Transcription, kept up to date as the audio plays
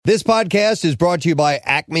This podcast is brought to you by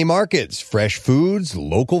Acme Markets, fresh foods,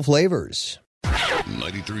 local flavors.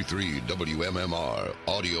 93.3 WMMR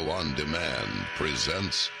Audio on Demand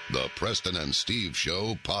presents the Preston and Steve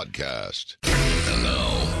Show podcast. And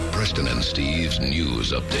now, Preston and Steve's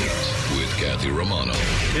news update with Kathy Romano.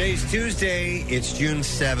 Today's Tuesday. It's June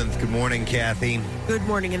 7th. Good morning, Kathy. Good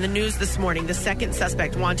morning. In the news this morning, the second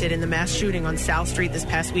suspect wanted in the mass shooting on South Street this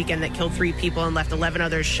past weekend that killed 3 people and left 11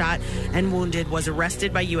 others shot and wounded was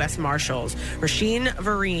arrested by U.S. Marshals. Rasheen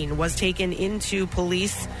Vereen was taken into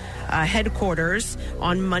police headquarters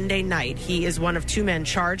on Monday night. He is one of 2 men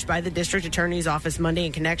charged by the district attorney's office Monday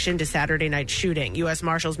in connection to Saturday night shooting. U.S.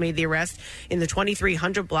 Marshals made the arrest in the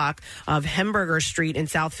 2300 block of Hamburger Street in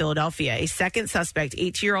South Philadelphia. A second suspect,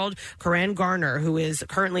 18-year-old Karan Garner, who is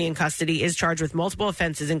currently in custody, is charged with multiple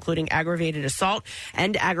offenses, including aggravated assault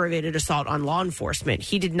and aggravated assault on law enforcement.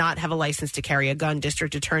 He did not have a license to carry a gun,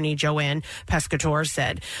 District Attorney Joanne Pescatore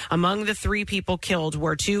said. Among the 3 people killed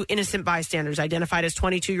were 2 innocent bystanders, identified as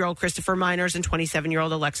 22-year-old Christopher Miners and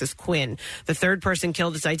 27-year-old Alexis Quinn. The third person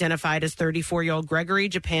killed is identified as 34-year-old Gregory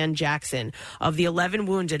Japan Jackson. Of the 11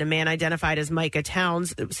 wounded, a man identified as Micah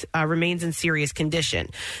Towns remains in serious condition.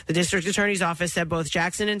 The district attorney's office said both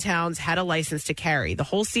Jackson and Towns had a license to carry. The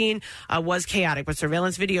whole scene was chaotic, but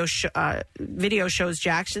surveillance video shows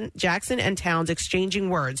Jackson and Towns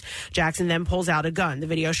exchanging words. Jackson then pulls out a gun. The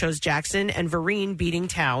video shows Jackson and Vereen beating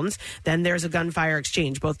Towns. Then there's a gunfire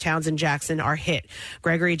exchange. Both Towns and Jackson are hit.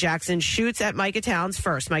 Gregory Jackson shoots at Micah Towns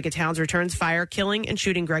first. Micah Towns returns fire, killing and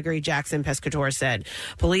shooting Gregory Jackson, Pescatore said.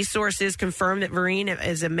 Police sources confirm that Vereen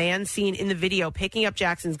is a man seen in the video picking up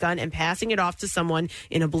Jackson's gun and passing it off to someone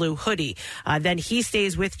in a blue hoodie. Then he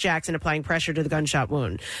stays with Jackson, applying pressure to the gunshot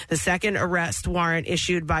wound. The second arrest warrant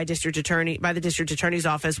issued by the district attorney's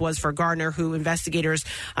office was for Garner, who investigators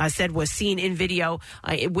said was seen in video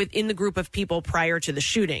within the group of people prior to the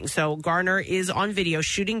shooting. So Garner is on video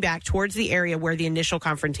shooting back towards the area where the initial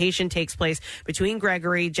confrontation takes place between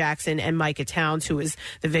Gregory Jackson and Micah Towns, who is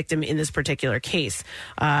the victim in this particular case.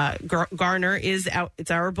 Garner is out.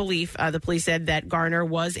 It's our belief. The police said that Garner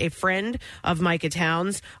was a friend of Micah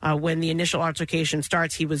Towns. When the initial altercation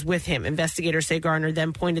starts, he was with him. Investigators say Garner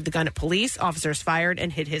then pointed the gun at police. Officers fired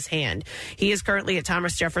and hit his hand. He is currently at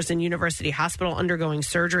Thomas Jefferson University Hospital undergoing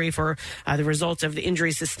surgery for the results of the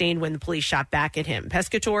injuries sustained when the police shot back at him.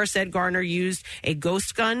 Pescatore said Garner used a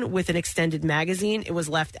ghost gun with an extended magazine. It was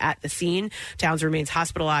left at the scene. Towns remains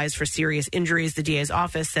hospitalized for serious injuries. The DA's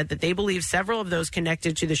office said that they believe several of those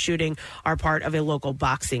connected to the shooting are part of a local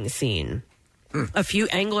boxing scene. A few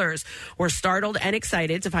anglers were startled and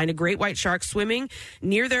excited to find a great white shark swimming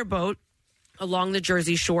near their boat along the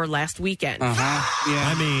Jersey Shore last weekend. Yeah.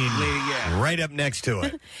 I mean, right up next to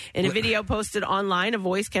it. In a video posted online, a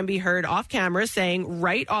voice can be heard off camera saying,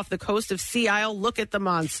 right off the coast of Sea Isle, look at the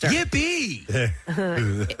monster. Yippee!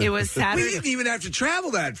 It was Saturday. We didn't even have to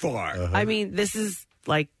travel that far. I mean, this is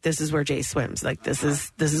where Jay swims. Like, this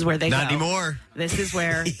is where they Not go. anymore. This is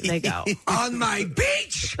where they go. On my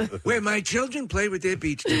beach, where my children play with their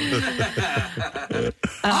beach toys.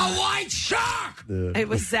 A white shark! It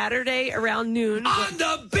was Saturday around noon. On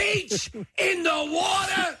the beach, in the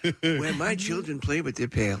water, where my children play with their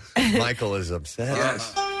pails. Michael is upset.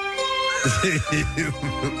 Yes.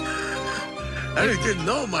 I didn't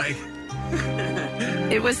know, Mike.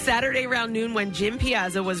 It was Saturday around noon when Jim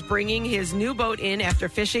Piazza was bringing his new boat in after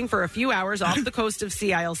fishing for a few hours off the coast of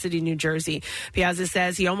Sea Isle City, New Jersey. Piazza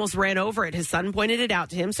says he almost ran over it. His son pointed it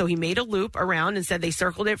out to him, so he made a loop around and said they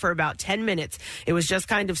circled it for about 10 minutes. It was just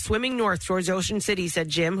kind of swimming north towards Ocean City, said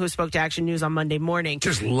Jim, who spoke to Action News on Monday morning.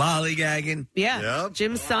 Just lollygagging. Yeah. Yep.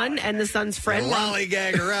 Jim's son and the son's friend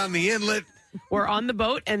Lollygag around the inlet. were on the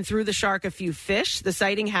boat and threw the shark a few fish. The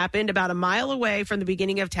sighting happened about a mile away from the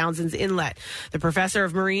beginning of Townsend's Inlet. The professor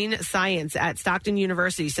of marine science at Stockton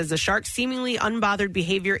University says the shark's seemingly unbothered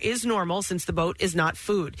behavior is normal since the boat is not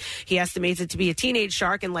food. He estimates it to be a teenage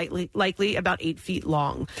shark and likely about 8 feet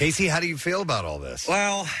long. Casey, how do you feel about all this?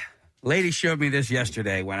 Well, lady showed me this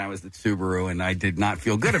yesterday when I was at Subaru, and I did not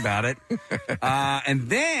feel good about it. And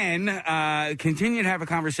then continued to have a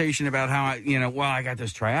conversation about how, I got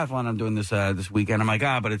this triathlon I'm doing this weekend. I'm like,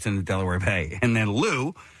 but it's in the Delaware Bay. And then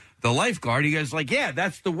Lou, the lifeguard, he goes like, yeah,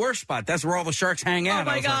 that's the worst spot. That's where all the sharks hang out.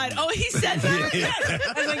 Oh, my God. Like, he said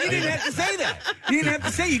that? I was like, you didn't have to say that. You didn't have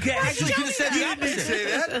to say. You could have said the opposite. You didn't say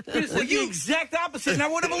that? You said the exact opposite, and I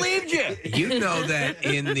would have believed you. You know that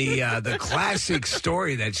in the classic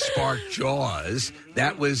story that sparked Jaws,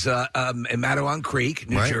 that was in Matawan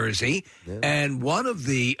Creek, New Jersey, and one of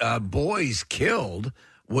the boys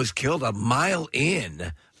was killed a mile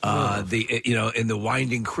in in the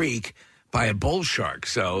winding creek by a bull shark.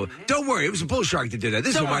 So don't worry, it was a bull shark that did that.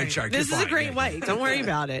 This is a white shark. This is a great white. Don't worry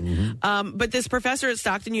about it. But this professor at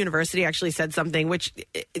Stockton University actually said something which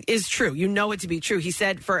is true. You know it to be true. He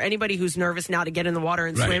said for anybody who's nervous now to get in the water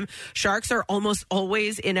and swim, sharks are almost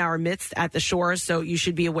always in our midst at the shore, so you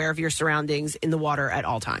should be aware of your surroundings in the water at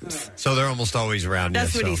all times. So they're almost always around you.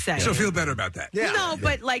 That's what he said. So feel better about that. Yeah. No,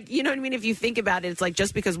 but like, you know what I mean? If you think about it, it's like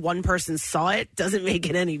just because one person saw it doesn't make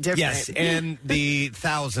it any different. Yes, and the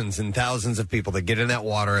thousands and thousands of people that get in that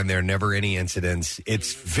water and there are never any incidents,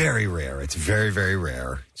 it's very rare. It's very, very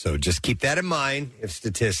rare. So just keep that in mind if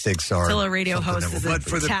statistics are... Until a radio host is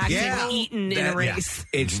attacked and eaten in a race.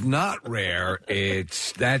 It's not rare.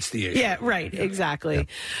 That's the issue. Yeah, right, exactly. Yeah.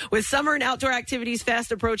 With summer and outdoor activities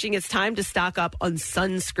fast approaching, it's time to stock up on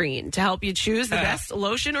sunscreen. To help you choose the best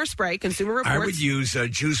lotion or spray, Consumer Reports... I would use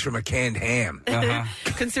juice from a canned ham.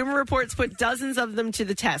 Consumer Reports put dozens of them to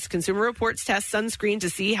the test. Consumer Reports test sunscreen to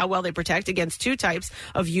see how well they protect against two types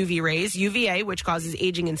of UV rays, UVA, which causes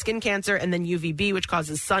aging and skin cancer, and then UVB, which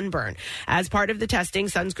causes sunburn. As part of the testing,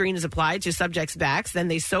 sunscreen is applied to subjects' backs. Then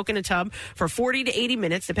they soak in a tub for 40 to 80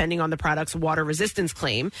 minutes, depending on the product's water resistance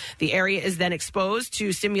claim. The area is then exposed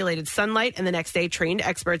to stimulated sunlight, and the next day, trained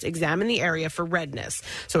experts examine the area for redness.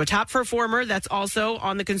 So a top performer that's also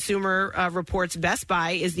on the Consumer Reports Best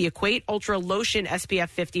Buy is the Equate Ultra Lotion SPF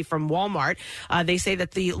 50 from Walmart. They say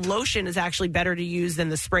that the lotion is actually better to use than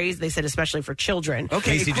the sprays. They said especially for children.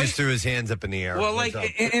 Okay, Casey just threw his hands up in the air. Well, like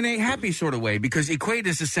in a happy sort of way, because Equate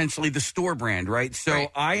is essentially the store brand, right?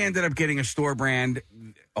 So I ended up getting a store brand,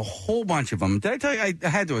 a whole bunch of them. Did I tell you? I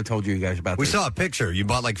had to have told you guys about this. We saw a picture. You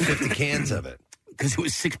bought like 50 cans of it. Because it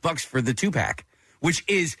was $6 for the 2-pack, which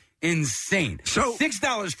is insane. So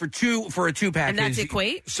 $6 for a 2-pack, and that's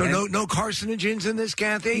Equate. So no carcinogens in this,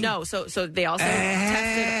 Kathy? No. So they also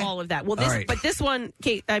tested all of that. Well, but this one,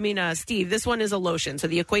 Steve, this one is a lotion. So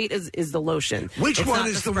the Equate is the lotion. Which one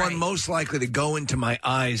is the one most likely to go into my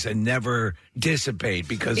eyes and never dissipate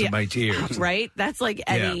because of my tears? Right. That's like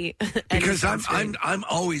any. Because any I'm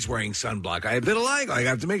always wearing sunblock. I have vitiligo. I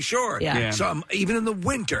have to make sure. Yeah. So I'm, even in the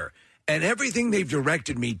winter. And everything they've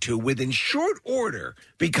directed me to within short order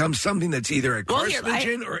becomes something that's either a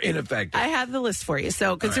carcinogen or ineffective. I have the list for you.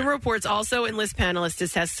 So Consumer Reports also enlist panelists to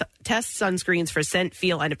test sunscreens for scent,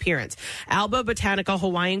 feel, and appearance. Alba Botanica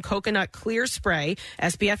Hawaiian Coconut Clear Spray,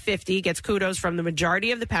 SPF 50, gets kudos from the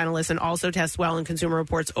majority of the panelists and also tests well in Consumer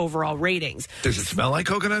Reports' overall ratings. Does it smell like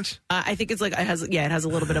coconuts? I think it's like, it has a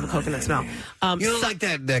little bit of a coconut smell. You don't like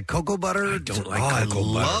that cocoa butter? I don't like cocoa butter. I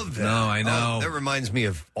love that. No, I know. That reminds me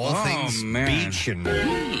of all things beach and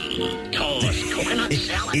toast, coconut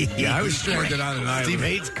salad. Yeah, I was stranded on an island. Steve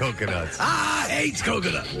hates coconuts. Hates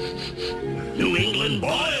coconut. New England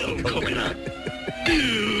boiled coconut.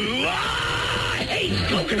 I hate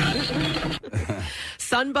coconut.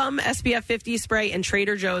 Sunbum SPF 50 spray and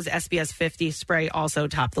Trader Joe's SPF 50 spray also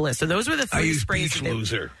top the list. So those were the three sprays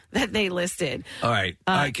that they listed. All right.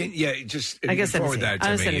 I guess forward that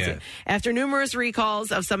to me. Yeah. After numerous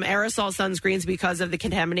recalls of some aerosol sunscreens because of the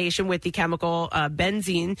contamination with the chemical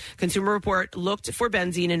benzene, Consumer Report looked for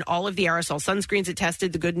benzene in all of the aerosol sunscreens it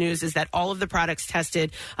tested. The good news is that all of the products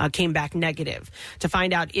tested came back negative. To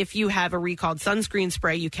find out if you have a recalled sunscreen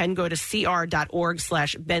spray, you can go to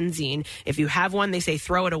cr.org/benzene. If you have one, they say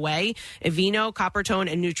throw it away. Aveeno,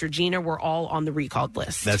 Coppertone, and Neutrogena were all on the recalled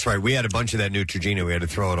list. That's right. We had a bunch of that Neutrogena. We had to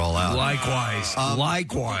throw it all out. Likewise.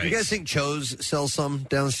 You guys think Cho's sells some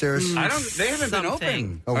downstairs? I don't. They haven't been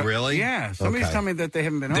open. Oh, really? Yeah. Somebody's telling me that they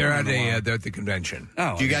haven't been they're open. They're at the convention.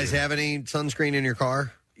 Oh, do you guys have any sunscreen in your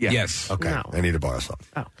car? Yeah. Yes. Okay. No. I need to borrow some.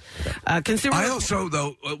 Oh. Consumer. I also,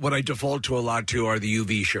 though, what I default to a lot too are the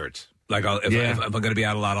UV shirts. Like, if I'm going to be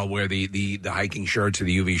out a lot, I'll wear the hiking shirts or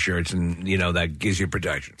the UV shirts, and that gives you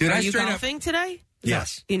protection. Are you golfing today?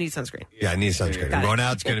 Yes. You need sunscreen. Yeah, I need sunscreen. I'm going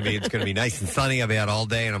out. It's going to be nice and sunny. I'll be out all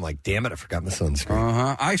day, and I'm like, damn it, I forgot my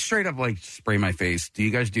sunscreen. I straight up spray my face. Do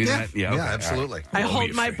you guys do that? Yeah, absolutely. I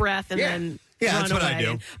hold my breath and then. Yeah, run that's what away. I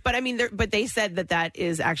do. But I mean, they said that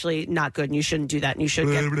is actually not good, and you shouldn't do that. And you should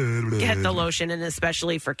get the lotion, and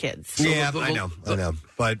especially for kids. Yeah, I know.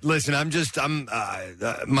 But listen,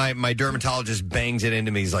 my dermatologist bangs it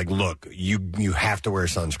into me. He's like, look, you have to wear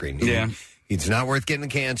sunscreen. Yeah. It's not worth getting the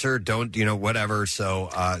cancer. Don't, whatever. So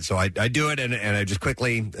I do it, and I just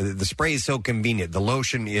quickly, the spray is so convenient. The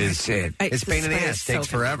lotion is, it's pain in the ass. Takes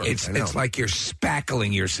forever. It's like you're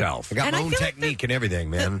spackling yourself. I got my own technique and everything,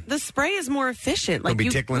 man. The spray is more efficient. Like Don't be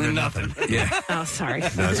tickling or nothing. Yeah. Oh, sorry. No,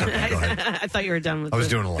 it's okay. Go ahead. I thought you were done with I was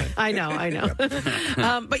doing a line. I know.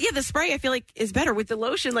 But yeah, the spray I feel like is better. With the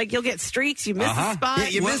lotion, like you'll get streaks, you miss a spot. Yeah,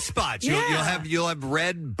 you miss spots. You'll have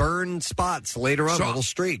red burn spots later on, little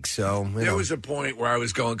streaks. So was a point where I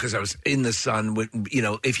was going because I was in the sun. With,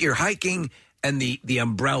 if you're hiking and the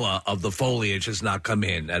umbrella of the foliage has not come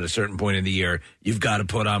in at a certain point in the year, you've got to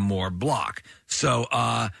put on more block. So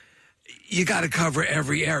you got to cover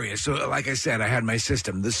every area. So, like I said, I had my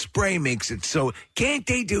system. The spray makes it so. Can't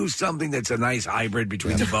they do something that's a nice hybrid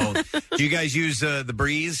between the both? Do you guys use the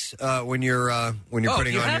breeze when you're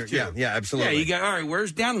putting you on have your? to. Yeah, absolutely. Yeah, you got all right.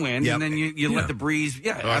 Where's downwind, and then you let the breeze.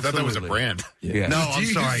 Yeah, I thought that was a brand. Yeah. No, I'm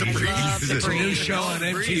sorry. It's a new show on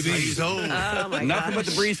MTV. Oh, my Nothing but gosh.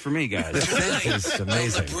 the breeze for me, guys. It's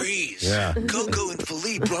amazing. Breeze. Yeah. Coco and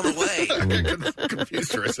Philippe run away. I got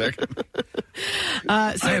confused for a second.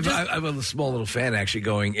 I have a small little fan actually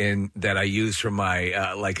going in that I use for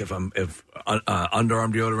my like if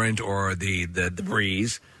underarm deodorant or the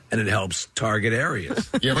breeze, and it helps target areas.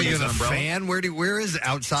 You ever Well, you use have an a umbrella? fan? Where is it?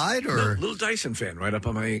 Outside or? Little Dyson fan right up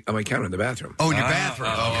on my counter in the bathroom. Oh, in your bathroom.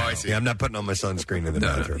 Oh, I see. Yeah, I'm not putting on my sunscreen in the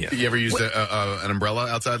bathroom. yeah. You ever used an umbrella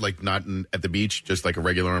outside, like not at the beach, just like a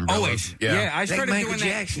regular umbrella? Always. Yeah. I started Michael doing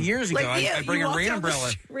Jackson. that years ago. Like, I bring you a walk rain down the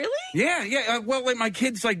umbrella. Really? Yeah. Well, like my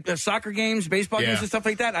kids, like soccer games, baseball games, Yeah. and stuff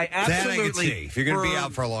like that. I That I absolutely. can see. If you're going to be for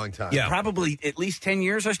out for a long time. Yeah. probably at least 10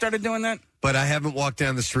 years, I started doing that. But I haven't walked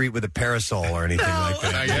down the street with a parasol or anything like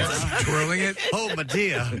that. Not yet. Twirling it. Oh, my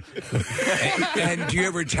dear. And do you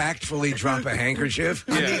ever tactfully drop a handkerchief?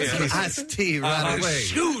 I need some iced tea right away.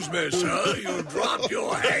 Excuse me, sir. You dropped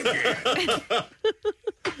your handkerchief.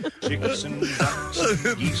 Chicks and ducks,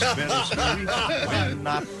 geese, Venezuela. Why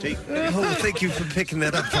not take Oh, thank you for picking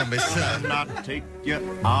that up for me, sir. not take you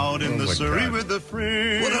out in the my Surrey God. with the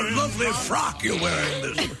friends? What a lovely frock you're wearing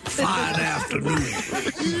this fine afternoon.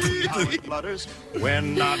 Flutters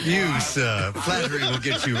when not You, sir. Flattery will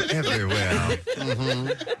get you everywhere.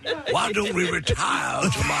 Why don't we retire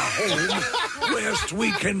to my home where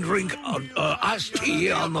we can drink iced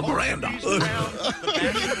tea on the veranda?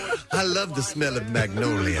 I love the smell of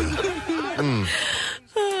magnolia.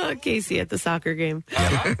 Casey at the soccer game.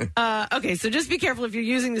 Okay, so just be careful if you're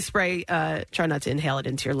using the spray. Try not to inhale it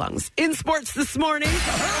into your lungs. In sports this morning. Ball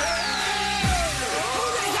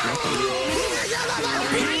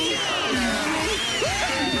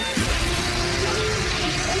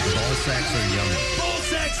sacks are yummy. Ball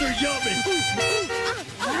sacks are yummy.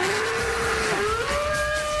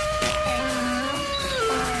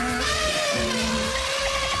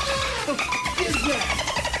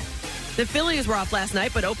 The Phillies were off last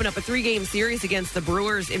night, but open up a 3-game series against the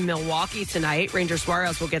Brewers in Milwaukee tonight. Ranger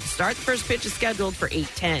Suarez will get the start. The first pitch is scheduled for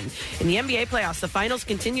 8:10. In the NBA playoffs, the finals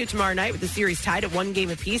continue tomorrow night with the series tied at 1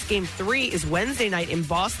 game apiece. Game 3 is Wednesday night in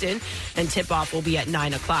Boston, and tip-off will be at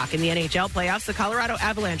 9 o'clock. In the NHL playoffs, the Colorado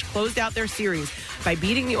Avalanche closed out their series by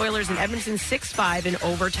beating the Oilers in Edmonton 6-5 in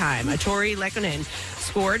overtime. Tori Lekkonen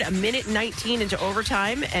scored a minute 19 into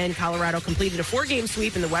overtime, and Colorado completed a 4-game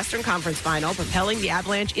sweep in the Western Conference Final, propelling the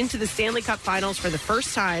Avalanche into the Stanley Cup Finals for the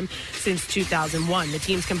first time since 2001. The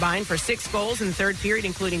teams combined for 6 goals in the third period,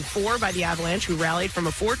 including 4 by the Avalanche, who rallied from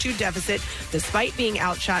a 4-2 deficit despite being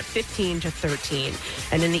outshot 15-13.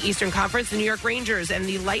 And in the Eastern Conference, the New York Rangers and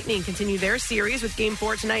the Lightning continue their series with Game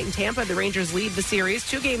 4 tonight in Tampa. The Rangers lead the series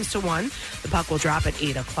 2-1. The puck will drop at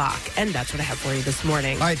 8 o'clock. And that's what I have for you this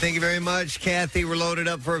morning. All right, thank you very much, Kathy. We're loaded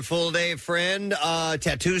up for a full day, friend.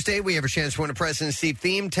 Tattoos Day, we have a chance to win a Preston and Steve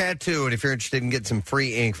themed tattoo. And if you're interested in getting some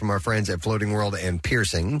free ink from our friends at Floating World and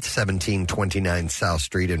Piercing, 1729 South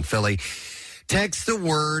Street in Philly, text the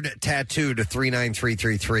word tattoo to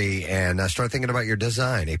 39333 and start thinking about your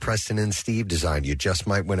design, a Preston and Steve design. You just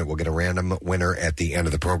might win it. We'll get a random winner at the end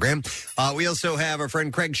of the program. We also have our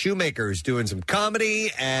friend Craig Shoemaker who's doing some comedy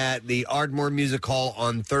at the Ardmore Music Hall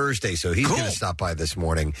on Thursday. So he's going to stop by this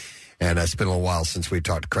morning. And it's been a little while since we've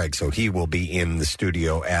talked to Craig, so he will be in the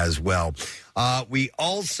studio as well. We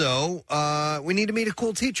also we need to meet a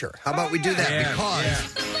cool teacher. How about we do that?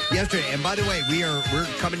 Because yesterday, and by the way, we're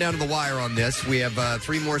coming down to the wire on this. We have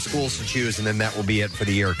 3 more schools to choose, and then that will be it for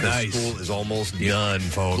the year because school is almost done,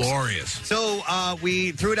 folks. Glorious. So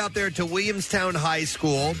we threw it out there to Williamstown High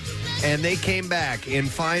School, and they came back in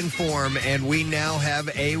fine form, and we now have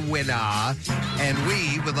a winner. And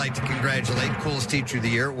we would like to congratulate Coolest Teacher of the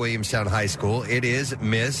Year at Williamstown High School. It is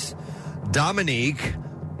Miss Dominique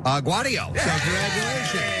Guadio. So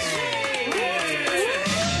congratulations.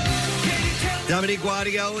 Dominique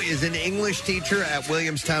Guadio is an English teacher at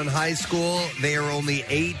Williamstown High School. They are only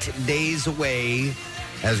 8 days away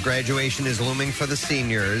as graduation is looming for the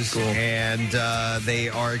seniors. Cool. And they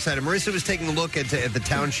are excited. Marissa was taking a look at the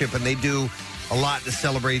township, and they do a lot to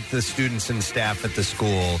celebrate the students and staff at the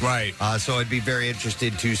school. Right. So I'd be very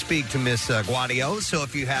interested to speak to Miss Guadio. So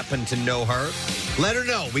if you happen to know her, let her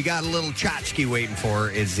know. We got a little tchotchke waiting for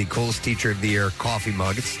her. It's the coolest teacher of the year coffee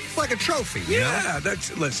mug. It's like a trophy, you know?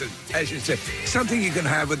 Listen, as you say, something you can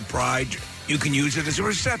have with pride. You can use it as a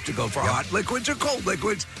receptacle for hot liquids or cold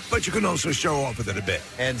liquids, but you can also show off with it a bit.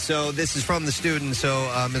 And so this is from the students. So,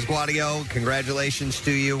 Ms. Guadio, congratulations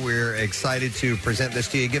to you. We're excited to present this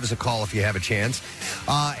to you. Give us a call if you have a chance.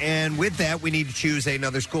 And with that, we need to choose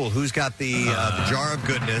another school. Who's got the jar of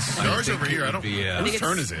goodness? Jar's over here. I don't. Whose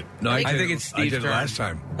turn is it? No, I think it's Steve's I did turn. it last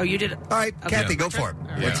time. Oh, you did it. All right, Kathy, go for it.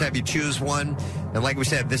 Yeah. Let's have you choose one. And like we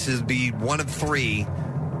said, this is the one of three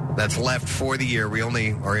that's left for the year. We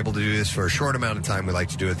only are able to do this for a short amount of time. We like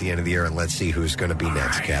to do it at the end of the year, and let's see who's going to be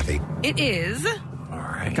next, Kathy. It is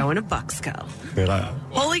going to Bucksco.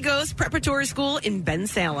 Holy Ghost Preparatory School in Ben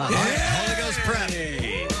Salem. Holy Ghost Prep.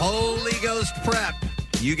 Holy Ghost Prep.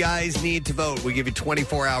 You guys need to vote. We give you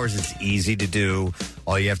 24 hours. It's easy to do.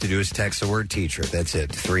 All you have to do is text the word teacher. That's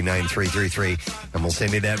it, 39333. And we'll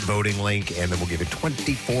send you that voting link, and then we'll give you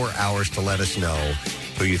 24 hours to let us know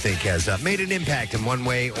who you think has made an impact in one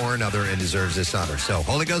way or another and deserves this honor. So,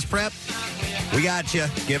 Holy Ghost Prep, we got you.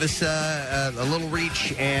 Give us a little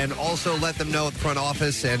reach, and also let them know at the front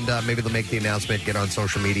office, and maybe they'll make the announcement, get on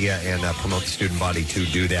social media, and promote the student body to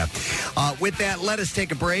do that. With that, let us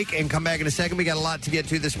take a break and come back in a second. We got a lot to get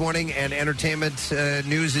to this morning, and entertainment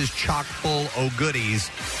news is chock full of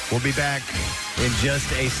goodies. We'll be back in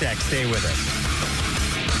just a sec. Stay with us.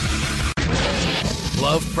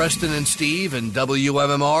 Love Preston and Steve and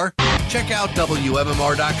WMMR? Check out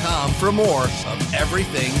WMMR.com for more of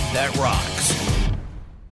everything that rocks.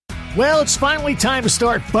 Well, it's finally time to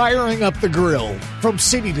start firing up the grill. From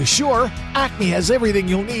city to shore, Acme has everything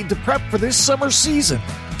you'll need to prep for this summer season.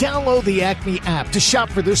 Download the Acme app to shop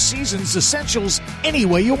for this season's essentials any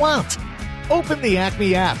way you want. Open the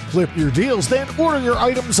Acme app, clip your deals, then order your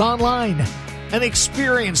items online. An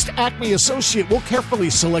experienced Acme associate will carefully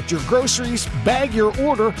select your groceries, bag your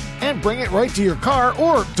order, and bring it right to your car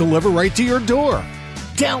or deliver right to your door.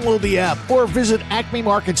 Download the app or visit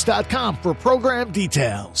acmemarkets.com for program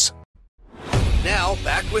details. Now,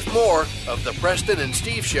 back with more of the Preston and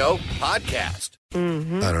Steve Show podcast.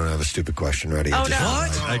 Mm-hmm. I don't have a stupid question ready. Oh, no.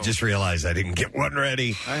 I just realized I didn't get one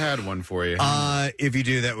ready. I had one for you. If you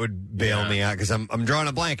do, that would bail me out because I'm drawing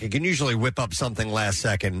a blank. I can usually whip up something last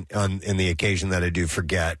second in the occasion that I do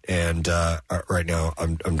forget. And right now,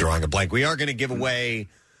 I'm drawing a blank. We are going to give away,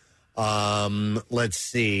 let's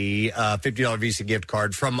see, $50 Visa gift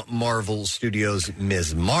card from Marvel Studios,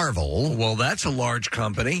 Ms. Marvel. Well, that's a large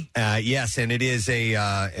company. Yes, and it is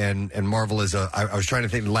and Marvel is I was trying to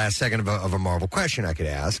think the last second of a Marvel question I could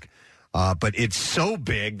ask. But it's so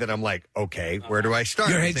big that I'm like, okay, where do I start?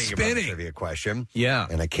 Your head's thinking about a spinning. trivia question. Yeah.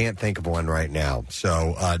 And I can't think of one right now.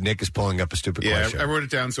 So Nick is pulling up a stupid Yeah, question. I wrote it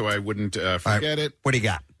down so I wouldn't forget All right, it. What do you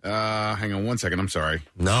got? Hang on one second. I'm sorry.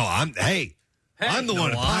 No, I'm the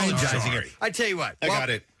one apologizing here. I tell you what. I got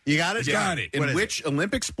it. You got it? Got it. In which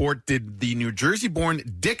Olympic sport did the New Jersey-born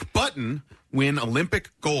Dick Button win Olympic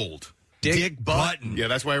gold? Dick Button. Yeah,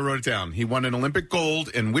 that's why I wrote it down. He won an Olympic gold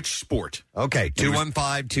in which sport? Okay,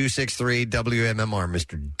 215-263-WMMR.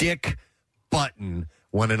 Mr. Dick Button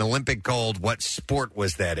won an Olympic gold. What sport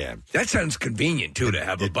was that in? That sounds convenient, too, to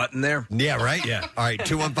have a button there. Yeah, right? Yeah. All right,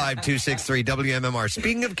 215-263-WMMR.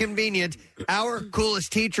 Speaking of convenient, our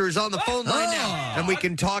coolest teacher is on the phone line now, and we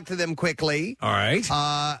can talk to them quickly. All right.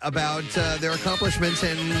 About their accomplishments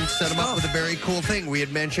and set them up with a very cool thing. We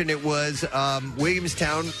had mentioned it was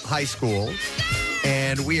Williamstown High School,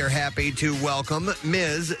 and we are happy to welcome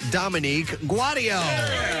Ms. Dominique Guadio.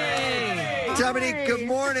 Hey. Dominique, good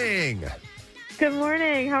morning. Good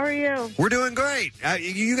morning. How are you? We're doing great.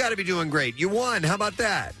 You got to be doing great. You won. How about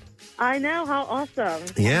that? I know. How awesome.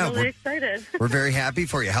 Yeah, I'm really excited. We're very happy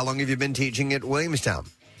for you. How long have you been teaching at Williamstown?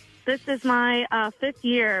 This is my 5th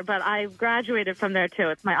year, but I graduated from there, too.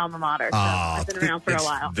 It's my alma mater. So I've been around for a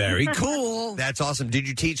while. Very cool. That's awesome. Did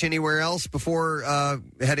you teach anywhere else before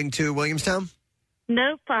heading to Williamstown?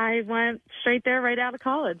 Nope. I went straight there right out of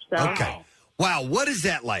college. So. Okay. Wow, what is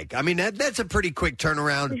that like? I mean, that's a pretty quick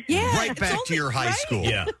turnaround. Yeah, right back to your high school.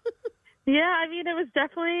 Yeah. Yeah, I mean, it was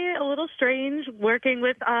definitely a little strange working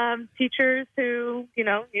with teachers who,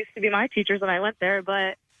 used to be my teachers when I went there.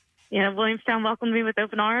 But Williamstown welcomed me with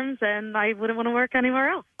open arms, and I wouldn't want to work anywhere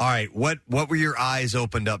else. All right, what were your eyes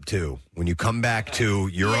opened up to when you come back to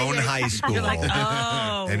your own high school? You're like,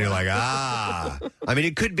 oh. And you're like, I mean,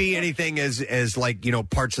 it could be anything as like,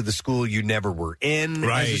 parts of the school you never were in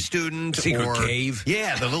as a student. Secret cave.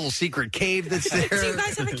 Yeah, the little secret cave that's there. Do you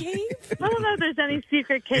guys have a cave? I don't know if there's any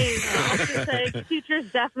secret cave. I'll just say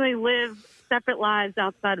teachers definitely live separate lives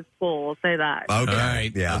outside of school. We'll say that. Okay. All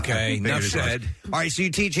right. Yeah. Okay. Enough said. All right, so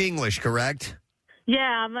you teach English, correct? Yeah,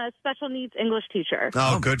 I'm a special needs English teacher.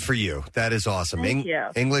 Oh, good for you. That is awesome. Thank you.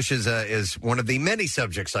 English is one of the many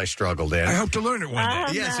subjects I struggled in. I hope to learn it one day.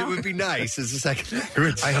 Yes, it would be nice as a second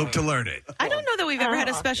language. I hope to learn it. I don't know that we've ever had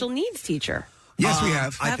a special needs teacher. Yes, we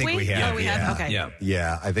have. I think we have. Oh, we have? Okay.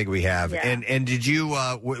 Yeah, I think we have. Yeah. And did you,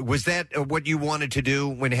 was that what you wanted to do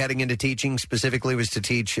when heading into teaching specifically, was to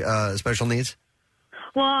teach special needs?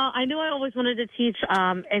 Well, I knew I always wanted to teach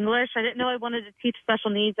English. I didn't know I wanted to teach special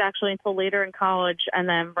needs actually until later in college, and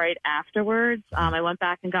then right afterwards, I went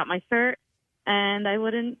back and got my cert, and I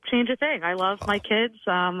wouldn't change a thing. I love my kids.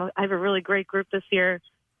 I have a really great group this year.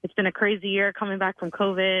 It's been a crazy year coming back from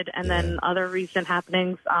COVID and then other recent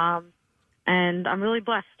happenings, and I'm really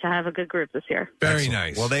blessed to have a good group this year. Very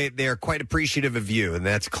nice. Well, they are quite appreciative of you, and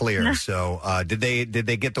that's clear. So did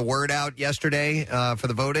they get the word out yesterday for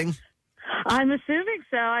the voting? I'm assuming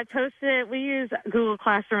so. I posted, we use Google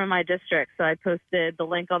Classroom in my district, so I posted the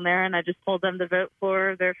link on there, and I just told them to vote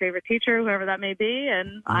for their favorite teacher, whoever that may be,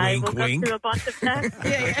 and I woke up to a bunch of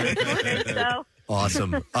texts. So.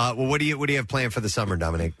 Awesome. Well, what do you have planned for the summer,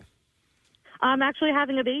 Dominique? I'm actually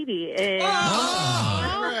having a baby.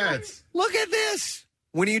 Congrats. Look at this.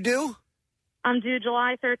 When do you do? I'm due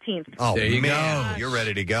July 13th. Oh, there you man, go. You're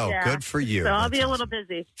ready to go. Yeah. Good for you. So I'll That's be a awesome. little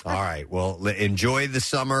busy. All right. Well, enjoy the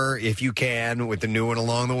summer if you can with the new one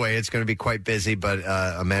along the way. It's going to be quite busy, but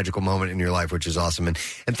a magical moment in your life, which is awesome. And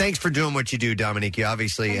thanks for doing what you do, Dominique. You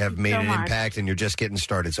obviously have made an impact, and you're just getting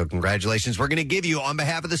started. So congratulations. We're going to give you, on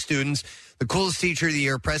behalf of the students, the Coolest Teacher of the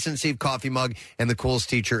Year, Preston Steve coffee mug, and the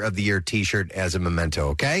Coolest Teacher of the Year T-shirt as a memento,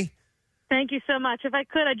 okay? Thank you so much. If I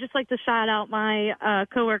could, I'd just like to shout out my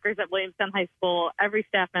coworkers at Williamstown High School, every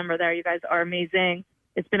staff member there. You guys are amazing.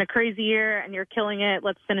 It's been a crazy year, and you're killing it.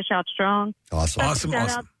 Let's finish out strong. Awesome. Shout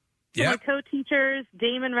out to my co-teachers,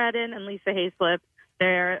 Damon Redden and Lisa Hayslip.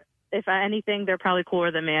 They're, if anything, they're probably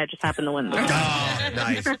cooler than me. I just happened to win them. Oh,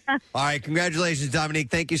 nice. All right. Congratulations, Dominique.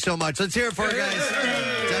 Thank you so much. Let's hear it for her, guys.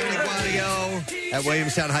 Dominique Wadio at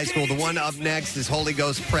Williamstown High School. The one up next is Holy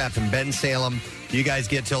Ghost Prep in Ben Salem. You guys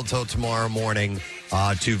get till tomorrow morning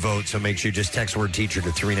to vote, so make sure you just text word teacher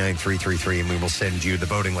to 39333, and we will send you the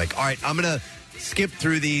voting link. All right, I'm going to skip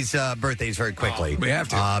through these birthdays very quickly. We have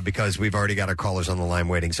to. Because we've already got our callers on the line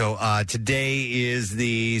waiting. So today is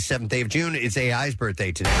the 7th day of June. It's AI's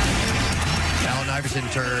birthday today. Alan Iverson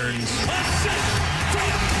turns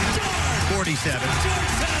 47.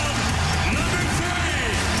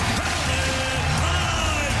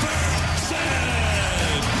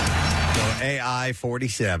 AI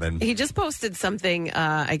 47. He just posted something.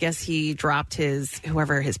 I guess he dropped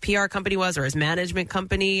whoever his PR company was or his management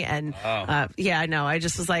company. And yeah, I know. I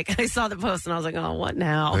just was like, I saw the post and I was like, oh, what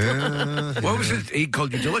now? What was it? He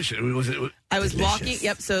called you delicious. Was it? I was walking.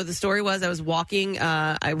 Yep. So the story was I was walking.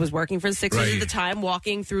 I was working for the Sixers at the time,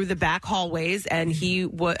 walking through the back hallways, and he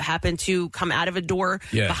happened to come out of a door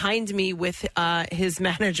behind me with his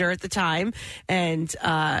manager at the time, and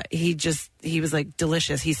he was like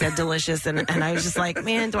delicious. He said delicious, and I was just like,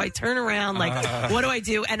 man, do I turn around? Like, what do I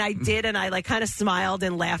do? And I did, and I like kind of smiled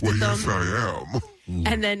and laughed at them. Yes, I am.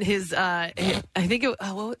 And then I think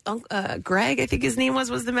Greg, I think his name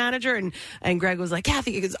was the manager, and Greg was like,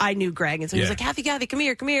 Kathy, because I knew Greg, and so he was like, Kathy, come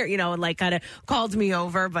here, and like kind of called me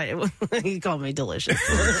over, but he called me delicious.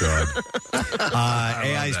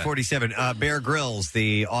 AI's 47. Bear Grylls,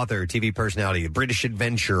 the author, TV personality, British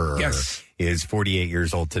adventurer, is 48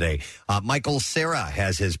 years old today. Michael Cera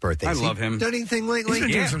has his birthday. I love him. Done anything lately? He's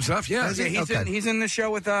been doing some stuff. Yeah, he's in the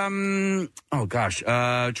show with Trainwreck.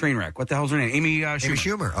 What the hell's her name? Amy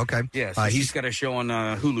Schumer. Okay. Yeah, so he's got a show on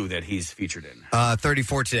Hulu that he's featured in.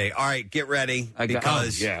 34 today. All right, get ready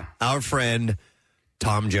because our friend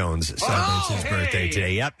Tom Jones celebrates his birthday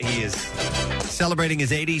today. Yep, he is celebrating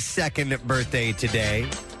his 82nd birthday today.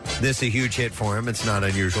 This is a huge hit for him. It's not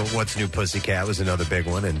unusual. What's New Pussycat was another big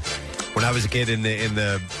one, and when I was a kid in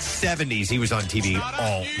the 70s, he was on TV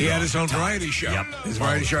all He had his own variety show. Yep. His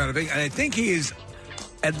variety show. And I think he is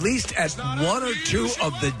at least at one or two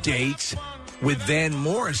of the dates with Van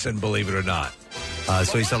Morrison, believe it or not.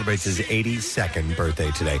 So he celebrates his 82nd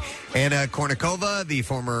birthday today. Anna Kournikova, the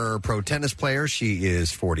former pro tennis player, she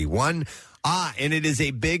is 41. And it is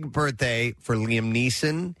a big birthday for Liam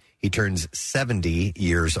Neeson. He turns 70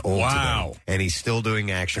 years old today, and he's still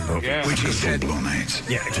doing action movies. Which he said, full-blown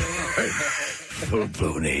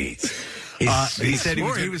AIDS. He said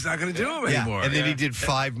he was not going to do them anymore. And then he did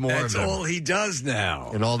 5 more That's of them. all he does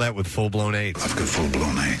now. And all that with full-blown AIDS. I've got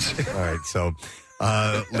full-blown AIDS. All right, so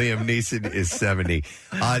Liam Neeson is 70.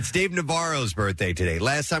 It's Dave Navarro's birthday today.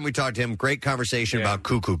 Last time we talked to him, great conversation about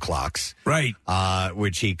cuckoo clocks. Right.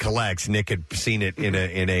 Which he collects. Nick had seen it in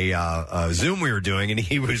a Zoom we were doing, and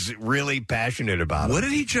he was really passionate about it. What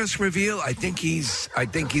did he just reveal? I think he's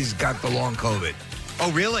got the long COVID.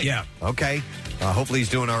 Oh, really? Yeah. Okay. Hopefully he's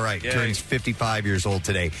doing all right. Yeah. Turns 55 years old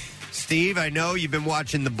today. Steve, I know you've been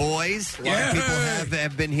watching The Boys. A lot of people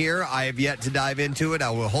have been here. I have yet to dive into it. I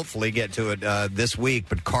will hopefully get to it this week.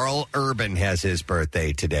 But Carl Urban has his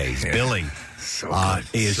birthday today. He's Billy. So good.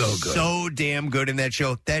 He is so good. so damn good in that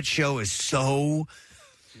show. That show is so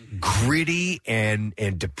gritty and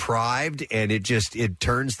deprived, and it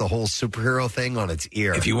turns the whole superhero thing on its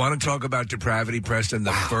ear. If you want to talk about depravity, Preston,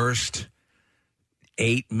 the first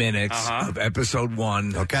 8 minutes of episode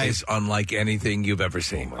 1 is unlike anything you've ever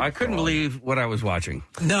seen. I couldn't believe what I was watching.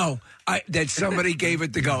 No, that somebody gave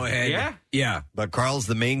it the go-ahead. Yeah. But Carl's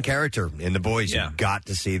the main character in The Boys. You've got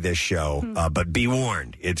to see this show. But be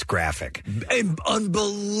warned, it's graphic.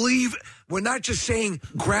 Unbelievable. We're not just saying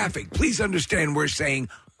graphic. Please understand we're saying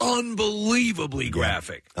unbelievably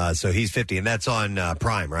graphic. So he's 50, and that's on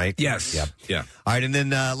Prime, right? Yes. Yep. Yeah. All right, and then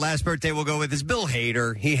last birthday we'll go with is Bill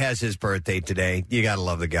Hader. He has his birthday today. You got to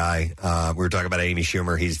love the guy. We were talking about Amy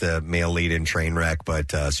Schumer. He's the male lead in Trainwreck,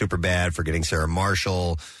 but super bad for getting Sarah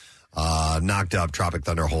Marshall knocked up, Tropic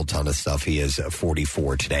Thunder, a whole ton of stuff. He is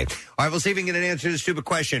 44 today. All right, we'll see if we can get an answer to the stupid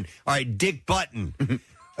question. All right, Dick Button.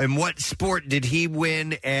 In what sport did he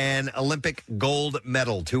win an Olympic gold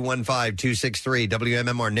medal? 215-263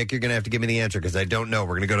 WMMR. Nick, you're going to have to give me the answer because I don't know.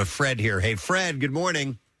 We're going to go to Fred here. Hey, Fred, good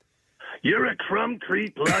morning. You're a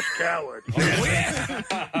crumb-creep lush coward.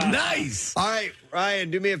 Nice. All right, Ryan,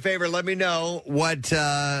 do me a favor. Let me know what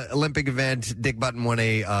Olympic event Dick Button won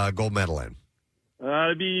a gold medal in.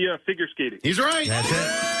 It'd be figure skating. He's right. That's it.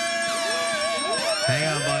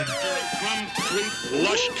 Hang on, bud. Crumb-creep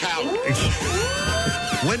lush coward.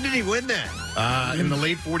 When did he win that? In the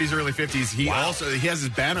late 40s, early 50s. He has his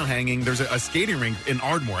banner hanging. There's a skating rink in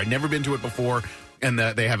Ardmore. I'd never been to it before. And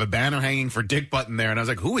they have a banner hanging for Dick Button there. And I was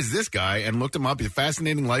like, who is this guy? And looked him up. He's a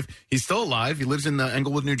fascinating life. He's still alive. He lives in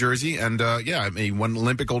Englewood, New Jersey. And, he won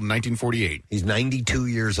Olympic gold in 1948. He's 92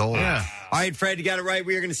 years old. Yeah. All right, Fred, you got it right.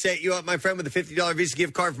 We are going to set you up, my friend, with a $50 Visa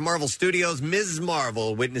gift card from Marvel Studios. Ms.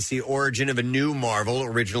 Marvel, witness the origin of a new Marvel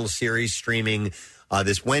original series streaming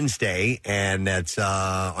this Wednesday, and that's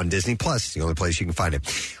on Disney Plus. It's the only place you can find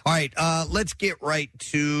it. All right, let's get right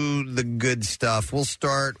to the good stuff. We'll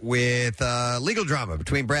start with legal drama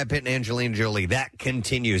between Brad Pitt and Angelina Jolie. That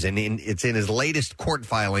continues, and it's in his latest court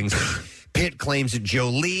filings. Pitt claims that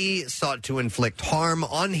Jolie sought to inflict harm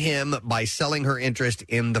on him by selling her interest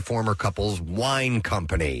in the former couple's wine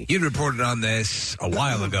company. You'd reported on this a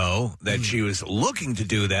while ago that she was looking to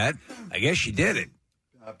do that. I guess she did it.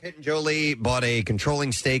 Pitt and Jolie bought a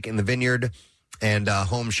controlling stake in the vineyard and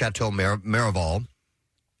home Chateau Miraval,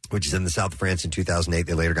 which is in the south of France, in 2008.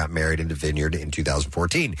 They later got married into Vineyard in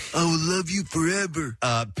 2014. I will love you forever.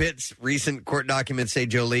 Pitt's recent court documents say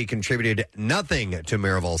Jolie contributed nothing to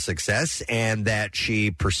Miraval's success and that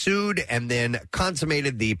she pursued and then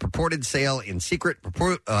consummated the purported sale in secret,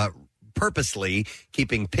 purposely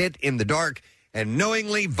keeping Pitt in the dark and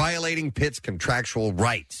knowingly violating Pitt's contractual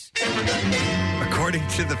rights. According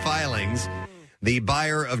to the filings, the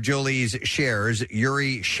buyer of Jolie's shares,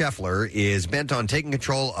 Yuri Scheffler, is bent on taking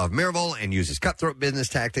control of Miraval and uses cutthroat business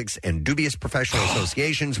tactics and dubious professional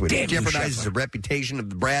associations, which jeopardizes the reputation of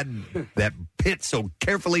the Brad that Pitt so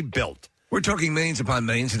carefully built. We're talking millions upon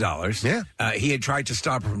millions of dollars. Yeah. He had tried to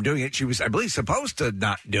stop her from doing it. She was, I believe, supposed to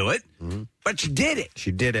not do it, but she did it.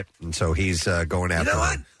 She did it, and so he's going after You know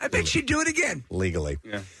her. what? I bet she'd do it again. Legally.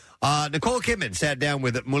 Yeah. Nicole Kidman sat down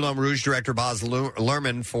with Moulin Rouge director Baz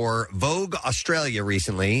Luhrmann for Vogue Australia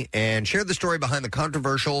recently and shared the story behind the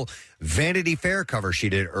controversial Vanity Fair cover she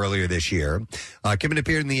did earlier this year. Kidman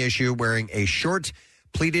appeared in the issue wearing a short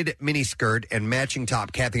pleated miniskirt and matching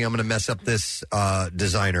top. Kathy, I'm going to mess up this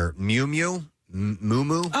designer. Mumu?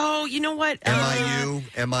 Oh, you know what?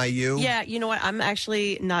 M-I-U? Yeah, you know what? I'm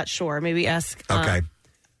actually not sure. Maybe ask. Okay.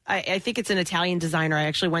 I think it's an Italian designer. I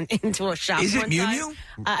actually went into a shop. Is it one Miu time.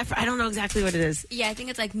 Miu? I don't know exactly what it is. Yeah, I think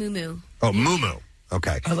it's like Moo Moo. Oh, Mumu.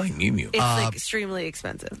 Okay. I like Mew Mew. It's like extremely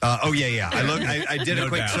expensive. Yeah. I did a No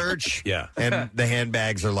quick doubt. search. Yeah. And the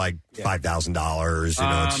handbags are like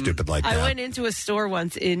 $5,000. It's stupid like that. I went into a store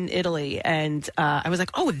once in Italy, and I was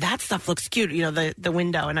like, "Oh, that stuff looks cute." The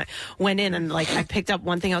window, and I went in and I picked up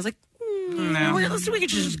one thing. I was like, we could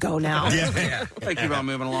just go now. Yeah. I keep on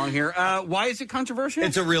moving along here. Why is it controversial?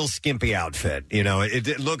 It's a real skimpy outfit.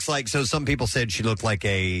 It looks like, so some people said she looked like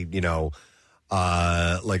a,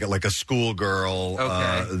 like a schoolgirl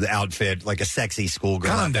the outfit, like a sexy schoolgirl.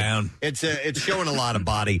 Calm outfit. down. It's showing a lot of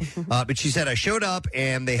body. But she said, I showed up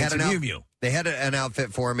and they had they had an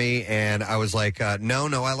outfit for me, and I was like, no,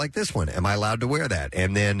 I like this one. Am I allowed to wear that?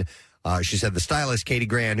 And then she said the stylist, Katie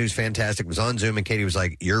Grand, who's fantastic, was on Zoom, and Katie was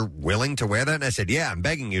like, you're willing to wear that? And I said, yeah, I'm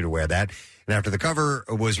begging you to wear that. And after the cover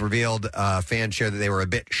was revealed, fans shared that they were a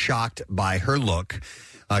bit shocked by her look.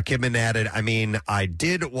 Kidman added, I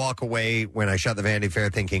did walk away when I shot the Vanity Fair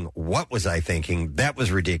thinking, what was I thinking? That was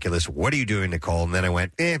ridiculous. What are you doing, Nicole? And then I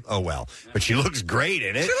went, oh well. But she looks great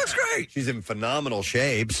in it. She looks great. She's in phenomenal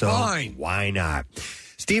shape, so Fine. Why not?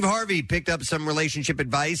 Steve Harvey picked up some relationship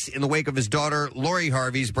advice in the wake of his daughter Lori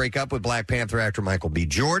Harvey's breakup with Black Panther actor Michael B.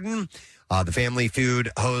 Jordan. The Family Feud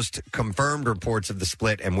host confirmed reports of the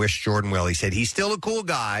split and wished Jordan well. He said, he's still a cool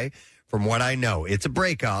guy. From what I know, it's a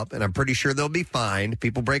breakup, and I'm pretty sure they'll be fine.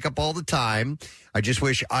 People break up all the time. I just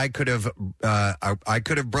wish I could have I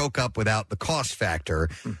could have broke up without the cost factor.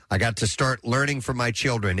 I got to start learning from my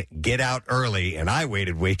children, get out early, and I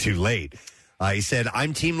waited way too late. He said,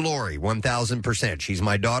 I'm Team Lori, 1,000%. She's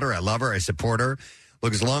my daughter. I love her. I support her.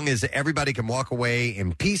 Look, as long as everybody can walk away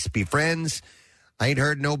in peace, be friends, I ain't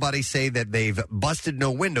heard nobody say that they've busted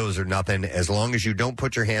no windows or nothing. As long as you don't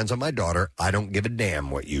put your hands on my daughter, I don't give a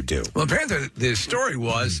damn what you do. Well, apparently the story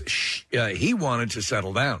was he wanted to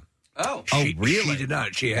settle down. Really? She did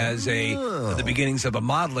not. She has the beginnings of a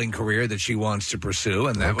modeling career that she wants to pursue,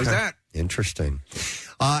 and that was that. Interesting.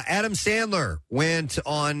 Adam Sandler went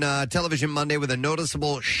on television Monday with a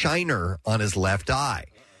noticeable shiner on his left eye.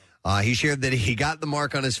 He shared that he got the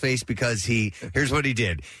mark on his face because here's what he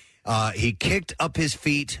did. He kicked up his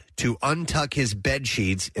feet to untuck his bed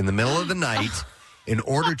sheets in the middle of the night in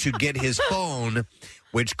order to get his phone,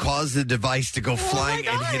 which caused the device to go flying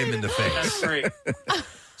and hit him in the face. That's great.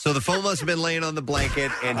 So the phone must have been laying on the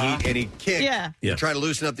blanket, and he kicked to try to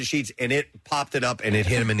loosen up the sheets, and it popped it up, and it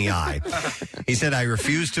hit him in the eye. He said, I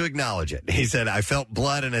refused to acknowledge it. He said, I felt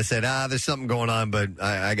blood, and I said, there's something going on, but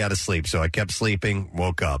I got to sleep. So I kept sleeping,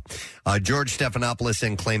 woke up. George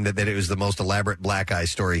Stephanopoulos claimed that it was the most elaborate black eye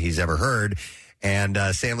story he's ever heard. And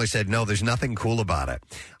Sandler said, no, there's nothing cool about it.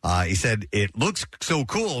 He said, it looks so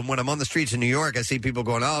cool. And when I'm on the streets in New York, I see people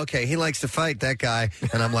going, oh, okay, he likes to fight, that guy.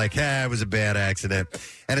 And I'm like, it was a bad accident.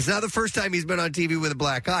 And it's not the first time he's been on TV with a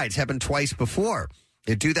black eye. It's happened twice before.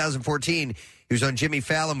 In 2014, he was on Jimmy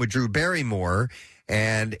Fallon with Drew Barrymore.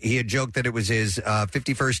 And he had joked that it was his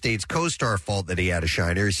 51st Dates co-star fault that he had a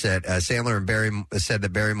shiner. He said, Sandler and Barry said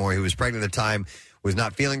that Barrymore, who was pregnant at the time, was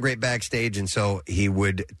not feeling great backstage. And so he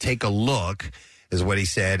would take a look, is what he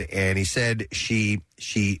said. And he said she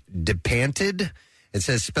depanted. It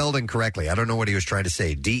says spelled incorrectly. I don't know what he was trying to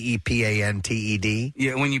say. Depanted.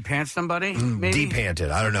 Yeah, when you pant somebody, maybe?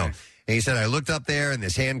 Depanted. I don't know. And he said, I looked up there and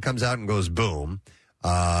this hand comes out and goes boom.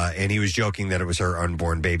 And he was joking that it was her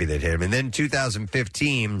unborn baby that hit him. And then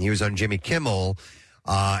 2015, he was on Jimmy Kimmel,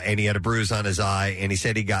 and he had a bruise on his eye, and he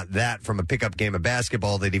said he got that from a pickup game of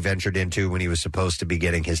basketball that he ventured into when he was supposed to be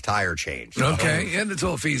getting his tire changed. Okay, and it's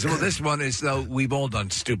all feasible. This one is, though, we've all done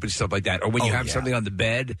stupid stuff like that. Or when you have something on the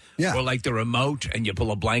bed, or like the remote, and you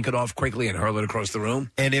pull a blanket off quickly and hurl it across the room.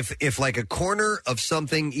 And if like a corner of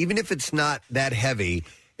something, even if it's not that heavy,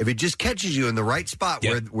 if it just catches you in the right spot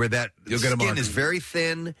where that skin is very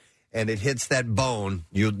thin and it hits that bone,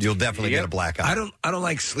 you'll definitely get a black eye. I don't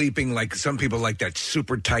like sleeping like some people like that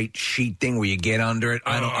super tight sheet thing where you get under it.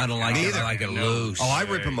 I don't like it. I like it loose. Oh, I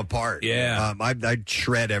rip them apart. Yeah. I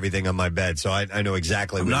shred everything on my bed, so I know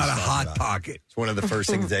exactly. I'm what not he's a talking hot about. pocket. It's one of the first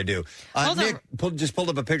things I do. Nick just pulled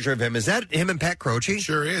up a picture of him. Is that him and Pat Croce?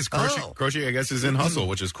 Sure is. Croce, I guess, is in Hustle,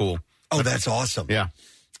 which is cool. Oh, that's awesome. Yeah.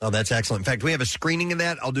 Oh, that's excellent. In fact, we have a screening of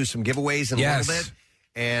that. I'll do some giveaways in a little bit.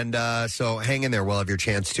 And so hang in there. We'll have your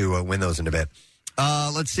chance to win those in a bit.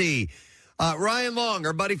 Let's see. Ryan Long,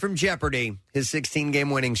 our buddy from Jeopardy, his 16-game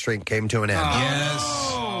winning streak came to an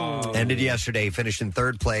end. Ended yesterday. Finished in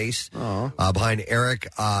third place behind Eric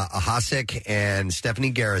Ahasik and Stephanie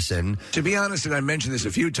Garrison. To be honest, and I mentioned this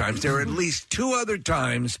a few times, there were at least two other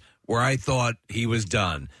times where I thought he was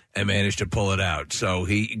done and managed to pull it out. So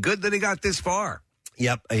good that he got this far.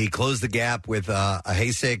 Yep, he closed the gap with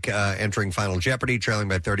Ahasik entering Final Jeopardy, trailing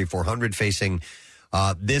by 3,400, facing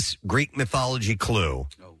This Greek mythology clue,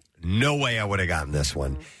 no way I would have gotten this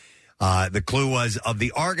one. The clue was, of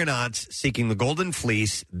the Argonauts seeking the Golden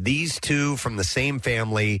Fleece, these two from the same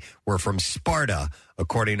family were from Sparta,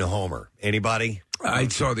 according to Homer. Anybody? I read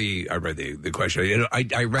the question. I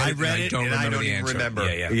read it. I don't remember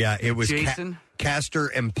the answer. Yeah, it was Jason? Castor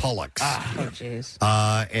and Pollux. Oh, jeez.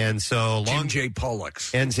 And so Jim J.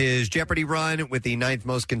 Pollux ends his Jeopardy run with the 9th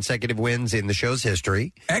most consecutive wins in the show's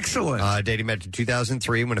history. Excellent. Dating back to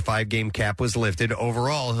 2003 when a 5-game cap was lifted.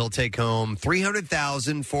 Overall, he'll take home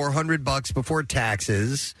 $300,400 before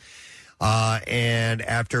taxes. And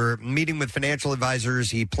after meeting with financial advisors,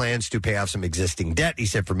 he plans to pay off some existing debt. He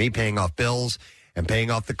said, for me, paying off bills and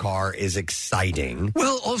paying off the car is exciting.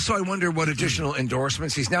 Well, also, I wonder what additional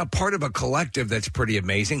endorsements. He's now part of a collective that's pretty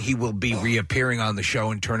amazing. He will be reappearing on the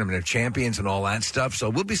show in Tournament of Champions and all that stuff, so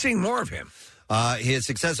we'll be seeing more of him. His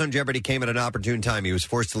success on Jeopardy came at an opportune time. He was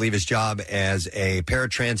forced to leave his job as a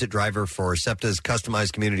paratransit driver for SEPTA's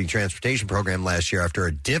customized community transportation program last year after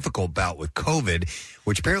a difficult bout with COVID,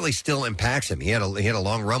 which apparently still impacts him. He had a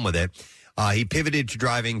long run with it. He pivoted to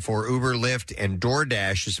driving for Uber, Lyft, and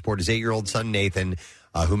DoorDash to support his 8-year-old son, Nathan,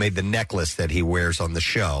 who made the necklace that he wears on the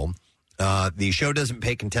show. The show doesn't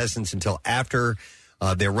pay contestants until after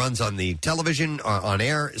their runs on the television, on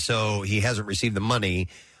air, so he hasn't received the money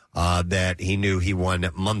that he knew he won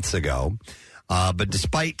months ago. But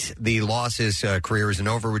despite the loss, his career isn't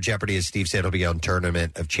over with Jeopardy. As Steve said, he'll be on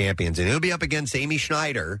Tournament of Champions. And he'll be up against Amy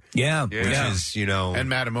Schneider. Which is, And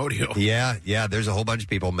Matt Amodio. Yeah, there's a whole bunch of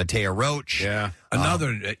people. Matea Roach. Yeah.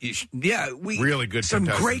 Another, really good some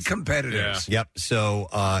contestants. great competitors. Yep. So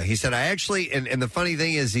he said, I actually, and the funny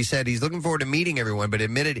thing is, he said he's looking forward to meeting everyone, but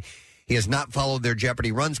admitted he has not followed their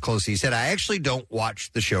Jeopardy runs closely. He said, I actually don't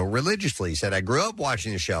watch the show religiously. He said, I grew up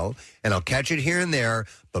watching the show, and I'll catch it here and there,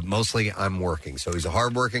 but mostly I'm working. So he's a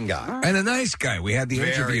hardworking guy. And a nice guy. We had the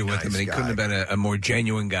interview with him, and he couldn't have been a more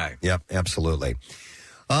genuine guy. Yep, absolutely.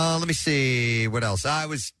 Let me see what else. I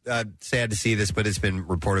was sad to see this, but it's been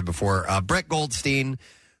reported before. Brett Goldstein,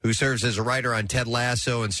 who serves as a writer on Ted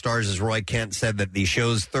Lasso and stars as Roy Kent, said that the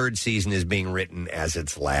show's 3rd season is being written as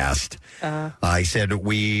its last. He said,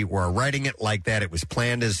 we were writing it like that. It was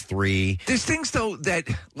planned as 3. There's things, though, that,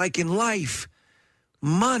 like in life,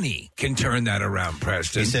 money can turn that around,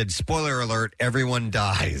 Preston. He said, spoiler alert, everyone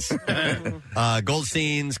dies.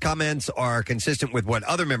 Goldstein's comments are consistent with what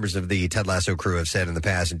other members of the Ted Lasso crew have said in the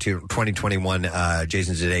past. In 2021,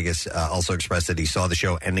 Jason Sudeikis also expressed that he saw the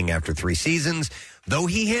show ending after 3 seasons, though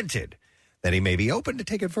he hinted that he may be open to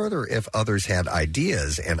take it further if others had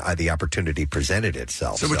ideas and the opportunity presented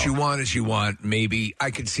itself. So what you want is maybe I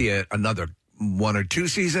could see another 1 or 2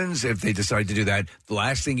 seasons if they decide to do that. The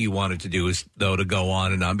last thing you wanted to do is, though, to go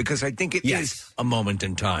on and on, because I think it is a moment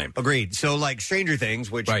in time. Agreed. So like Stranger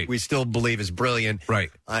Things, which we still believe is brilliant.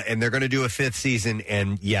 Right. And they're going to do a 5th season,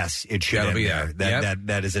 and yes, it should That'll end be there. it.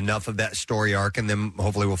 That is enough of that story arc, and then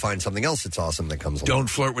hopefully we'll find something else that's awesome that comes along. Don't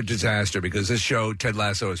flirt with disaster, because this show, Ted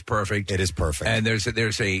Lasso, is perfect. It is perfect. And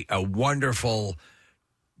there's a wonderful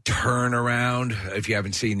turnaround if you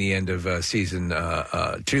haven't seen the end of season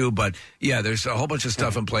 2, but there's a whole bunch of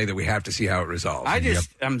stuff in play that we have to see how it resolves.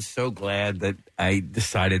 I'm so glad that I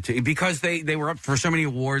decided to, because they were up for so many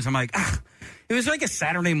awards. I'm like, it was like a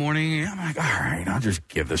Saturday morning. I'm like, all right, I'll just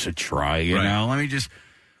give this a try. You know, let me just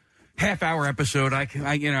half-hour episode. I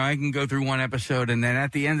can go through one episode, and then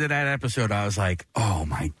at the end of that episode, I was like, oh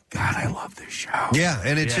my God, I love this show. Yeah,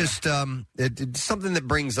 and it's just it's something that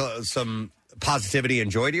brings some positivity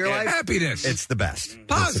and joy to your life. Happiness. It's the best.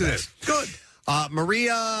 Positive. Good.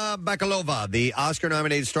 Maria Bakalova, the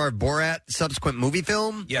Oscar-nominated star of Borat subsequent movie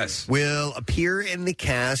film, will appear in the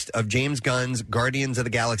cast of James Gunn's Guardians of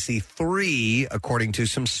the Galaxy 3, according to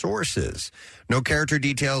some sources. No character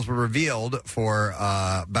details were revealed for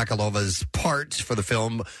Bakalova's part for the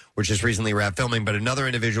film, which has recently wrapped filming, but another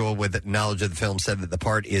individual with knowledge of the film said that the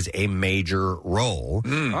part is a major role,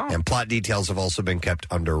 and plot details have also been kept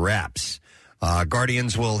under wraps.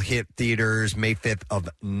 Guardians will hit theaters May 5th of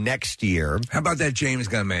next year. How about that James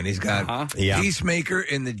Gunn, man? He's got Peacemaker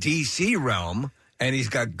in the DC realm, and he's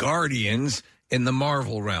got Guardians in the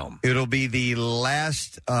Marvel realm. It'll be the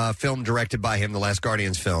last film directed by him, the last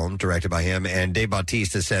Guardians film directed by him, and Dave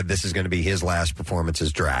Bautista said this is going to be his last performance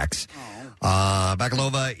as Drax.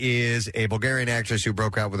 Bakalova is a Bulgarian actress who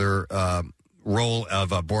broke out with her role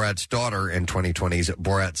of Borat's daughter in 2020's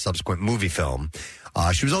Borat subsequent movie film.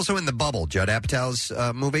 She was also in The Bubble, Judd Apatow's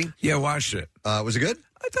movie. Yeah, watched it. Was it good?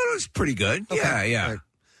 I thought it was pretty good. Okay. Yeah.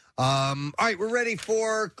 All right, we're ready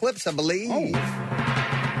for clips, I believe. Do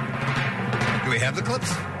we have the clips?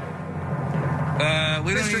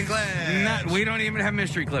 Mystery clips. We don't even have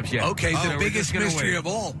mystery clips yet. Okay, the biggest mystery of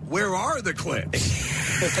all. Where are the clips?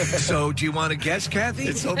 So, do you want to guess, Kathy?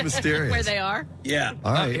 It's so mysterious. Where they are? Yeah.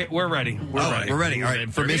 All right. We're ready. We're ready. All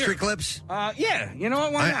right. For mystery clips? Yeah. You know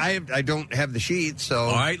what? Why not? I don't have the sheet, so.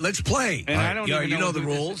 All right, let's play. And I don't even you know the who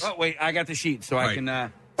rules. this is. Oh, wait. I got the sheet, so I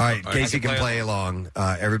can... All right, Casey can play along.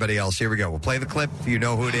 Everybody else, here we go. We'll play the clip. If you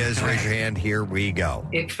know who it is, raise your hand. Here we go.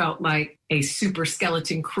 It felt like a super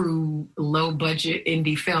skeleton crew, low budget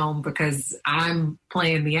indie film because I'm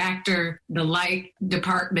playing the actor, the light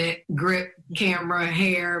department, grip, camera,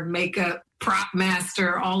 hair, makeup, prop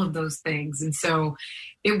master, all of those things. And so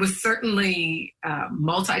it was certainly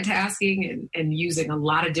multitasking and using a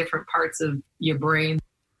lot of different parts of your brain.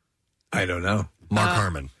 I don't know. Mark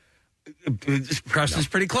Harmon. Preston's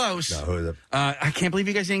pretty close. No, who is it? I can't believe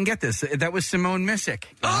you guys didn't get this. That was Simone Missick.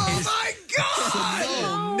 Oh, my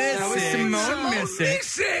God! That was Simone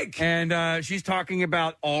Missick. And she's talking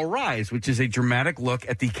about All Rise, which is a dramatic look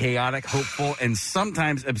at the chaotic, hopeful, and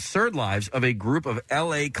sometimes absurd lives of a group of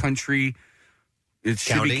L.A. country... It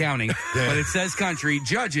should be counting, but it says country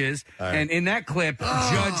judges. Right. And in that clip,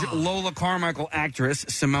 Judge Lola Carmichael, actress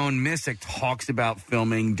Simone Missick, talks about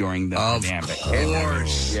filming during the pandemic. Of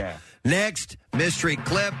course. Yeah. Next mystery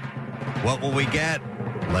clip. What will we get?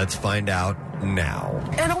 Let's find out now.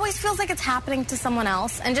 It always feels like it's happening to someone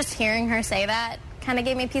else, and just hearing her say that kind of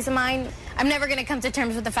gave me peace of mind. I'm never going to come to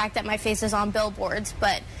terms with the fact that my face is on billboards,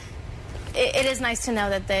 but it is nice to know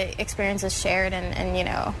that the experience is shared and you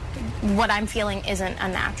know, what I'm feeling isn't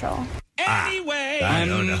unnatural. Anyway, I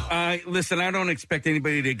don't know. Listen, I don't expect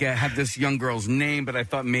anybody to have this young girl's name, but I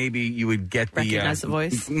thought maybe you would get Recognize the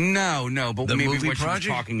voice? No, but The maybe movie what she was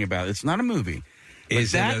project? talking about. It's not a movie.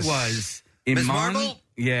 Is that it was Ms. Iman, Marvel?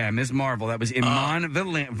 Yeah, Ms. Marvel. That was Iman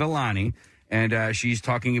Vellani. And she's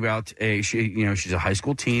talking about she's a high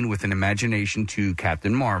school teen with an imagination to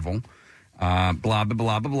Captain Marvel. Blah, blah,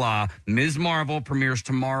 blah, blah, blah. Ms. Marvel premieres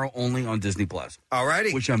tomorrow only on Disney+. All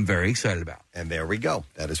righty. Which I'm very excited about. And there we go.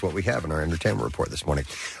 That is what we have in our entertainment report this morning.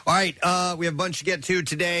 All right, we have a bunch to get to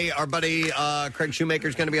today. Our buddy Craig Shoemaker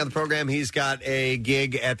is going to be on the program. He's got a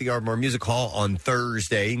gig at the Ardmore Music Hall on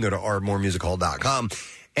Thursday. You can go to ardmoremusichall.com.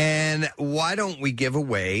 And why don't we give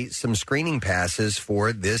away some screening passes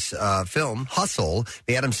for this film, Hustle,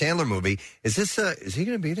 the Adam Sandler movie? Is he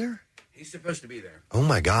going to be there? He's supposed to be there. Oh,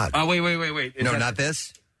 my God. Oh, wait. No, not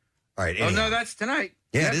this? All right. Oh, anyhow. no, that's tonight.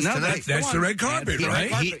 Yeah, it is tonight. That's the red carpet,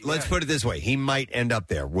 right? Let's put it this way. He might end up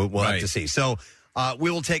there. We'll have to see. So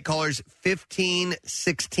we will take callers 15,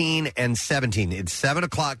 16, and 17. It's 7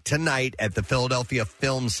 o'clock tonight at the Philadelphia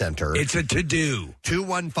Film Center. It's a to-do.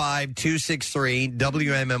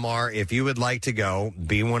 215-263-WMMR. If you would like to go,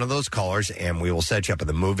 be one of those callers, and we will set you up. And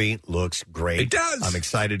the movie looks great. It does. I'm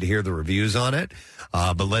excited to hear the reviews on it.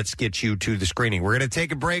 But let's get you to the screening. We're going to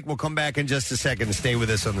take a break. We'll come back in just a second. Stay with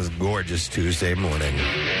us on this gorgeous Tuesday morning.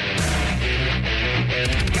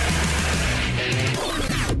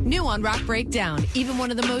 New on Rock Breakdown, even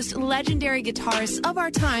one of the most legendary guitarists of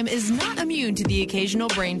our time is not immune to the occasional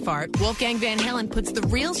brain fart. Wolfgang Van Halen puts the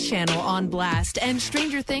Reels channel on blast, and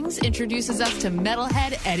Stranger Things introduces us to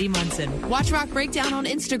metalhead Eddie Munson. Watch Rock Breakdown on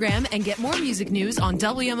Instagram and get more music news on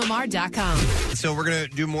WMMR.com. So we're going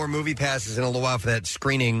to do more movie passes in a little while for that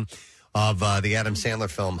screening of the Adam Sandler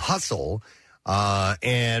film Hustle.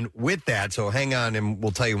 And with that, so hang on and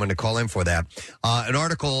we'll tell you when to call in for that. An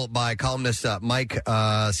article by columnist Mike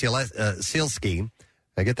Sielski. Did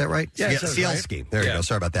I get that right? Yeah, Sielski. Right. There you go.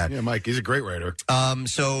 Sorry about that. Yeah, Mike, he's a great writer.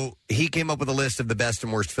 So he came up with a list of the best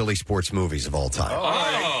and worst Philly sports movies of all time.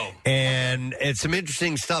 Oh. And it's some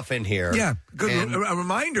interesting stuff in here. Yeah, good. And, A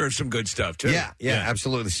reminder of some good stuff, too. Yeah,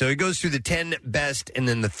 absolutely. So he goes through the 10 best and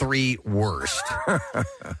then the 3 worst.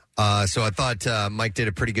 So I thought Mike did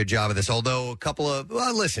a pretty good job of this, although a couple of,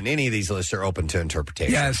 listen, any of these lists are open to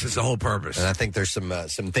interpretation. Yes, it's the whole purpose. And I think there's some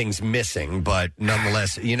things missing, but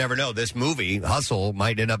nonetheless, you never know. This movie, Hustle,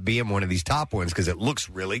 might end up being one of these top ones because it looks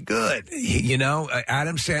really good. You know,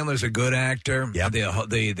 Adam Sandler's a good actor. Yep.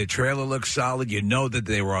 The trailer looks solid. You know that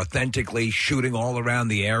they were authentically shooting all around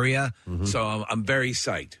the area. Mm-hmm. So I'm very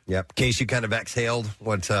psyched. Yep. Case you kind of exhaled.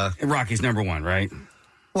 What? Rocky's number 1, right?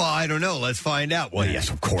 Well, I don't know. Let's find out. Well, yes,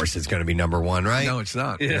 of course it's going to be number 1, right? No, it's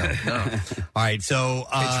not. Yeah. No. All right, so...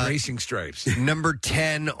 it's Racing Stripes. Number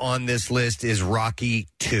 10 on this list is Rocky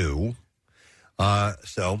 2.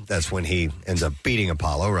 So that's when he ends up beating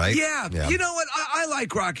Apollo, right? Yeah. You know what? I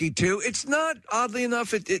like Rocky 2. It's not, oddly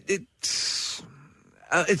enough, it's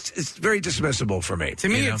very dismissible for me. To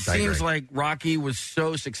me, it seems like Rocky was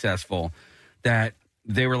so successful that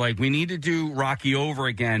they were like, we need to do Rocky over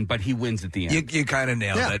again, but he wins at the end. You kind of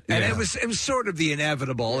nailed it, and it was sort of the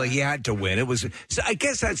inevitable. He had to win. It was. So I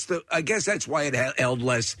guess that's why it held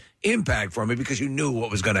less impact for me, because you knew what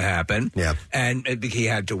was going to happen. Yeah, and he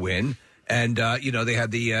had to win. And they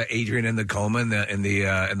had the Adrian in the coma in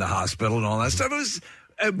the hospital and all that stuff.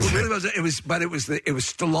 It was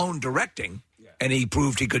Stallone directing, and he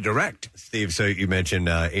proved he could direct. Steve, so you mentioned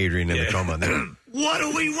Adrian in the coma. What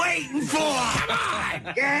are we waiting for? Come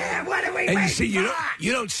on! Yeah, what are we waiting for?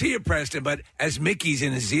 You don't see it, Preston, but as Mickey's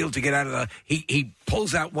in his zeal to get out of he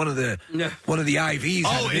pulls out one of the IVs.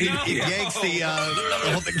 Oh, he yanks the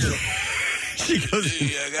whole thing. She goes,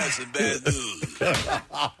 I got some bad news.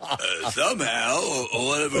 Somehow,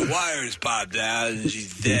 one of her wires popped out and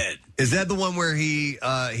she's dead. Is that the one where he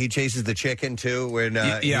chases the chicken too? When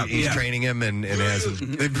he's training him and has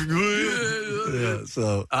him.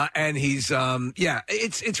 And he's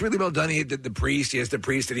it's really well done. He had the priest. He has the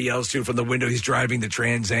priest that he yells to from the window. He's driving the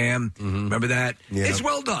Trans Am. Remember that? Yeah. It's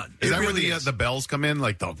well done. Is that really where the bells come in,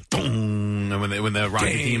 like the boom, and when the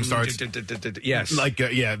Rocky theme starts? Yes, like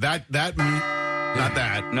that. Not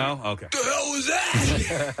that. No. Okay. The hell was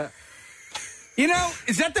that?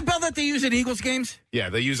 Is that the bell that they use at Eagles games? Yeah,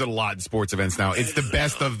 they use it a lot in sports events now. It's the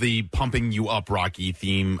best of the pumping you up Rocky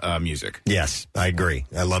theme music. Yes, I agree.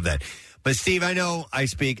 I love that. But Steve, I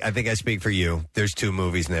think I speak for you. There's two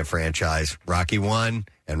movies in that franchise, Rocky 1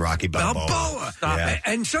 and Rocky Balboa. Stop it.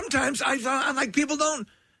 And sometimes I like people don't.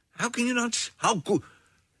 How can you not? How cool?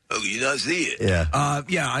 How can you not see it? Yeah.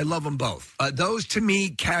 I love them both. Those to me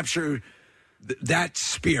capture that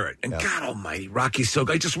spirit. And God almighty, Rocky's so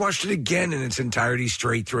good. I just watched it again in its entirety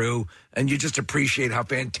straight through, and you just appreciate how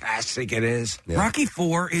fantastic it is. Yeah. Rocky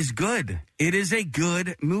 4 is good. It is a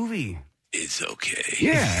good movie. It's okay.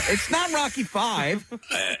 Yeah, it's not Rocky 5.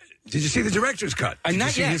 Did you see the director's cut?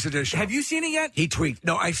 Not yet. His edition? Have you seen it yet? He tweaked.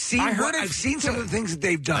 No, I've seen. I've seen some of the things that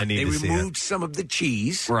they've done. They removed some of the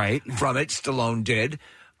cheese from it. Stallone did.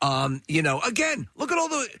 Again, look at all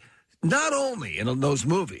the. Not only in those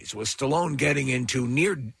movies was Stallone getting into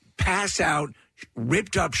near pass out,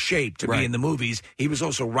 ripped up shape to be in the movies, he was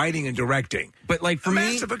also writing and directing. But like for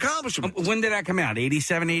massive accomplishment. When did that come out?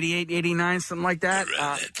 87, 88, 89, something like that?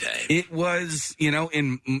 It was,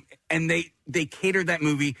 and they catered that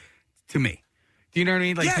movie to me. Do you know what I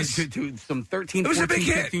mean? Like to some 13, 14,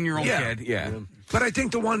 15-year-old kid. Yeah. But I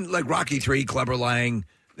think the one like Rocky 3, Clubber Lang,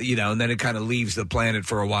 and then it kind of leaves the planet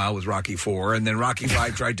for a while with Rocky 4, and then Rocky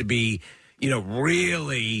 5 tried to be,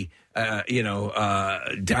 really,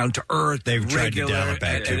 down to earth. They've tried to dial it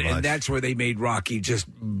back too much, and that's where they made Rocky just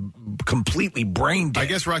completely brain dead. I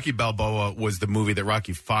guess Rocky Balboa was the movie that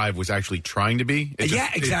Rocky 5 was actually trying to be.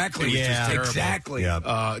 Exactly. Exactly.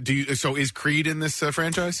 Yeah. So is Creed in this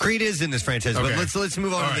franchise? Creed is in this franchise, but let's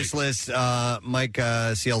move on to this list. Mike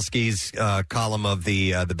Cielski's column of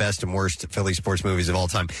the best and worst Philly sports movies of all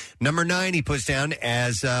time. Number 9 he puts down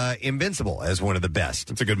as Invincible, as one of the best.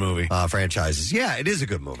 It's a good movie. Franchises. Yeah, it is a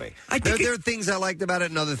good movie. There are things I liked about it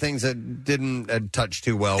and other things that didn't touch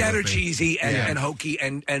too well. That with are me. cheesy and hokey,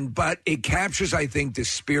 but it captures, I think, the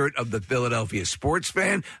spirit of the Philadelphia sports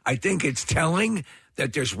fan. I think it's telling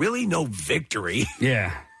that there's really no victory.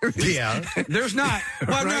 Yeah. Yeah. There's not.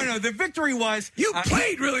 Well, no. The victory was... You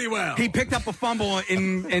played really well. He picked up a fumble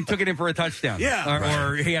and took it in for a touchdown. Yeah.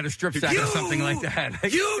 Or he had a strip sack or something like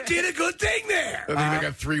that. You did a good thing there. I think they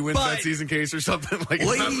got 3 wins that season, Case, or something like that.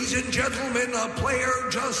 Ladies and gentlemen, a player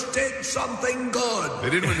just did something good. They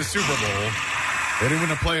didn't win the Super Bowl. They didn't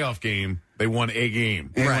win a playoff game. They won a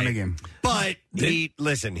game. They won a game. But he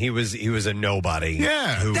was a nobody.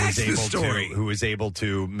 Yeah, who was able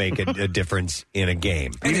to make a difference in a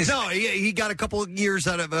game. And he got a couple of years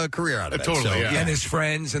out of a career out of it. Totally, so, yeah. And his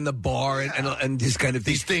friends and the bar and his kind of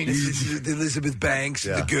these things. Elizabeth Banks,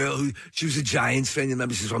 the girl who she was a Giants fan.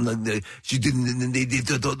 Remember, she's from she didn't. And they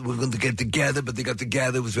thought we were going to get together, but they got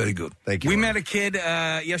together. It was very good. Thank you. We met a kid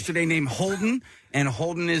yesterday named Holden. And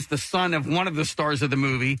Holden is the son of one of the stars of the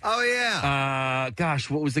movie. Oh, yeah. Gosh,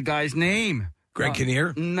 what was the guy's name? Greg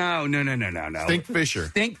Kinnear? No. Stink Fisher.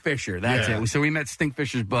 Stink Fisher, that's it. So we met Stink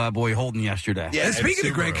Fisher's boy Holden yesterday. Yeah, and speaking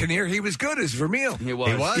of Greg Kinnear, he was good as Vermeil. He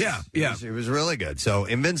was? Yeah. He was really good. So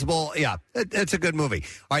Invincible, that's a good movie.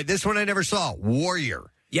 All right, this one I never saw,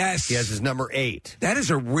 Warrior. Yes. He has his number 8. That is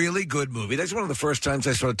a really good movie. That's one of the first times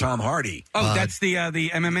I saw Tom Hardy. Oh, that's the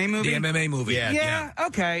MMA movie? The MMA movie. Yeah,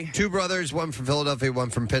 okay. 2 brothers, one from Philadelphia, one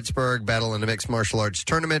from Pittsburgh, battle in a mixed martial arts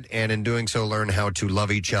tournament, and in doing so learn how to love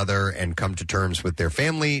each other and come to terms with their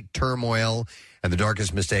family turmoil and the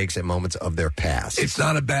darkest mistakes and moments of their past. It's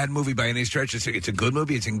not a bad movie by any stretch. It's a good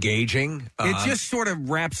movie. It's engaging. It just sort of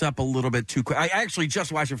wraps up a little bit too quick. I actually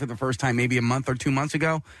just watched it for the first time maybe a month or 2 months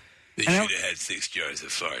ago. They should have had 6 jars of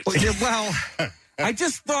farts. Well, I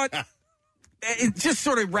just thought it just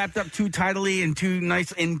sort of wrapped up too tidily and too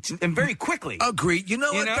nice and very quickly. Agreed. You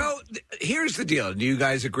know what, though? Here's the deal. Do you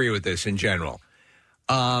guys agree with this in general?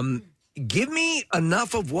 Give me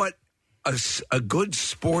enough of what a good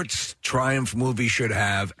sports triumph movie should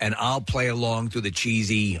have, and I'll play along through the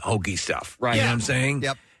cheesy, hokey stuff. Right. You know what I'm saying?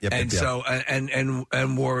 Yep. So,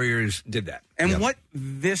 and Warriors did that. And what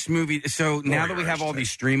this movie, so now that we have all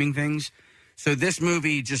these streaming things, so this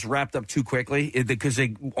movie just wrapped up too quickly because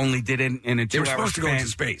they only did it in a 2 hour They were supposed to go span. into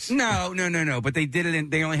space. No. But they did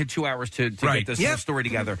it they only had 2 hours to Right. get this Yep. whole story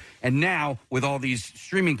together. And now, with all these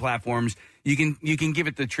streaming platforms, you can give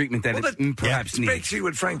it the treatment that it perhaps It's needs. basically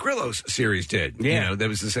what Frank Grillo's series did. Yeah. You know, that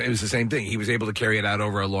was it was the same thing. He was able to carry it out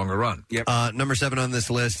over a longer run. Yep. Number 7 on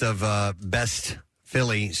this list of best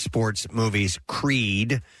Philly sports movies,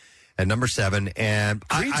 Creed. At number 7, and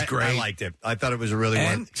Creed's great. I liked it. I thought it was a really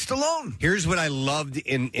And one. Stallone. Here's what I loved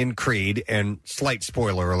in Creed, and slight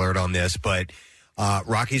spoiler alert on this, but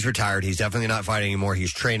Rocky's retired. He's definitely not fighting anymore.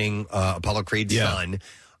 He's training Apollo Creed's son.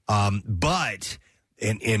 But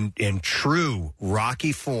in true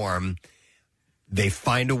Rocky form, they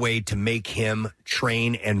find a way to make him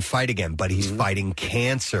train and fight again, but he's fighting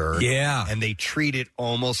cancer. Yeah. And they treat it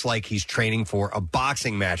almost like he's training for a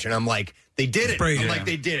boxing match. And I'm like, they did it. Brilliant. I'm like,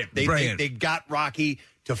 they did it. They got Rocky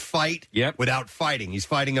to fight without fighting. He's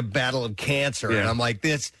fighting a battle of cancer. And I'm like,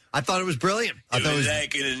 I thought it was brilliant. I It thought was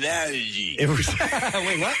like an analogy. It was.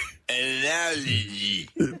 Wait, what? An analogy.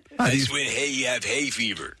 That's when you have hay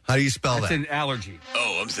fever. How do you spell That's that? an allergy.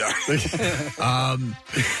 Oh, I'm sorry.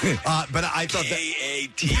 But I thought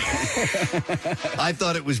K-A-T. I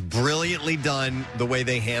thought it was brilliantly done the way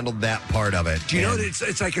they handled that part of it. Do you know what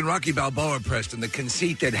it's like in Rocky Balboa, Preston? The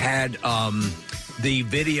conceit that had the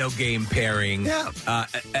video game pairing. Yeah.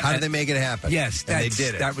 How did they make it happen? Yes, And they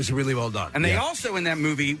did it. That was really well done. And they also, in that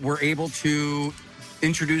movie, were able to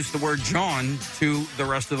introduce the word John to the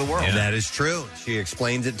rest of the world. And that is true. She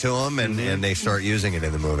explains it to him, and they start using it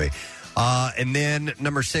in the movie. And then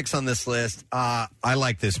number 6 on this list, I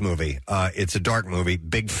like this movie. It's a dark movie.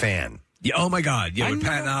 Big fan. Yeah, oh my God! Yeah, with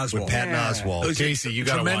Patton Oswalt. With Patton Oswalt. Casey, you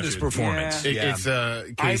got to watch tremendous it. performance. It's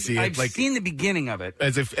Casey. I've like seen the beginning of it.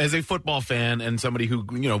 as a football fan and somebody who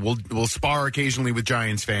will spar occasionally with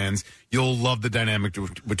Giants fans, you'll love the dynamic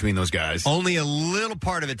between those guys. Only a little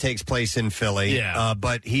part of it takes place in Philly. Yeah.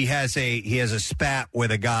 But he has a spat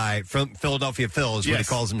with a guy from Philadelphia Phil is what he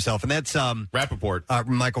calls himself, and that's Rappaport.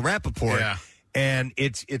 Michael Rappaport. Yeah. And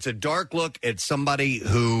it's a dark look at somebody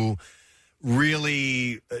who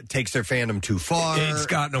really takes their fandom too far. It's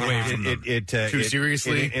gotten away from them. Too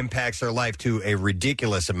seriously. It impacts their life to a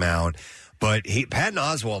ridiculous amount. But Patton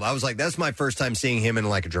Oswalt, I was like, that's my first time seeing him in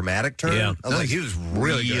like a dramatic turn. Yeah. I was like, he was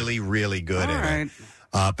really good All in right.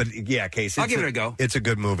 it. But yeah, Case, I'll give it a go. It's a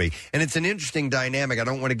good movie, and it's an interesting dynamic. I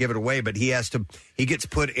don't want to give it away, but he gets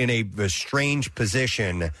put in a strange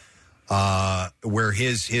position where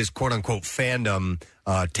his quote unquote fandom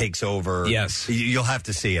takes over. Yes. You'll have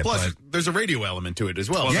to see it. Plus, but there's a radio element to it as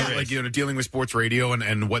well. Yeah. So, like, dealing with sports radio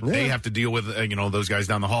and what they have to deal with, those guys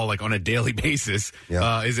down the hall, like on a daily basis,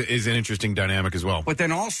 is an interesting dynamic as well. But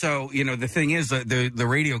then also, the thing is, the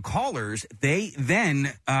radio callers, they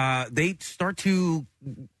start to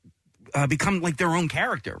become like their own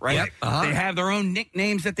character, right? Yep. Uh-huh. They have their own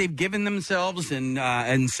nicknames that they've given themselves,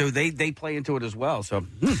 and so they play into it as well. So,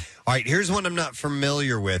 all right, here's one I'm not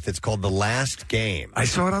familiar with. It's called The Last Game. I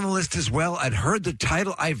saw it on the list as well. I'd heard the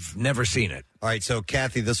title. I've never seen it. All right, so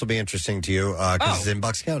Kathy, this will be interesting to you because it's in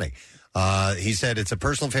Bucks County. He said it's a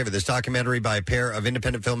personal favorite. This documentary by a pair of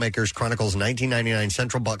independent filmmakers chronicles 1999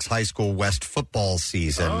 Central Bucks High School West football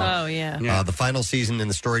season. Oh, yeah. The final season in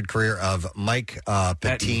the storied career of Mike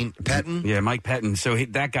Pettin. Yeah, Mike Pettin. So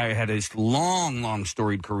that guy had his long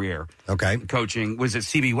storied career. Okay. Coaching was at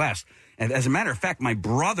CB West. And as a matter of fact, my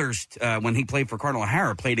brothers, when he played for Cardinal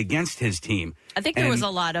O'Hara, played against his team. I think there was a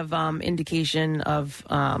lot of indication of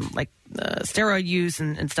steroid use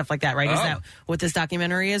and stuff like that, right? Is that what this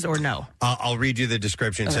documentary is, or no? I'll read you the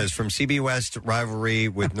description. It says, from CB West rivalry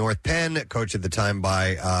with North Penn, coached at the time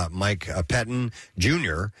by Mike Pettin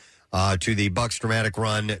Jr., to the Bucks' dramatic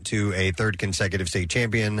run to a third consecutive state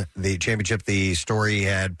championship. The story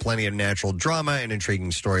had plenty of natural drama and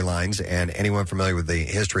intriguing storylines, and anyone familiar with the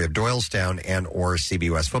history of Doylestown and or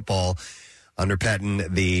CB West football Under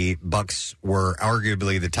Patton, the Bucks were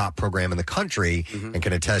arguably the top program in the country and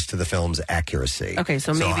can attest to the film's accuracy. Okay,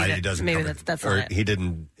 so maybe it doesn't maybe cover- that's or not it. he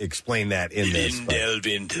didn't explain that in this. Didn't but delve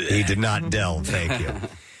into that. He did not delve. Thank you.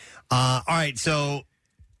 All right, so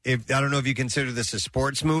I don't know if you consider this a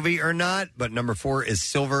sports movie or not, but number 4 is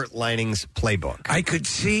Silver Linings Playbook. I could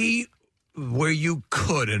see where you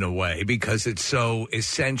could, in a way, because it's so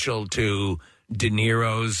essential to De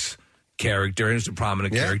Niro's character, and it's a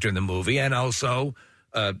prominent character in the movie, and also,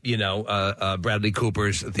 Bradley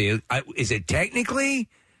Cooper's. Is it technically?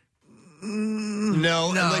 No,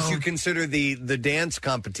 unless you consider the dance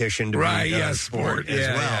competition to be a sport as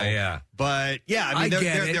well. Yeah. But I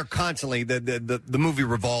mean, they're constantly the movie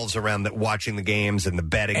revolves around watching the games and the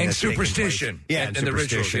betting And that's taking superstition. place. Yeah, And and the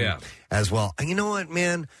rituals, superstition as well. And you know what,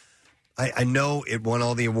 man? I know it won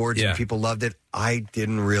all the awards and people loved it. I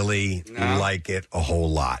didn't really like it a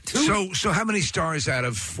whole lot. So how many stars out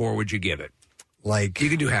of 4 would you give it? Like you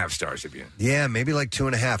can do half stars if you. Yeah, maybe like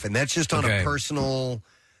 2.5, and that's just on a personal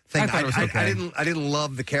thing. I didn't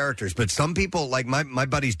love the characters, but some people, like my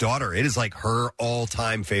buddy's daughter, it is like her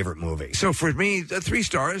all-time favorite movie. So for me, 3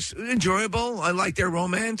 stars, enjoyable. I like their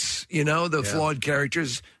romance, the flawed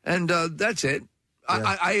characters, and that's it.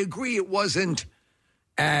 I agree it wasn't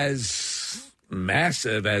as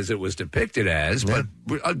massive as it was depicted as, but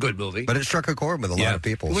a good movie. But it struck a chord with a lot of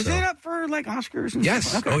people. Was so. it up for like Oscars? And Yes.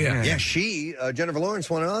 stuff? Oh, yeah. Yeah, she, Jennifer Lawrence,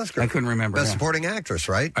 won an Oscar. I couldn't remember. Best yeah. supporting actress,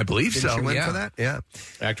 right? I believe Didn't so. She win yeah. for that. Yeah,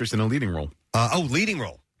 Actress in a leading role. Leading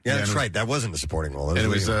role. Yeah, that's and right. That wasn't a supporting role. And it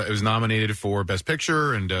was leading role. it was nominated for Best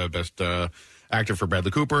Picture and Best Actor for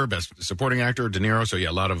Bradley Cooper, Best Supporting Actor De Niro. So yeah,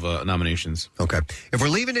 a lot of nominations. Okay. If we're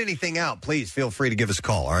leaving anything out, please feel free to give us a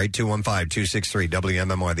call. All right,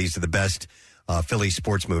 215-263-WMMR. These are the best Philly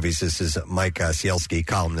sports movies. This is Mike Sielski,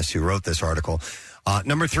 columnist, who wrote this article.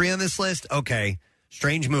 Number 3 on this list. Okay,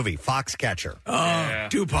 strange movie, Foxcatcher.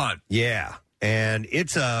 DuPont. Yeah, and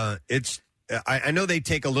it's I know they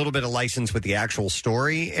take a little bit of license with the actual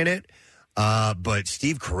story in it, but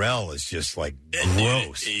Steve Carell is just like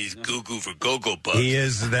gross. He's cuckoo for Cocoa Puffs. He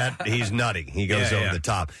is that. He's nutty. He goes over the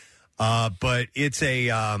top. But it's a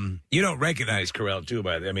you don't recognize Carell too,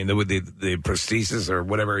 by I mean the prosthesis or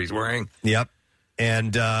whatever he's wearing. Yep.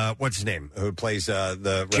 And what's his name? Who plays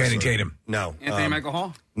the Channing wrestler? Tatum? No, Anthony Michael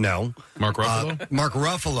Hall. No, Mark Ruffalo. Mark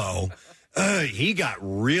Ruffalo. He got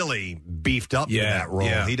really beefed up in that role.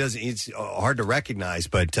 Yeah. He doesn't. It's hard to recognize,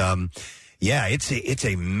 but it's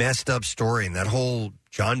a messed up story, and that whole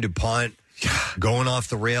John DuPont going off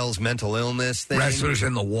the rails, mental illness thing, Wrestlers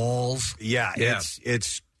in the walls. Yeah.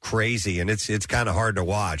 It's crazy, and it's kind of hard to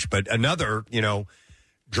watch. But another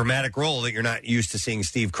dramatic role that you're not used to seeing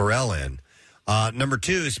Steve Carell in. Number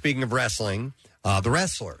 2, speaking of wrestling, The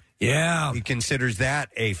Wrestler. Yeah. He considers that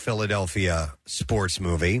a Philadelphia sports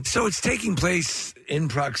movie. So it's taking place in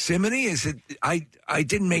proximity? Is it? I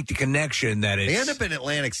didn't make the connection that it's... They end up in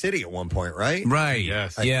Atlantic City at one point, right? Right.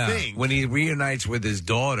 Yes. Yeah. I think. When he reunites with his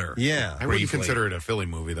daughter. Yeah. I wouldn't consider it a Philly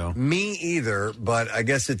movie, though. Me either, but I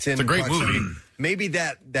guess it's in It's a great proximity. movie. Maybe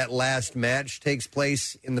that last match takes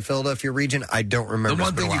place in the Philadelphia region. I don't remember. The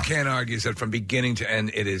one It's been a thing you while. can't argue is that from beginning to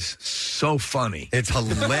end, it is so funny. It's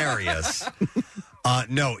hilarious.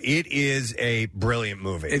 No, it is a brilliant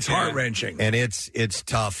movie. It's heart-wrenching. And it's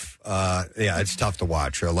tough. It's tough to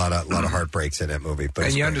watch. A lot of heartbreaks in that movie. But And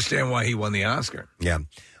it's you great. understand why he won the Oscar. Yeah.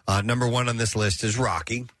 Number 1 on this list is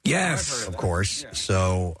Rocky. Yes. Of course. Yeah.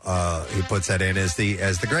 So he puts that in as the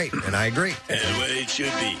great, and I agree. And the way it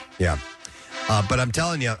should be. Yeah. But I'm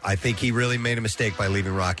telling you, I think he really made a mistake by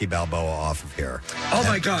leaving Rocky Balboa off of here. Oh,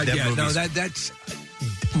 my God. that Yeah. No, movie's- that's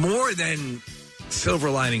more than Silver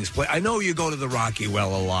Linings Play. I know you go to the Rocky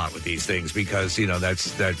well a lot with these things because, that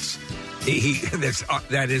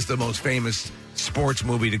is the most famous sports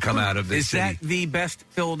movie to come out of this Is city. that the best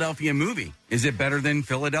Philadelphia movie? Is it better than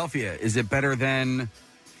Philadelphia? Is it better than...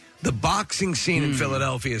 The boxing scene in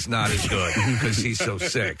Philadelphia is not as good because he's so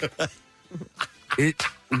sick.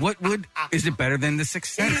 Is it better than The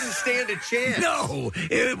Sixth He Sense? didn't stand a chance. No.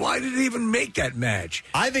 Why did it even make that match?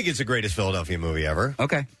 I think it's the greatest Philadelphia movie ever.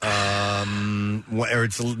 Okay. Or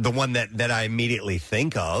it's the one that I immediately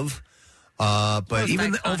think of. But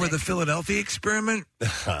Even over the Philadelphia Experiment?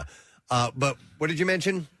 but what did you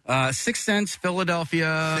mention? Sixth Sense,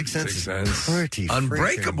 Philadelphia. Sixth Sense. Sense. Pretty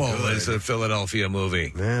Unbreakable freaking good. is a Philadelphia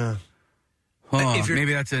movie. Yeah. Oh,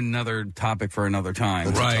 maybe that's another topic for another time.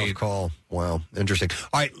 That's a Right. tough call. Wow. Interesting.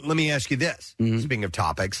 All right. Let me ask you this. Speaking of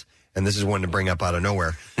topics, and this is one to bring up out of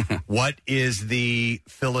nowhere. What is the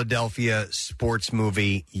Philadelphia sports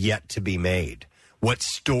movie yet to be made? What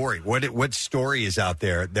story? What story is out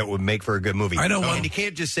there that would make for a good movie? I know one. And you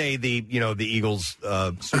can't just say the Eagles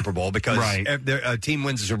Super Bowl because Right. a team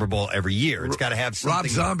wins the Super Bowl every year. It's got to have something. Rob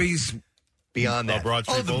Zombie's beyond that. Broad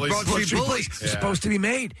Street the Bullies? Broad Street Bullies. was supposed to be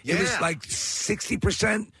made. It was like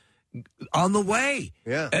 60% on the way.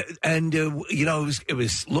 Yeah, and it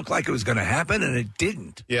was looked like it was going to happen, and it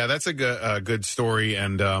didn't. Yeah, that's a good story,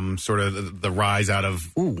 and sort of the rise out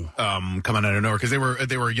of coming out of nowhere, because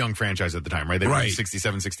they were a young franchise at the time, right? They were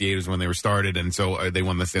 67, 68 is when they were started, and so they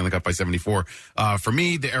won the Stanley Cup by 74. For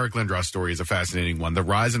me, the Eric Lindros story is a fascinating one. The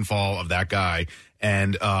rise and fall of that guy.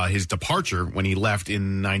 And his departure when he left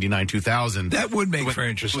in 99, 2000. That would make for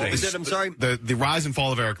interesting. What was it? I'm sorry? The rise and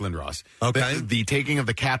fall of Eric Lindros. Okay. The taking of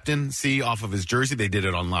the captaincy off of his jersey. They did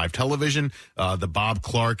it on live television. The Bob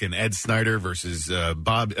Clark and Ed Snyder versus Eric's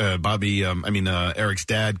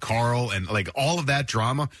dad, Carl. And like all of that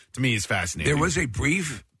drama, to me, is fascinating. There was a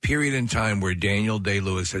brief period in time where Daniel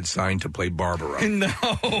Day-Lewis had signed to play Barbaro. No.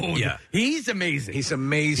 Yeah. He's amazing. He's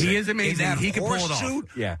amazing. He is amazing. In that He can pull it off. suit?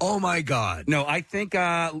 Yeah. Oh, my God. No, I think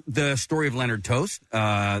the story of Leonard Toast,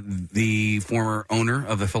 the former owner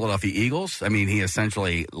of the Philadelphia Eagles, I mean, he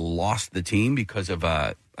essentially lost the team because of,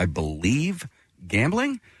 I believe,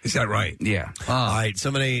 gambling. Is that right? Yeah. All right.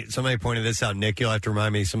 Somebody pointed this out. Nick, you'll have to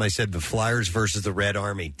remind me. Somebody said the Flyers versus the Red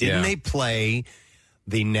Army. Didn't they play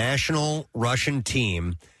the national Russian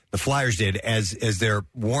team? The Flyers did as their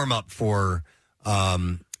warm up for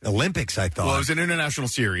Olympics. I thought. Well, it was an international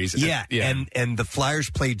series. Yeah. And the Flyers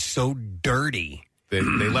played so dirty. They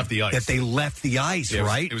left the ice. That they left the ice,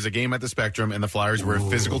 right? It was a game at the Spectrum, and the Flyers were a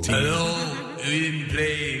physical team. No, we didn't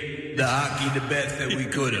play the hockey the best that we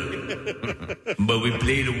could have, but we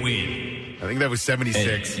played to win. I think that was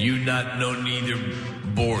 76. And you not know neither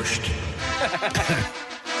borscht.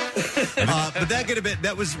 But that could have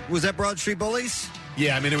been. Was that Broad Street Bullies?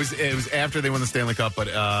 Yeah, I mean, it was after they won the Stanley Cup,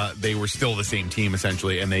 but they were still the same team,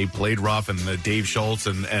 essentially, and they played rough, and the Dave Schultz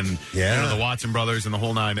and the Watson brothers and the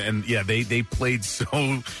whole nine, and they played so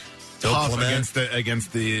tough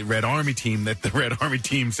against the Red Army team that the Red Army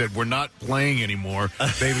team said, we're not playing anymore.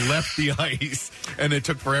 They left the ice, and it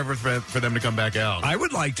took forever for them to come back out. I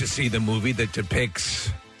would like to see the movie that depicts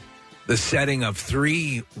the setting of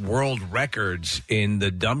 3 world records in the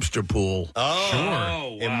dumpster pool. Oh,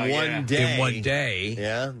 sure. In one day. In one day.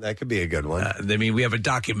 Yeah, that could be a good one. I mean, we have a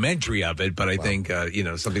documentary of it, but I think,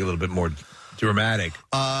 something a little bit more dramatic.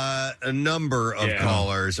 A number of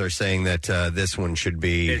callers are saying that this one should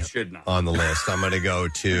be on the list. I'm going to go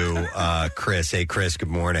to Chris. Hey, Chris, good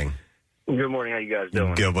morning. Good morning. How you guys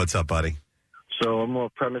doing? Good. What's up, buddy? So I'm going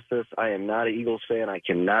to premise this. I am not an Eagles fan. I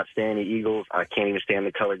cannot stand the Eagles. I can't even stand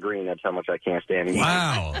the color green. That's how much I can't stand the Eagles.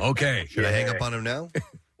 Wow. Okay. Should I hang up on him now?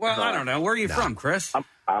 Well, I don't know. Where are you from, Chris?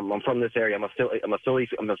 I'm from this area. I'm a Philly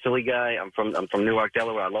guy. I'm from Newark,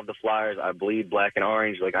 Delaware. I love the Flyers. I bleed black and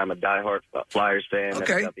orange. Like, I'm a diehard Flyers fan.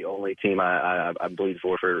 Okay. That's not the only team I bleed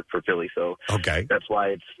for Philly. So that's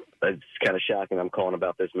why it's kind of shocking. I'm calling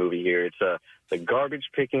about this movie here. It's the garbage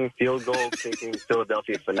picking, field goal kicking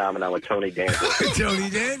Philadelphia phenomenon with Tony Danza. Tony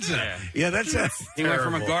Danza. Yeah, that's he went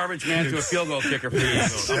from a garbage man to a field goal kicker for you.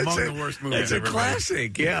 Among the worst movies It's a ever made.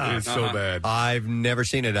 classic. Yeah, It's so bad. I've never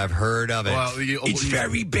seen it. I've heard of it. Well, it's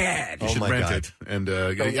very bad. You should rent it, and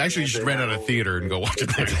actually, you should rent out a theater and go watch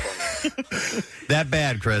it there. That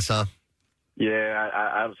bad, Chris? Huh?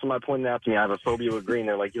 Yeah, somebody pointed out to me I have a phobia with green.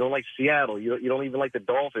 They're like, you don't like Seattle, you don't even like the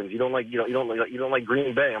Dolphins, you don't like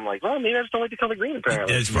Green Bay. I'm like, well, maybe I just don't like the color green.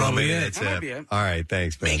 Apparently, that's probably it. That's it. All right,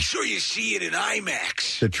 thanks, man. Make sure you see it in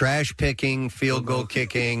IMAX. The trash picking, field goal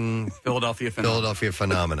kicking, Philadelphia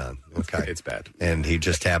phenomenon. Okay, it's bad, and he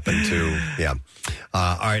just happened to. Yeah.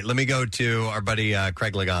 All right, let me go to our buddy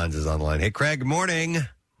Craig Legons is on the line. Hey, Craig. Good morning.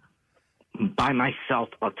 By myself,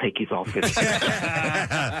 I'll take his office.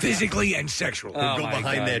 Physically and sexually. We'll go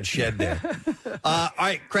behind that shed there. All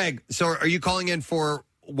right, Craig. So are you calling in for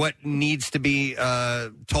what needs to be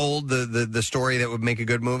told, the story that would make a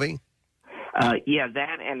good movie? Yeah,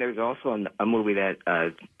 that, and there's also a movie that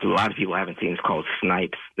a lot of people haven't seen. It's called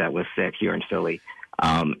Snipes, that was set here in Philly.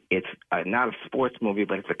 It's not a sports movie,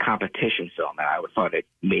 but it's a competition film, and I always thought it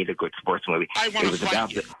made a good sports movie. It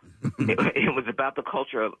was about the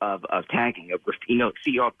culture of tagging.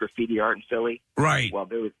 See all graffiti art in Philly? Right. Well,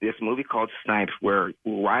 there was this movie called Snipes where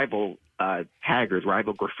rival taggers,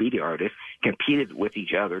 rival graffiti artists, competed with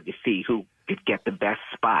each other to see who could get the best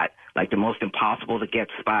spot, like the most impossible to get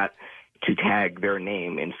spot to tag their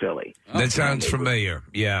name in Philly. That sounds familiar.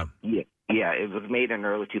 Yeah. Yeah, it was made in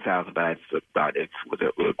early 2000, but I thought it was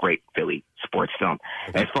a great Philly sports film.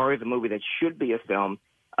 As far as a movie that should be a film,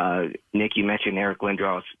 Nick, you mentioned Eric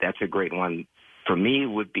Lindros. That's a great one. for me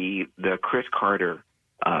would be the Chris Carter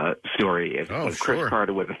story. When Chris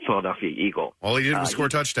Carter was a Philadelphia Eagle. All he did was score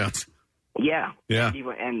touchdowns. Yeah. Yeah.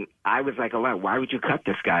 And I was like, why would you cut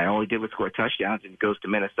this guy? All he did was score touchdowns and goes to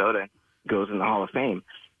Minnesota, goes in the Hall of Fame.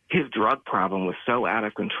 His drug problem was so out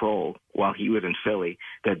of control while he was in Philly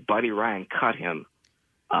that Buddy Ryan cut him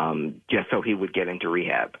just so he would get into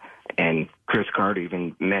rehab. And Chris Carter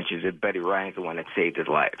even mentions that Buddy Ryan's the one that saved his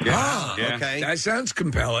life. Okay. That sounds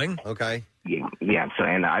compelling. Okay. Yeah. So,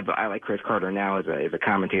 and I like Chris Carter now as a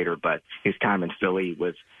commentator, but his time in Philly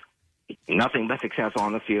was nothing but success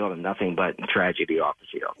on the field and nothing but tragedy off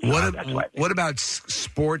the field. What about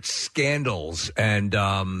sports scandals and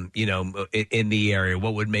in the area?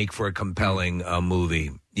 What would make for a compelling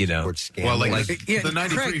movie? Well,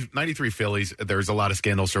 the 93 Phillies, there's a lot of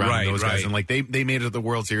scandals surrounding those guys. And they made it to the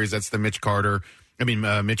World Series. That's the Mitch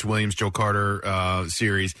Williams, Joe Carter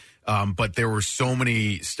series. But there were so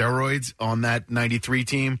many steroids on that 93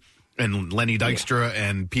 team. And Lenny Dykstra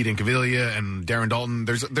and Pete Incaviglia and Darren Dalton.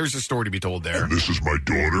 There's a story to be told there. And this is my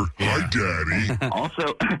daughter. Hi, Daddy.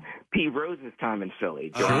 Also, Pete Rose's time in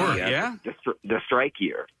Philly. The strike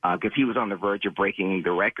year. Because he was on the verge of breaking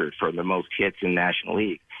the record for the most hits in National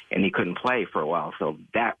League. And he couldn't play for a while. So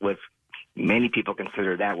many people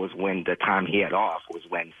consider that was when the time he had off was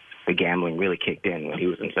when the gambling really kicked in when he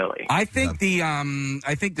was in Philly. I think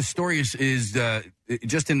the story is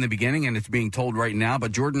just in the beginning, and it's being told right now.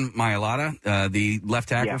 But Jordan Mailata, the left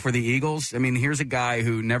tackle for the Eagles, I mean, here's a guy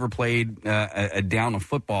who never played a down of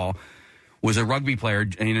football, was a rugby player,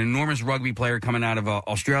 an enormous rugby player coming out of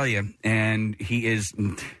Australia, and he is.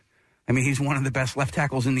 I mean, he's one of the best left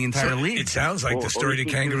tackles in the entire league. It sounds like the story to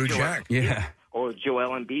Kangaroo Jack. Yeah. Or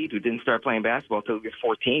Joel Embiid, who didn't start playing basketball until he was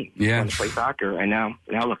 14. Yeah. He wanted to play soccer, and now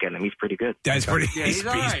look at him. He's pretty good. That's pretty. He's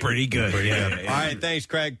pretty good. All right, thanks,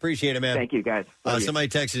 Craig. Appreciate it, man. Thank you, guys. Somebody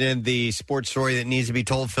texted in the sports story that needs to be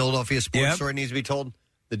told. Philadelphia sports story needs to be told.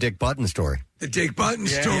 The Dick Button story. The Dick Button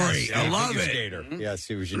story. Yes, I love it. Skater. Yes,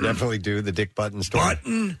 we should definitely do the Dick Button story.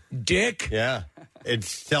 Button, Dick. Yeah, it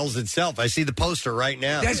tells itself. I see the poster right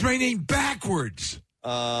now. That's my name backwards.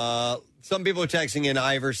 Some people are texting in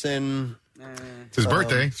Iverson. It's his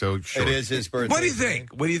birthday, so sure. It is his birthday. What do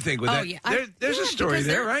you think? With that? Yeah. There's a story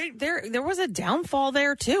there, right? There was a downfall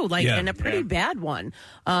there too, and a pretty bad one.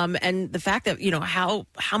 And the fact that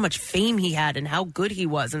how much fame he had and how good he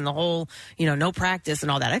was, and the whole no practice and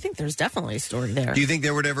all that. I think there's definitely a story there. Do you think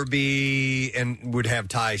there would ever be, and would have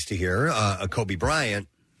ties to here, a Kobe Bryant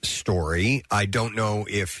story? I don't know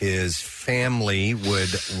if his family would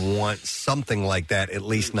want something like that, at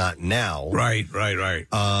least not now. Right.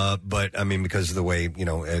 But I mean, because of the way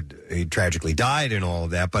he tragically died and all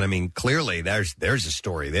of that. But I mean, clearly there's a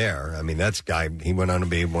story there. I mean, he went on to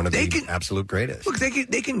be one of the absolute greatest. Look, they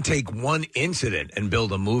can take one incident and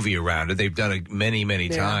build a movie around it. They've done it many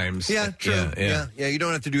times. Yeah, true. Yeah. You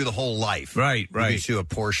don't have to do the whole life. Right. You can do a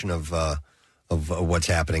portion of what's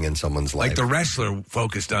happening in someone's life. Like the wrestler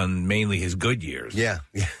focused on mainly his good years. Yeah.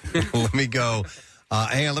 Let me go.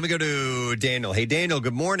 Hang on. Let me go to Daniel. Hey, Daniel,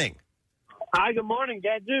 good morning. Hi, good morning.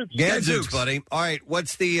 Gadzooks. Gadzooks, buddy. All right.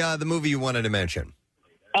 What's the movie you wanted to mention?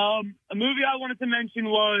 A movie I wanted to mention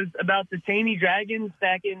was about the Taney Dragons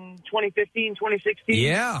back in 2015, 2016.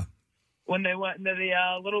 Yeah. When they went into the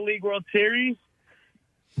Little League World Series.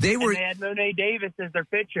 They had Monet Davis as their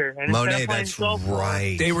pitcher. And Monet, that's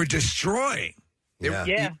right. They were destroying.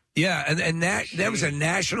 Yeah, and that was a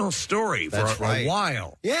national story for a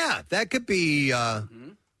while. Yeah, that could be a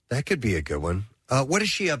good one. What is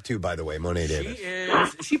she up to, by the way, Monet Davis?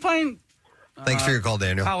 Is she playing? Thanks for your call,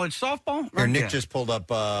 Daniel. College softball. Here, Nick just pulled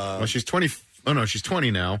up. Well, she's 20. Oh no, she's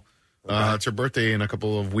 20 now. Okay. It's her birthday in a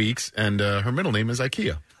couple of weeks, and her middle name is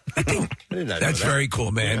IKEA. That's very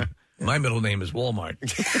cool, man. Yeah. My middle name is Walmart.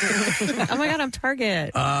 Oh my God, I'm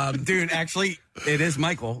Target. Dude, actually, it is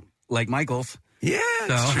Michael, like Michael's. Yeah,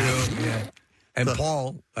 that's true. Yeah. And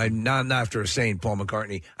Paul, not after saying Paul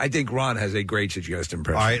McCartney, I think Ron has a great suggestion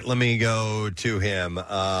impression. All right, let me go to him.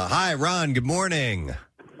 Hi, Ron. Good morning.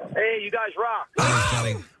 Hey, you guys rock.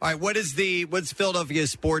 All right, what's Philadelphia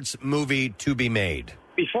sports movie to be made?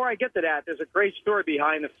 Before I get to that, there's a great story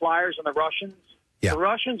behind the Flyers and the Russians. Yeah. The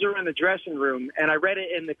Russians are in the dressing room, and I read it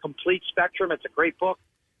in the Complete Spectrum. It's a great book.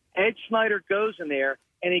 Ed Snyder goes in there,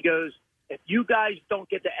 and he goes, if you guys don't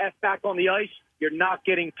get the F back on the ice, you're not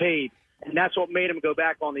getting paid. And that's what made him go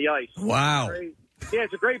back on the ice. Wow. Yeah,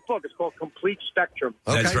 it's a great book. It's called Complete Spectrum.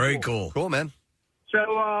 Okay. That's very cool. Cool, man.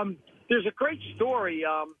 So there's a great story.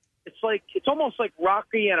 It's almost like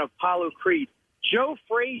Rocky and Apollo Creed. Joe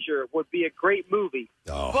Frazier would be a great movie,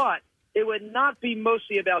 but it would not be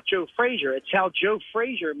mostly about Joe Frazier. It's how Joe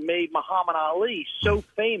Frazier made Muhammad Ali so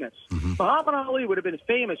famous. Muhammad Ali would have been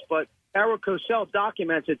famous, but Howard Cosell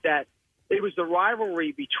documented that it was the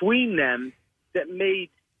rivalry between them that made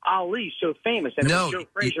Ali so famous, and it was Joe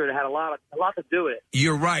Frazier that had a lot to do with it.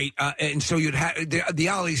 You're right, and so you'd have the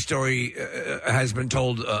Ali story has been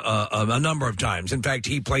told a number of times. In fact,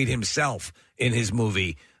 he played himself in his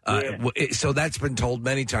movie, so that's been told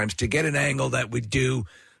many times. To get an angle that would do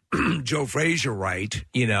Joe Frazier right,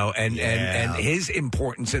 and his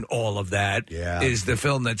importance in all of that is the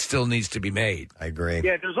film that still needs to be made. I agree.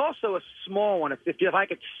 Yeah, there's also a small one. If I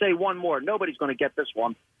could say one more, nobody's going to get this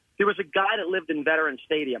one. There was a guy that lived in Veterans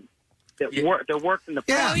Stadium that worked in the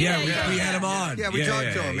park. We had him on. Yeah, we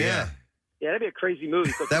talked to him. Yeah, that'd be a crazy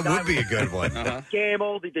movie. That would be a good one. He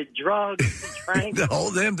gambled, he did drugs, he drank. The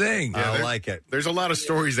whole damn thing. Yeah, I like it. There's a lot of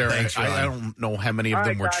stories there. Thanks, I don't know how many of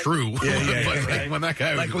them were true. But when that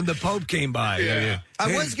guy when the Pope came by.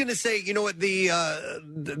 I was going to say, you know what, the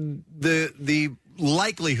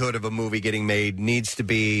likelihood of a movie getting made needs to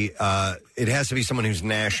be, it has to be someone who's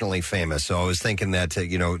nationally famous. So I was thinking that,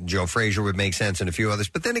 Joe Frazier would make sense and a few others.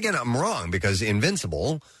 But then again, I'm wrong because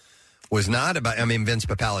Invincible was not about, Vince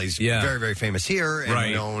Papale's very, very famous here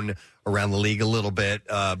and known around the league a little bit.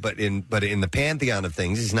 But in the pantheon of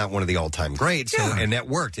things, he's not one of the all-time greats. So, and that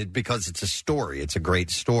worked because it's a story. It's a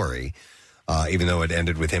great story, even though it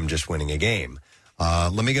ended with him just winning a game.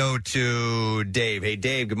 Let me go to Dave. Hey,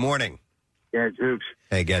 Dave, good morning. Gadzooks.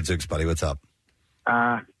 Hey, Gadzooks, buddy, what's up?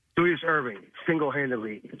 Julius Erving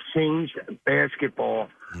single-handedly changed basketball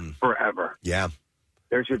forever. Yeah.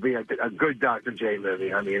 There should be a good Dr. J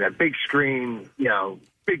movie. I mean, a big screen,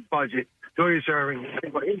 big budget. Julius Erving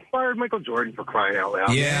inspired Michael Jordan, for crying out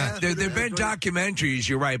loud. Yeah, there have been documentaries,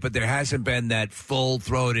 you're right, but there hasn't been that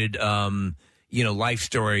full-throated, life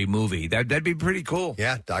story movie. That'd be pretty cool.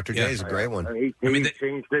 Yeah, Dr. J is a great one. He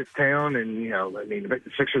changed this town, and, the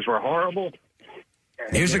Sixers were horrible.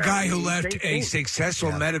 Here's a guy who left a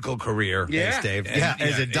successful medical career. Yeah. Thanks, Dave.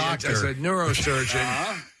 As a doctor. As a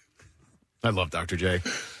neurosurgeon. I love Dr. J.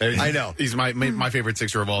 I know. He's my favorite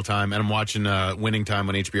Sixer of all time, and I'm watching Winning Time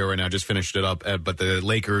on HBO right now. Just finished it up, but the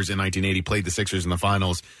Lakers in 1980 played the Sixers in the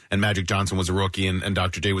finals, and Magic Johnson was a rookie, and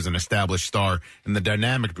Dr. J was an established star. And the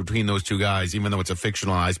dynamic between those two guys, even though it's a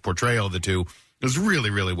fictionalized portrayal of the two, was really,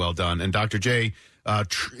 really well done. And Dr. J,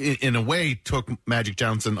 in a way, took Magic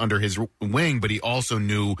Johnson under his wing, but he also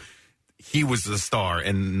knew he was the star,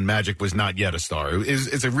 and Magic was not yet a star.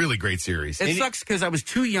 It's a really great series. It sucks because I was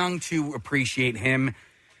too young to appreciate him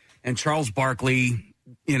and Charles Barkley,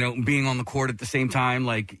 being on the court at the same time.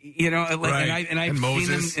 I've seen them in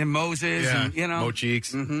Moses, and Mo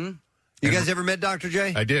Cheeks. Mm-hmm. You guys ever met Dr.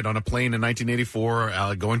 J? I did, on a plane in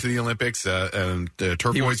 1984, going to the Olympics, and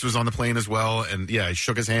Turquoise was on the plane as well, and I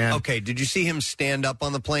shook his hand. Okay, did you see him stand up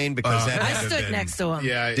on the plane? Because I stood next to him.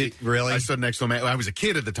 Yeah. Really? I stood next to him. I was a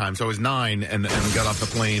kid at the time, so I was 9, and got off the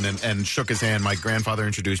plane and shook his hand. My grandfather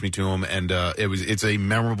introduced me to him, and it's a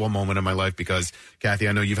memorable moment in my life because, Kathy,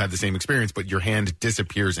 I know you've had the same experience, but your hand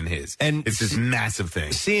disappears in his. And it's this massive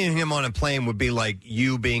thing. Seeing him on a plane would be like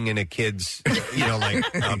you being in a kid's,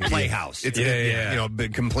 playhouse.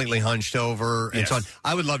 It's completely hunched over and so on.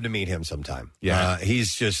 I would love to meet him sometime. Yeah.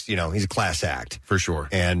 He's just, he's a class act. For sure.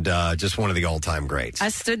 And just one of the all-time greats. I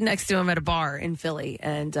stood next to him at a bar in Philly,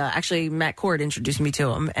 and actually Matt Cord introduced me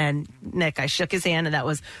to him. And Nick, I shook his hand, and that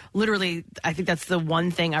was literally, I think that's the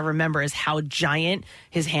one thing I remember is how giant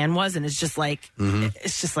his hand was, and it's just like,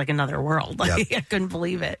 it's just like another world. Like, I couldn't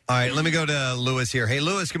believe it. All right, let me go to Lewis here. Hey,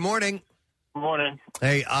 Lewis, good morning. Good morning.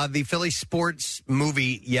 Hey, the Philly sports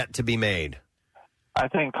movie yet to be made. I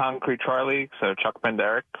think Concrete Charlie, so Chuck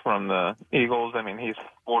Penderek from the Eagles. I mean, he's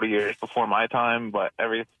 40 years before my time, but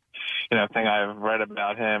every thing I've read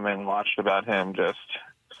about him and watched about him, just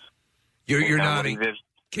you're nodding.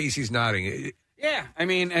 Casey's nodding. Yeah, I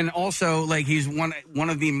mean, and also he's one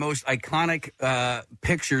of the most iconic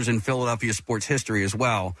pictures in Philadelphia sports history as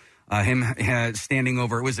well. Him standing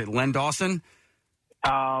over, was it Len Dawson?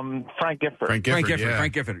 Frank Gifford.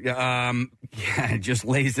 Frank Gifford. Yeah, just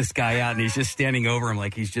lays this guy out, and he's just standing over him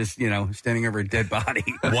like he's just, standing over a dead body.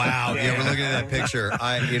 Wow. Yeah, we're looking at that picture.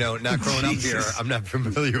 Not growing up here, I'm not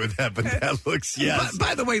familiar with that, but that looks, yes.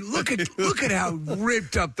 By the way, look at how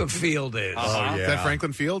ripped up the field is. Oh, yeah. That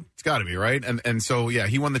Franklin Field? It's got to be, right? And so,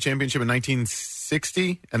 he won the championship in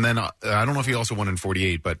 1960, and then I don't know if he also won in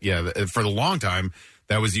 48, but for the long time,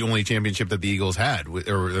 that was the only championship that the Eagles had,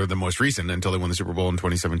 or the most recent, until they won the Super Bowl in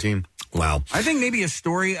 2017. Wow. I think maybe a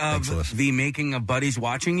story of the making of Buddies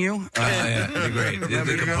Watching You. That'd be great.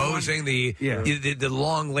 The composing, the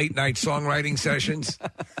long late-night songwriting sessions.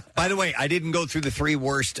 By the way, I didn't go through the 3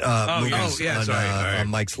 worst movies on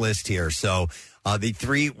Mike's list here. So the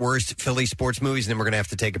 3 worst Philly sports movies, and then we're going to have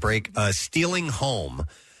to take a break. Stealing Home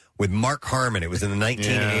with Mark Harmon. It was in the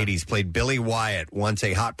 1980s. Played Billy Wyatt, once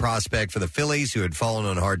a hot prospect for the Phillies who had fallen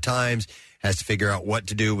on hard times. Has to figure out what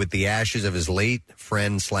to do with the ashes of his late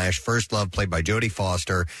friend / first love, played by Jodie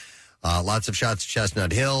Foster. Lots of shots at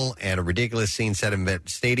Chestnut Hill and a ridiculous scene set in Vet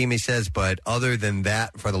Stadium, he says. But other than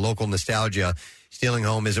that, for the local nostalgia, Stealing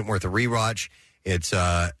Home isn't worth a rewatch. It's,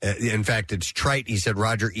 in fact, it's trite. He said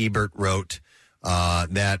Roger Ebert wrote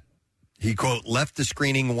that he, quote, left the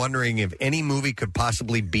screening wondering if any movie could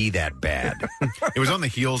possibly be that bad. It was on the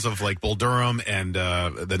heels of like Bull Durham and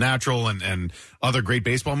The Natural and other great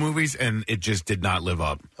baseball movies, and it just did not live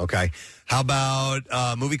up. Okay. How about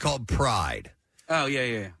a movie called Pride? Oh,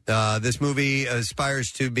 yeah. This movie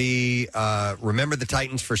aspires to be Remember the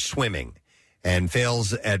Titans for swimming and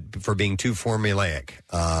fails for being too formulaic.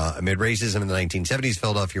 Amid racism in the 1970s,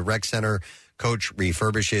 Philadelphia Rec Center coach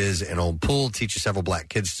refurbishes an old pool, teaches several black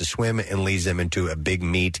kids to swim, and leads them into a big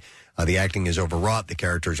meet. The acting is overwrought, the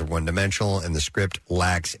characters are one-dimensional, and the script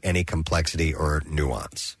lacks any complexity or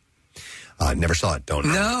nuance. Never saw it, don't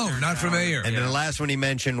know. No, not familiar. And then the last one he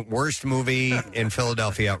mentioned, worst movie in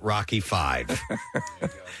Philadelphia, Rocky V.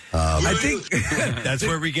 I think that's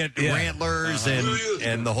where we get Rantlers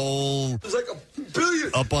and the whole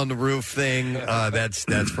up on the roof thing. That's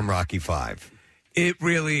from Rocky V. It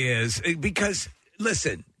really is. Because,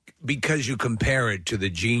 listen, because you compare it to the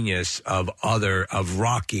genius of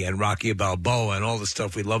Rocky and Rocky Balboa and all the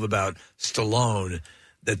stuff we love about Stallone,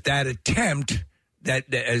 that attempt...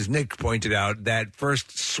 That, as Nick pointed out, that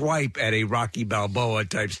first swipe at a Rocky Balboa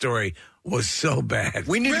type story was so bad.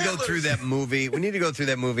 We need to go through that movie.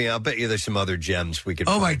 I'll bet you there's some other gems we could.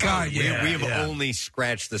 Oh my find. God! We have only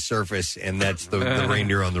scratched the surface, and that's the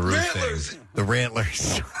reindeer on the roof thing. The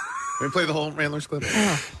Rantlers. Can we play the whole Rantlers clip?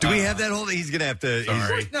 Do we have that whole thing? He's going to have to.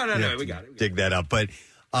 Sorry. No, we got it. Dig that up, but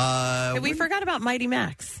we forgot about Mighty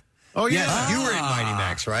Max. Oh yeah, you were in Mighty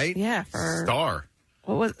Max, right? Yeah, Star.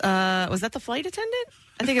 What was that the flight attendant?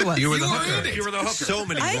 I think it was. You were the hooker. So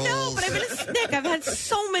many roles. I know, but I've had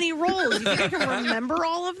so many roles. You think I can remember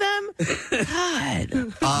all of them?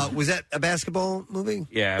 God. Was that a basketball movie?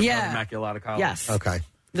 Yeah. Immaculata College. Yes. Okay.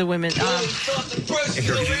 The women. I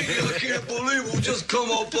can't believe we just come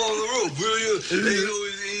up on the roof.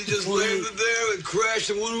 He just landed there and crashed.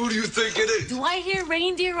 And what do you think it is? Do I hear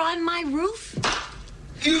reindeer on my roof?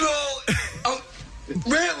 You know,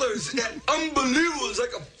 Rantlers, unbelievable. It's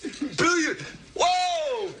like $1 billion.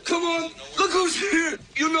 Whoa! Come on, look who's here.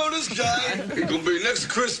 You know this guy. He's gonna be next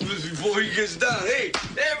Christmas before he gets down. Hey,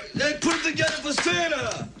 they put it together for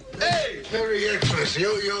Santa. Hey! Merry Xmas,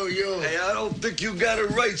 yo. Hey, I don't think you got it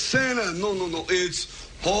right, Santa. No. It's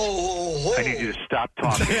ho, ho, ho. I need you to stop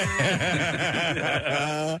talking.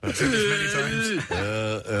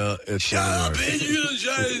 Shut up, man. You're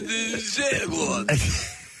trying to Santa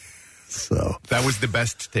Claus. So that was the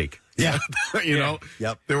best take. Yeah. You know?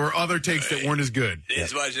 Yep. There were other takes that weren't as good.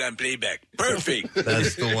 Let's watch it on playback. Perfect.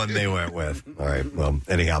 That's the one they went with. All right. Well,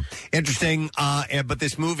 anyhow. Interesting. But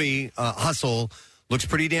this movie, Hustle, looks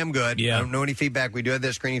pretty damn good. Yeah. I don't know any feedback. We do have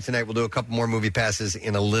that screening tonight. We'll do a couple more movie passes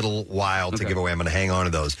in a little while to give away. I'm going to hang on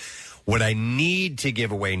to those. What I need to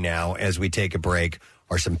give away now as we take a break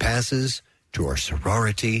are some passes to our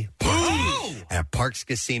sorority party at Parks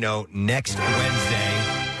Casino next Wednesday.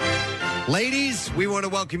 Ladies, we want to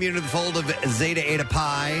welcome you to the fold of Zeta Eta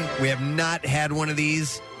Pi. We have not had one of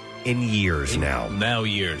these in years now.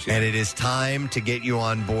 Years. And it is time to get you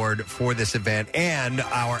on board for this event. And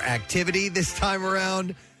our activity this time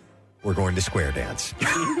around, we're going to square dance.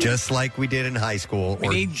 Just like we did in high school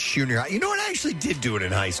or junior high. You know what? I actually did do it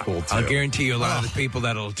in high school, too. I'll guarantee you a lot of the people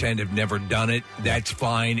that will attend have never done it. That's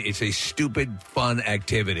fine. It's a stupid, fun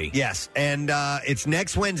activity. Yes. And it's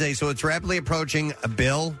next Wednesday, so it's rapidly approaching.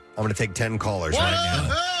 Bill, I'm going to take 10 callers right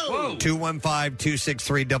now.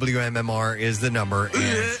 215-263-WMMR is the number.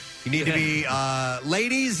 And you need to be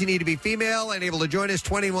ladies, you need to be female and able to join us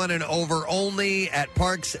 21 and over only at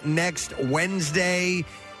Parks next Wednesday.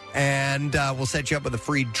 And we'll set you up with a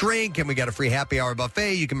free drink, and we got a free happy hour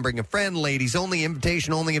buffet. You can bring a friend, ladies only,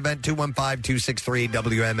 invitation only event,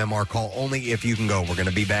 215-263-WMMR. Call only if you can go. We're going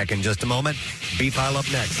to be back in just a moment. B-File up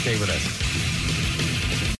next. Stay with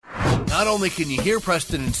us. Not only can you hear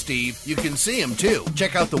Preston and Steve, you can see them too.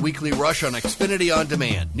 Check out the Weekly Rush on Xfinity On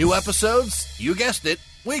Demand. New episodes, you guessed it,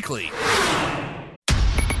 weekly.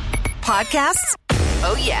 Podcasts?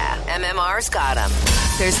 Oh yeah, MMR's got them.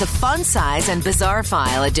 There's the fun size and bizarre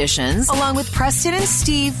file editions, along with Preston and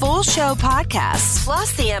Steve full show podcasts,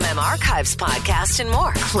 plus the MM Archives podcast and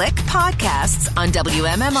more. Click podcasts on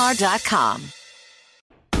WMMR.com.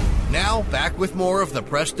 Now, back with more of the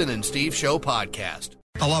Preston and Steve Show podcast.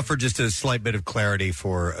 I'll offer just a slight bit of clarity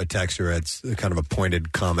for a texter. It's kind of a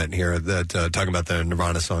pointed comment here that talking about the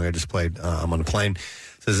Nirvana song I just played, I'm on a plane.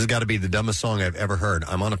 Says, this has got to be the dumbest song I've ever heard.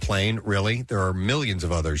 I'm on a plane, really? There are millions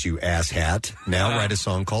of others, you asshat. Now write a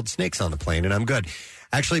song called Snakes on a Plane, and I'm good.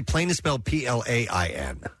 Actually, plane is spelled Plain.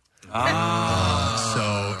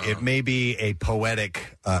 So it may be a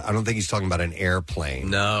poetic, I don't think he's talking about an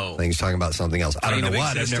airplane. No. I think he's talking about something else. I don't know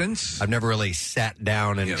what. I've never really sat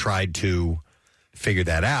down and tried to figure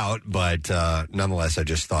that out, but nonetheless, I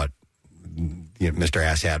just thought Mr.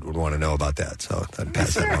 Asshat would want to know about that, so I'd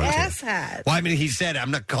pass that on to him. Asshat. Well, I mean, he said, I'm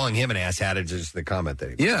not calling him an asshat, it's just the comment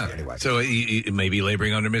that he made. Anyway. So he may be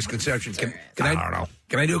laboring under misconceptions. I don't know.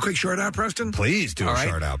 Can I do a quick short out, Preston? Please do a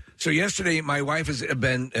short out. So yesterday, my wife has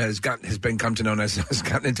come to know as has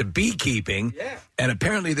gotten into beekeeping, and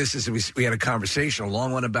apparently we had a conversation, a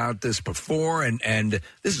long one about this before, and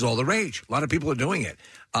this is all the rage. A lot of people are doing it.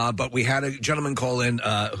 But we had a gentleman call in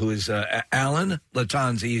who is Alan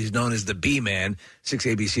Latanzi. He's known as the Bee Man.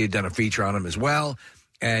 6ABC had done a feature on him as well.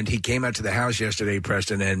 And he came out to the house yesterday,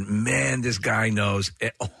 Preston, and man, this guy knows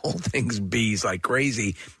all things bees like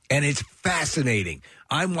crazy. And it's fascinating.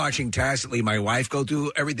 I'm watching tacitly my wife go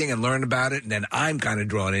through everything and learn about it, and then I'm kind of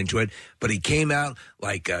drawn into it. But he came out,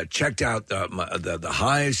 checked out the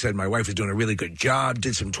hives, said my wife was doing a really good job,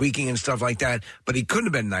 did some tweaking and stuff like that. But he couldn't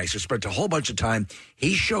have been nicer, spent a whole bunch of time.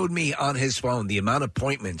 He showed me on his phone the amount of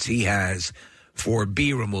appointments he has for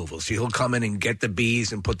bee removal. So he'll come in and get the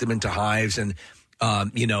bees and put them into hives and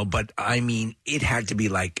but I mean, it had to be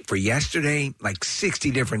for yesterday,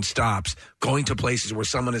 60 different stops, going to places where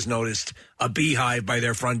someone has noticed a beehive by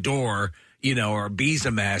their front door, or bees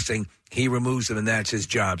amassing. He removes them, and that's his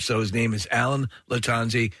job. So his name is Alan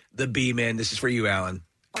Latanzi, the Bee Man. This is for you, Alan.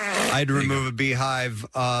 I had to remove a beehive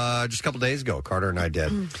just a couple days ago. Carter and I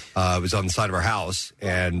did. It was on the side of our house,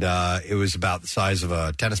 and it was about the size of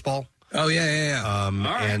a tennis ball. Oh, yeah.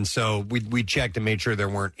 And so we checked and made sure there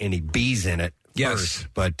weren't any bees in it. Yes,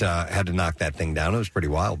 but had to knock that thing down. It was pretty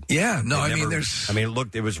wild. Yeah, no,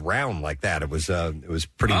 it was round like that. It was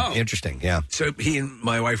pretty interesting. Yeah. So he and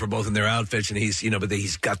my wife are both in their outfits, and he's but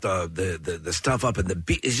he's got the stuff up, and the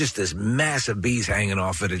bee is just this massive bees hanging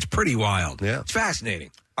off it. It's pretty wild. Yeah, it's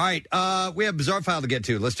fascinating. All right, we have Bizarre File to get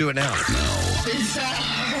to. Let's do it now.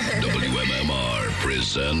 WMMR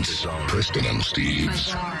presents Preston and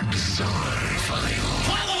Steve's Bizarre File.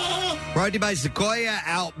 Brought to you by Sequoia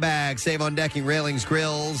Outback. Save on decking, railings,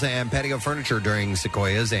 grills, and patio furniture during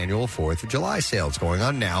Sequoia's annual 4th of July sale. It's going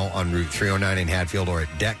on now on Route 309 in Hatfield or at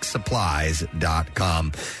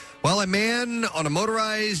decksupplies.com. Well, a man on a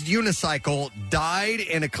motorized unicycle died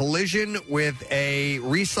in a collision with a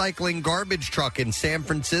recycling garbage truck in San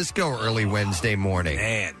Francisco early Wednesday morning.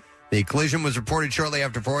 Man. The collision was reported shortly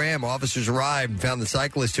after 4 a.m. Officers arrived and found the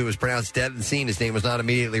cyclist, who was pronounced dead at the scene. His name was not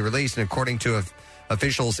immediately released, and according to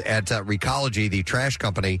officials at Recology, the trash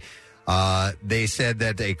company, they said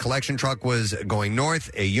that a collection truck was going north.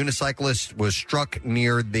 A unicyclist was struck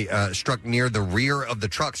near the rear of the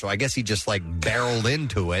truck. So I guess he just barreled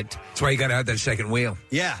into it. That's why you got to have that second wheel.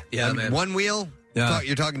 Yeah, man. One wheel. Yeah.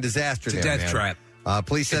 You're talking disaster. It's a there, death trap.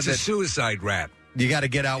 Police said it's a suicide rap. You got to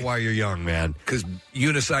get out while you're young, man. Because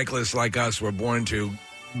unicyclists like us were born to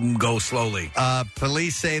go slowly.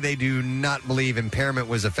 Police say they do not believe impairment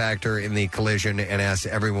was a factor in the collision and ask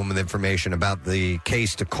everyone with information about the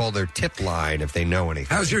case to call their tip line if they know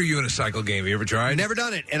anything. How's your unicycle game? Have you ever tried? Never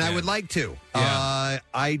done it, and I would like to. Yeah.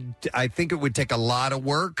 I think it would take a lot of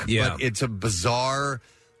work, but it's a bizarre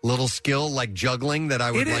little skill like juggling that I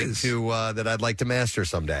would I'd like to master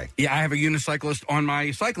someday. Yeah, I have a unicyclist on my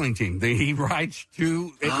cycling team. He rides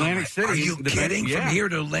to Atlantic City. Are you kidding? From here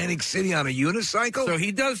to Atlantic City on a unicycle? So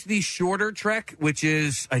he does the shorter trek, which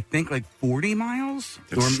is, I think, 40 miles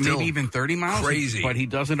or maybe even 30 miles. Crazy. But he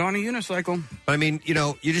does it on a unicycle. I mean, you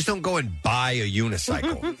just don't go and buy a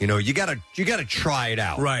unicycle. you gotta try it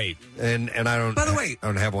out. Right. And I don't. By the way, I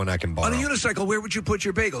don't have one I can borrow. On a unicycle, where would you put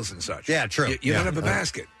your bagels and such? Yeah, true. You don't have a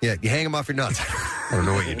basket. Yeah, you hang them off your nuts. I don't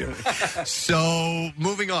know what you do. So,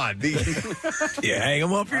 moving on. You hang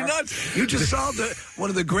them off your nuts. You just solved one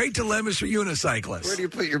of the great dilemmas for unicyclists. Where do you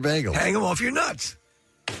put your bagels? Hang them off your nuts.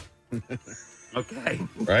 Okay.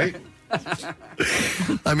 Right?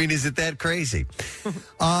 I mean, is it that crazy?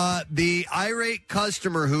 The irate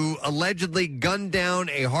customer who allegedly gunned down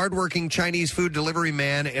a hardworking Chinese food delivery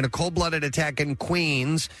man in a cold-blooded attack in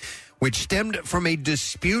Queens which stemmed from a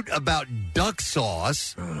dispute about duck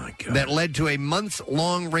sauce that led to a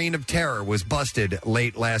months-long reign of terror, was busted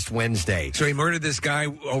late last Wednesday. So he murdered this guy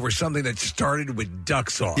over something that started with duck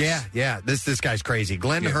sauce. Yeah. This guy's crazy.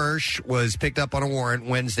 Glenn Hirsch was picked up on a warrant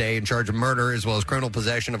Wednesday in charge of murder as well as criminal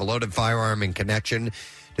possession of a loaded firearm in connection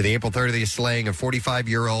to the April 30th slaying of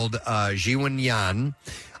 45-year-old Jiwon Yan.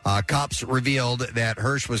 Cops revealed that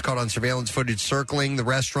Hirsch was caught on surveillance footage circling the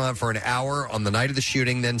restaurant for an hour on the night of the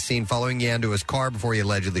shooting, then seen following Yan to his car before he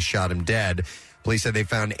allegedly shot him dead. Police said they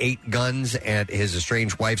found 8 guns at his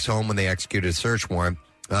estranged wife's home when they executed a search warrant.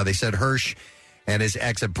 They said Hirsch and his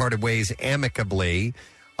ex had parted ways amicably,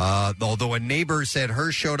 although a neighbor said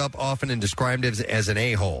Hirsch showed up often and described him as an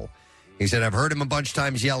a-hole. He said, I've heard him a bunch of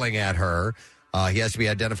times yelling at her. He has to be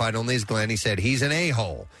identified only as Glenn. He said, he's an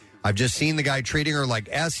a-hole. I've just seen the guy treating her like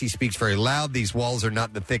S. He speaks very loud. These walls are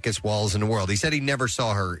not the thickest walls in the world. He said he never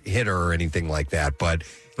saw her hit her or anything like that, but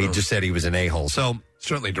he just said he was an a-hole. So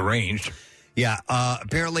certainly deranged. Yeah.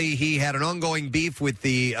 Apparently, he had an ongoing beef with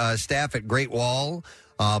the staff at Great Wall,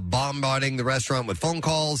 bombarding the restaurant with phone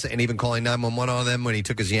calls and even calling 911 on them when he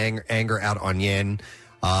took his anger out on Yan.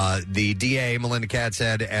 The DA, Melinda Katz,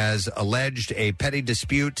 said, as alleged, a petty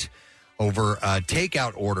dispute over a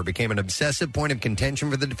takeout order became an obsessive point of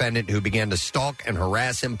contention for the defendant, who began to stalk and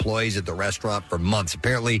harass employees at the restaurant for months.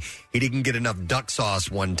 Apparently, he didn't get enough duck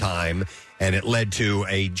sauce one time, and it led to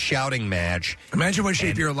a shouting match. Imagine what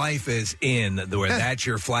shape your life is in, where that's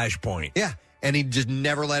your flashpoint. Yeah, and he just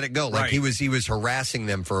never let it go. Like he was harassing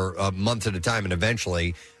them for months at a time, and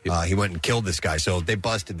eventually he went and killed this guy. So they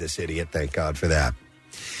busted this idiot. Thank God for that.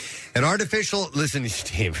 Listen,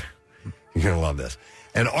 Steve, you're going to love this.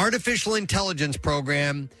 An artificial intelligence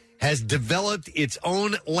program has developed its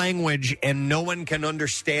own language, and no one can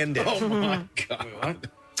understand it. Oh, my God.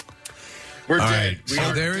 We're dead.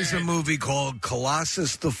 So there is a movie called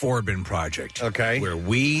Colossus the Forbin Project. Okay. Where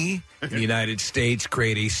we, the United States,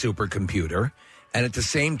 create a supercomputer. And at the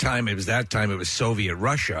same time, it was Soviet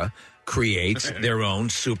Russia creates their own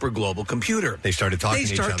super global computer. They started talking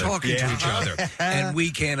to each other. They start talking to each other. And we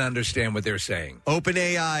can't understand what they're saying.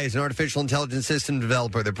 OpenAI is an artificial intelligence system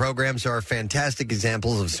developer. The programs are fantastic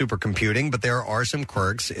examples of supercomputing, but there are some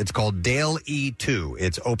quirks. It's called DALL-E 2.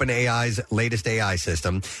 It's OpenAI's latest AI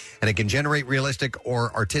system, and it can generate realistic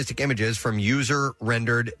or artistic images from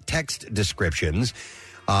user-rendered text descriptions.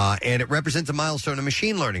 And it represents a milestone in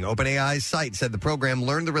machine learning. OpenAI's site said the program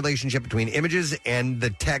learned the relationship between images and the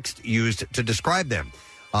text used to describe them.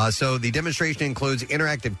 So the demonstration includes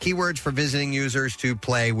interactive keywords for visiting users to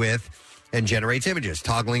play with and generates images.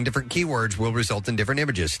 Toggling different keywords will result in different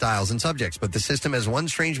images, styles, and subjects. But the system has one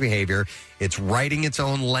strange behavior. It's writing its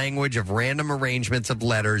own language of random arrangements of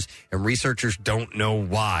letters, and researchers don't know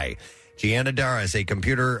why. Gianna Dara is a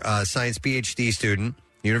computer science PhD student.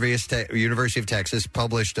 University of Texas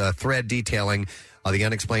published a thread detailing the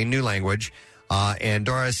unexplained new language. And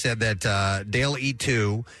Doris said that DALL-E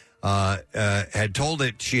 2 had told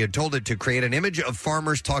it to create an image of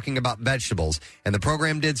farmers talking about vegetables. And the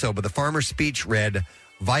program did so, but the farmer's speech read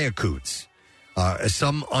Vyakuts,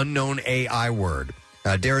 some unknown AI word.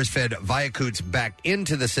 Darius fed Vyakuts back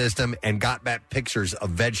into the system and got back pictures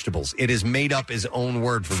of vegetables. It has made up his own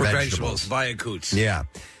word for vegetables. Vyakuts. Yeah.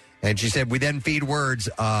 And she said, we then feed words,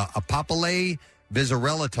 apopole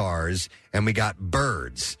visceralitars, and we got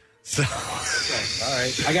birds. So, all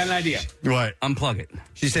right. I got an idea. What? Unplug it.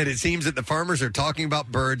 She said, it seems that the farmers are talking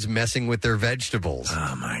about birds messing with their vegetables.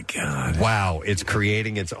 Oh, my God. Wow. It's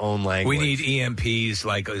creating its own language. We need EMPs,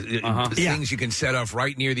 like things you can set off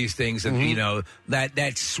right near these things. And, you know,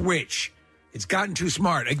 that switch, it's gotten too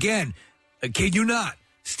smart. Again, kid you not,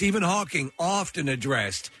 Stephen Hawking often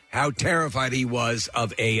addressed how terrified he was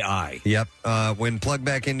of AI. Yep. When plugged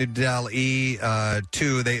back into DALL-E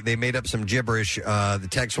 2, they made up some gibberish. The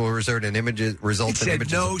text will result in images.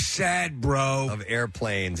 No sad, bro. Of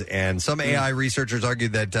airplanes. And some AI researchers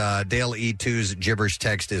argued that DALL-E 2's gibberish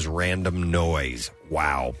text is random noise.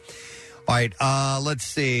 Wow. All right, let's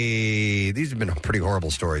see. These have been pretty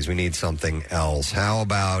horrible stories. We need something else. How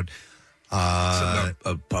about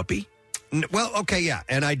a puppy? Well, okay, yeah.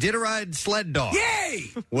 An Iditarod sled dog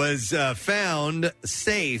was found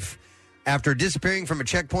safe after disappearing from a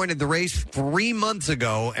checkpoint at the race 3 months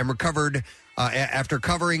ago and recovered after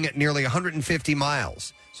covering nearly 150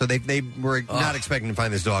 miles. So they were not expecting to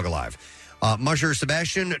find this dog alive. Musher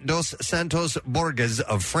Sebastian dos Santos Borges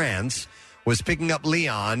of France was picking up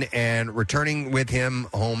Leon and returning with him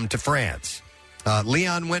home to France.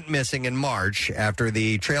 Leon went missing in March after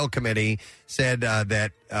the trail committee said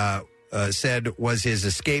was his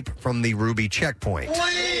escape from the Ruby checkpoint.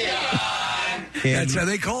 That's how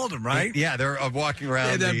they called him, right? Yeah, they're walking around.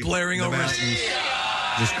 Yeah, they're blaring the over his- mountains,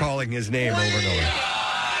 just calling his name over and over.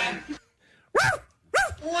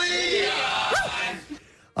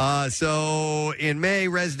 So in May,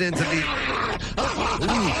 residents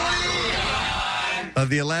of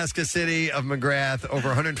the Alaska city of McGrath, over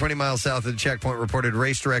 120 miles south of the checkpoint, reported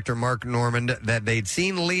race director Mark Normand that they'd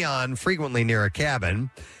seen Leon frequently near a cabin.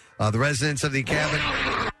 The residents of the cabin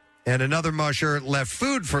and another musher left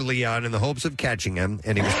food for Leon in the hopes of catching him,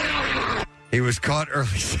 and he was caught early.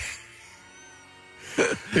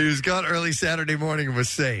 He was caught early Saturday morning and was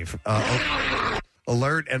safe.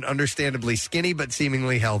 Alert and understandably skinny, but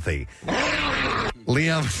seemingly healthy.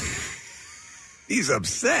 Leon... He's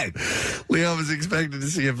upset. Leon was expected to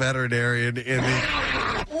see a veterinarian in the...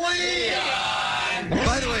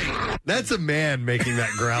 By the way, that's a man making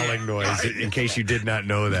that growling noise, in case you did not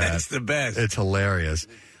know that. That's the best. It's hilarious.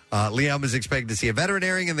 Leon was expected to see a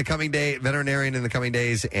veterinarian in the coming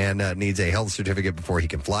days and needs a health certificate before he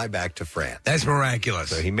can fly back to France. That's miraculous.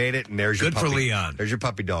 So he made it, and there's your Good puppy. for Leon. There's your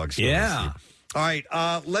puppy dog story. Yeah. All right,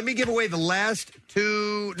 let me give away the last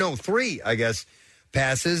three, I guess,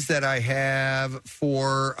 passes that I have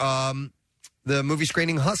for the movie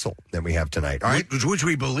screening Hustle that we have tonight. All right, which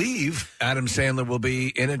we believe Adam Sandler will be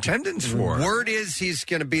in attendance for. Word is he's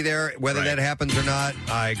going to be there. Whether that happens or not,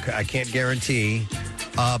 I can't guarantee.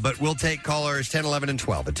 But we'll take callers 10, 11, and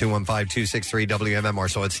 12 at 215-263-WMMR.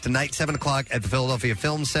 So it's tonight, 7 o'clock at the Philadelphia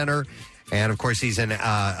Film Center. And, of course, he's in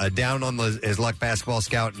down on his luck basketball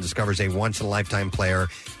scout and discovers a once-in-a-lifetime player.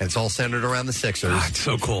 And it's all centered around the Sixers. It's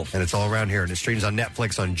so cool. And it's all around here. And it streams on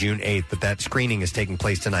Netflix on June 8th. But that screening is taking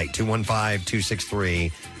place tonight,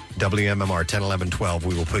 215-263-WMMR, 10, 11, 12.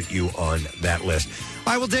 We will put you on that list.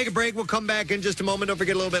 All right, we'll take a break. We'll come back in just a moment. Don't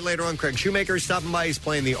forget, a little bit later on, Craig Shoemaker is stopping by. He's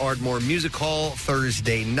playing the Ardmore Music Hall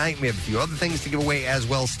Thursday night. We have a few other things to give away as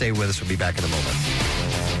well. Stay with us. We'll be back in a moment.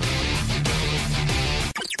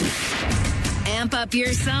 Amp up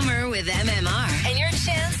your summer with MMR and your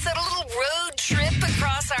chance at a little road trip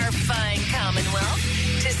across our fine Commonwealth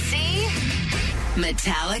to see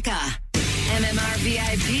Metallica. MMR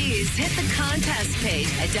VIPs hit the contest page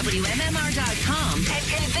at WMMR.com and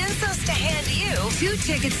convince us to hand you 2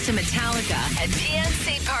 tickets to Metallica at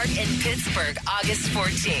PNC Park in Pittsburgh, August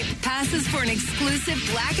 14th. Passes for an exclusive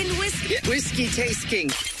Black and Whiskey tasting.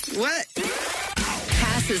 What?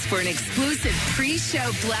 Passes for an exclusive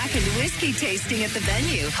pre-show Black and Whiskey tasting at the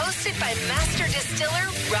venue, hosted by master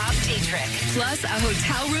distiller Rob Dietrich. Plus a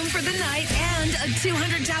hotel room for the night and a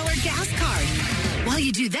 $200 gas card. While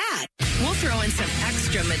you do that, we'll throw in some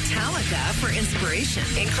extra Metallica for inspiration,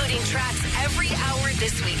 including tracks every hour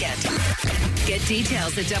this weekend. Get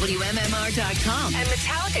details at WMMR.com and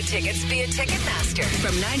Metallica tickets via Ticketmaster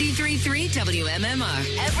from 93.3 WMMR.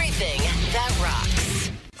 Everything that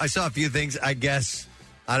rocks. I saw a few things, I guess.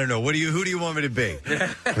 I don't know. Who do you want me to be? You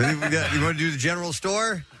want to do the general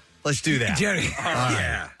store? Let's do that.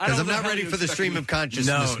 Yeah. Because I'm not ready for the stream of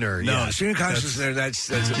consciousness nerd. No, yet. stream of consciousness, that's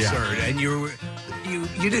absurd. And you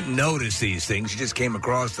didn't notice these things. You just came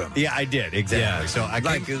across them. Yeah, I did. Exactly. Yeah. So I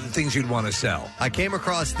like the things you'd want to sell. I came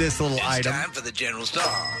across this little item. Time for the general store.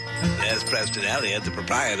 There's Preston Elliott, the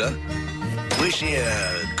proprietor. Wish you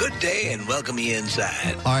a good day and welcome you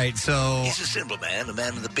inside. All right, so... He's a simple man, a man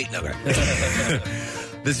of the peanut butter.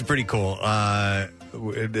 This is pretty cool.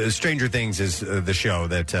 Stranger Things is the show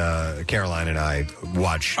that Caroline and I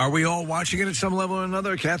watch. Are we all watching it at some level or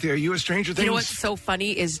another? Kathy, are you a Stranger Things? You know what's so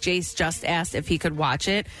funny is Jace just asked if he could watch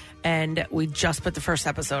it, and we just put the first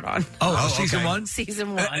episode on. Season 1?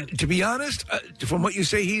 Season 1. To be honest, from what you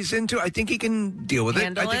say he's into, I think he can deal with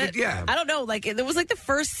Handle it. it. I don't know. Like, it was like the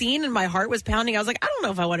first scene, and my heart was pounding. I was like, I don't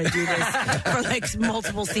know if I want to do this for like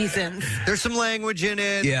multiple seasons. There's some language in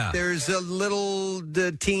it. Yeah. There's a little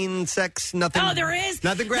teen sex. Nothing. Oh, there is.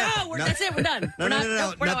 Nothing graphic. No, that's it. We're done. We're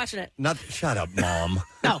not watching it. Shut up, Mom.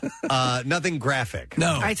 No. Nothing graphic.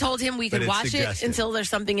 I told him we could watch it until there's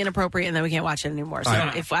something inappropriate, and then we can't watch it anymore.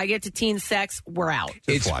 So if I get to teen sex, we're out.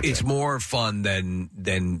 It's more fun than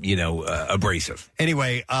abrasive.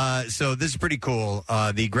 Anyway, so this is pretty cool.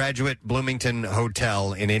 The Graduate Bloomington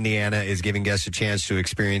Hotel in Indiana is giving guests a chance to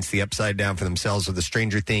experience the upside down for themselves with a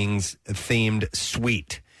Stranger Things themed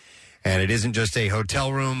suite. And it isn't just a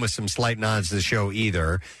hotel room with some slight nods to the show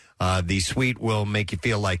either. The suite will make you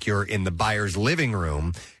feel like you're in the buyer's living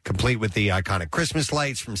room, complete with the iconic Christmas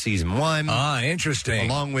lights from season 1. Interesting.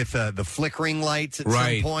 Along with the flickering lights at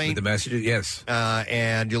Right, some point. with the messages, yes.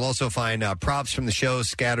 And you'll also find props from the show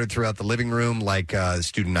scattered throughout the living room, like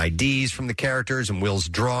student IDs from the characters and Will's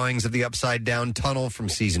drawings of the upside-down tunnel from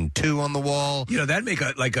season 2 on the wall. That'd make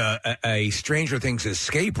a Stranger Things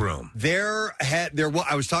escape room.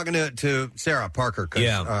 I was talking to Sarah Parker,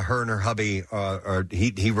 because her and her hubby,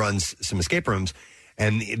 he runs some escape rooms,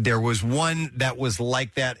 and there was one that was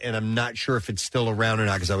like that, and I'm not sure if it's still around or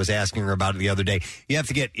not, because I was asking her about it the other day. You have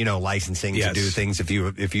to get licensing to do things if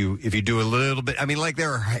you do a little bit. I mean, like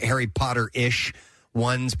there are Harry Potter-ish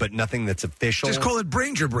ones, but nothing that's official. Just call it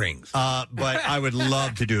Brings Your Brings. But I would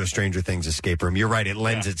love to do a Stranger Things escape room. You're right; it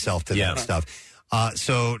lends itself to that stuff.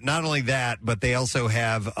 So not only that, but they also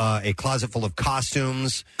have a closet full of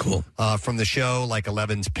costumes from the show, like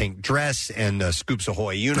Eleven's pink dress and Scoops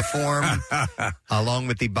Ahoy uniform, along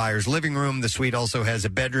with the buyer's living room. The suite also has a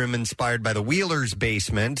bedroom inspired by the Wheelers'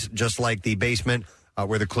 basement, just like the basement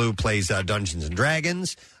where the Clue plays Dungeons &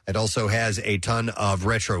 Dragons. It also has a ton of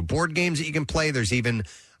retro board games that you can play. There's even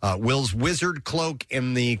Will's wizard cloak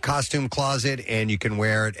in the costume closet, and you can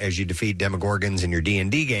wear it as you defeat Demogorgons in your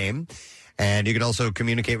D&D game. And you can also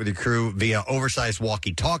communicate with your crew via oversized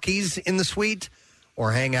walkie-talkies in the suite,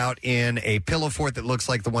 or hang out in a pillow fort that looks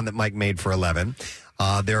like the one that Mike made for 11.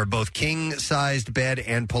 There are both king-sized bed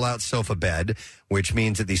and pull-out sofa bed, which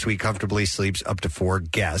means that the suite comfortably sleeps up to 4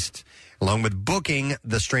 guests. Along with booking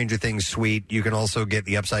the Stranger Things suite, you can also get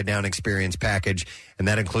the Upside Down Experience package, and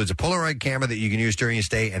that includes a Polaroid camera that you can use during your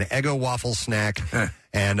stay, an Eggo waffle snack,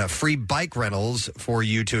 and free bike rentals for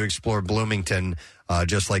you to explore Bloomington,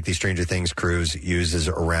 just like the Stranger Things cruise uses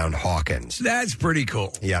around Hawkins. That's pretty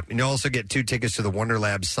cool. Yeah. And you also get 2 tickets to the Wonder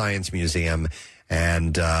Lab Science Museum,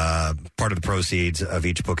 and part of the proceeds of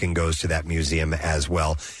each booking goes to that museum as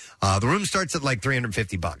well. The room starts at like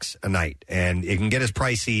 $350 a night, and it can get as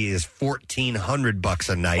pricey as $1,400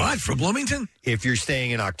 a night. What, for Bloomington? If you're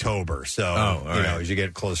staying in October. So, as you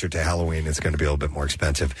get closer to Halloween, it's going to be a little bit more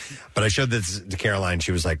expensive. But I showed this to Caroline.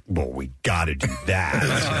 She was like, well, we got to do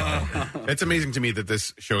that. It's amazing to me that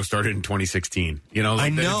this show started in 2016. I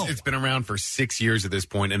know. It's been around for 6 years at this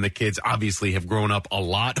point, and the kids obviously have grown up a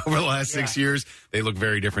lot over the last 6 years. They look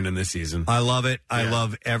very different in this season. I love it. I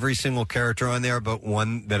love every single character on there, but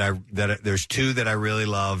one that there's 2 that I really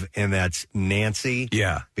love, and that's Nancy.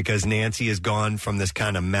 Yeah. Because Nancy has gone from this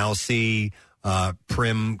kind of mousy,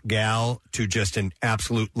 prim gal to just an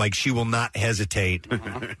absolute, like, she will not hesitate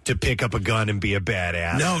to pick up a gun and be a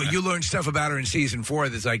badass. No, you learned stuff about her in season 4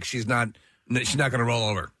 that's like she's not going to roll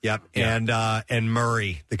over. Yep. Yeah. And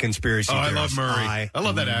Murray, the conspiracy theorist. I love Murray. I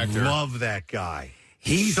love that actor. Love that guy.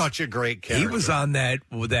 He's such a great character. He was on that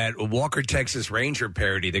Walker Texas Ranger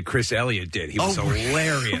parody that Chris Elliott did. He was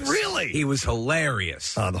hilarious. Really? He was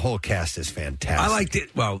hilarious. The whole cast is fantastic. I liked it.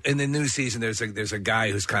 Well, in the new season, there's a guy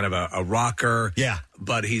who's kind of a rocker. Yeah.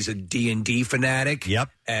 But he's a D&D fanatic. Yep.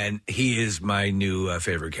 And he is my new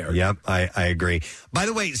favorite character. Yep, I agree. By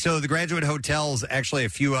the way, so the Graduate Hotels actually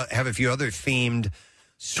have a few other themed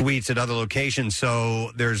suites at other locations.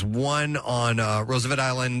 So there's one on Roosevelt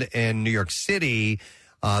Island in New York City.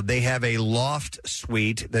 They have a loft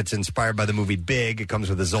suite that's inspired by the movie Big. It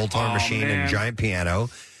comes with a Zoltar machine and a giant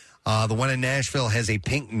piano. The one in Nashville has a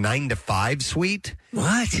pink 9 to 5 suite.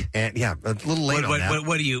 What? And yeah, a little late on that.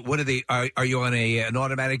 What are they? Are you on an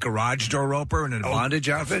automatic garage door opener and a bondage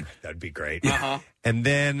outfit? That'd be great. And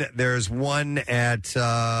then there's one at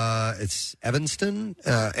it's Evanston.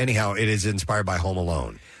 Anyhow, it is inspired by Home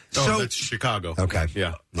Alone. So that's Chicago. Okay.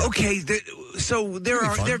 Yeah. Okay. So there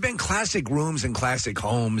have been classic rooms and classic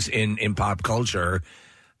homes in pop culture.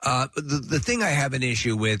 The thing I have an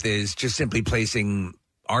issue with is just simply placing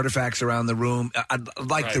artifacts around the room. I'd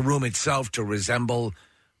like the room itself to resemble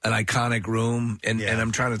an iconic room, and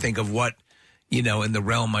I'm trying to think of what in the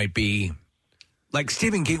realm might be. Like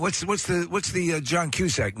Stephen King, what's the John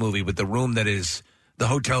Cusack movie with the room that is the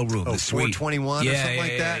hotel room, the suite, 421 or something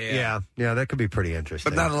like that? Yeah, that could be pretty interesting.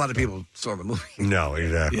 But not a lot of people saw the movie. No,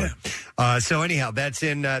 exactly. Yeah. So anyhow, that's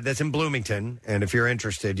in Bloomington, and if you're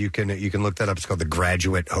interested, you can look that up. It's called the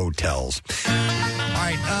Graduate Hotels. All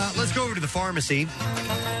right, let's go over to the pharmacy.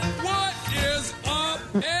 What is up,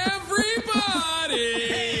 everybody?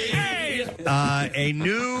 A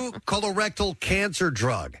new colorectal cancer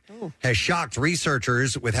drug has shocked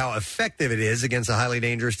researchers with how effective it is against a highly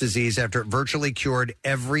dangerous disease after it virtually cured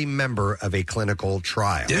every member of a clinical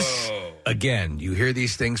trial. Again, you hear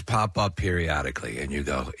these things pop up periodically, and you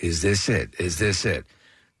go, is this it? Is this it?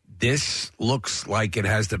 This looks like it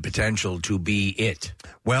has the potential to be it.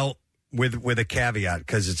 Well, with a caveat,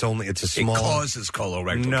 because it's a small. It causes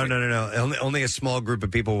colorectal. No. Only a small group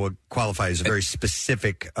of people would qualify. It's a very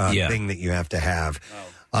specific thing that you have to have.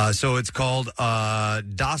 So it's called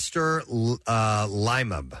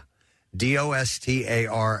dostarlimab,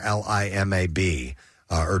 dostarlimab,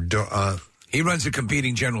 He runs a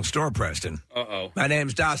competing general store, Preston. Uh-oh. My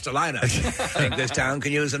name's Dostalina. I think this town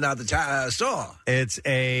can use another store. It's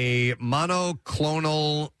a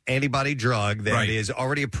monoclonal antibody drug that is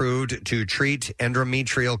already approved to treat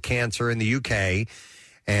endometrial cancer in the UK,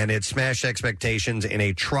 and it smashed expectations in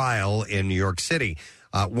a trial in New York City.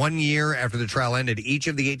 1 year after the trial ended, each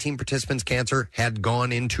of the 18 participants' cancer had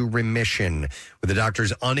gone into remission, with the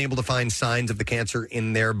doctors unable to find signs of the cancer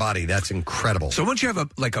in their body. That's incredible. So once you have a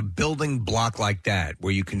building block like that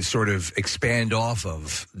where you can sort of expand off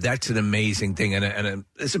of, that's an amazing thing, and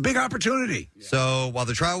it's a big opportunity. So while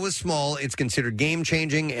the trial was small, it's considered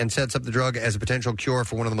game-changing and sets up the drug as a potential cure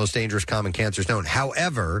for one of the most dangerous common cancers known.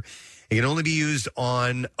 However, it can only be used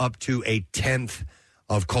on up to a tenth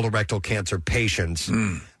of colorectal cancer patients.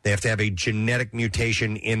 They have to have a genetic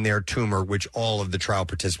mutation in their tumor, which all of the trial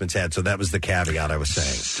participants had. So that was the caveat I was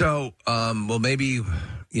saying. So, well, maybe,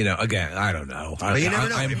 again, I don't know. But you never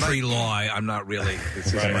know. I'm pre-law. I'm not really,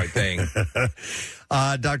 this isn't my thing.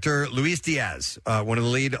 Dr. Luis Diaz, one of the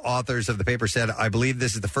lead authors of the paper, said, I believe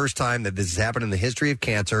this is the first time that this has happened in the history of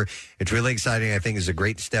cancer. It's really exciting. I think it's a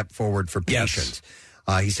great step forward for patients.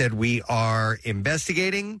 He said, we are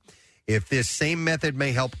investigating if this same method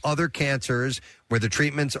may help other cancers where the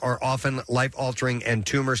treatments are often life-altering and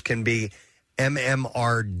tumors can be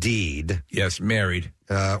MMRD'd. Yes, married.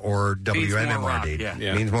 Or WMMRD'd.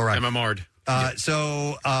 Yeah. Means more rock. MMR'd.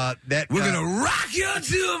 That we're going to rock your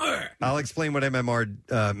tumor. I'll explain what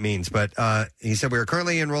MMR means, but he said we are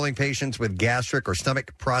currently enrolling patients with gastric or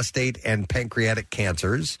stomach, prostate, and pancreatic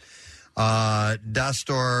cancers.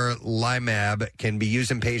 Dostarlimab can be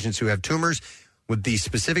used in patients who have tumors with the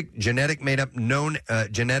specific genetic makeup known as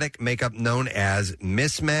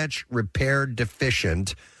mismatch repair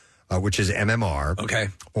deficient, which is MMR. Okay.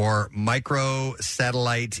 Or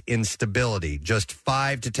microsatellite instability. Just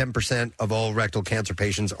 5 to 10% of all rectal cancer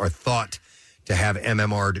patients are thought to have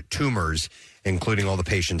MMR tumors, including all the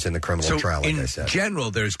patients in the criminal trial, like I said. In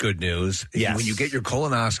general, there's good news. Yes. When you get your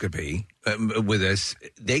colonoscopy with this,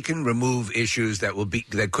 they can remove issues that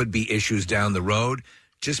could be issues down the road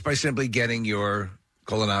just by simply getting your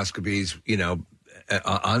colonoscopies,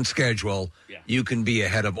 on schedule. You can be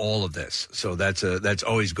ahead of all of this. So that's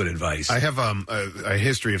always good advice. I have a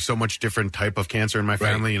history of so much different type of cancer in my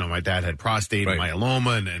family. My dad had prostate and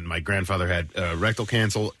myeloma, and my grandfather had rectal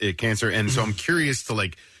cancer. And so I'm curious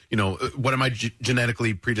to what am I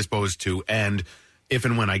genetically predisposed to? And if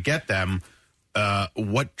and when I get them,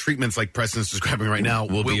 what treatments like Preston's describing right now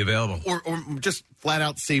will be available, or just flat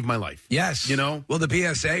out save my life. Yes, Well, the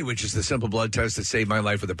PSA, which is the simple blood test that saved my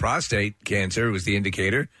life with the prostate cancer, was the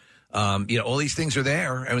indicator. All these things are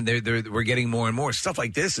there, and we're getting more and more stuff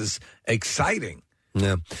like this is exciting.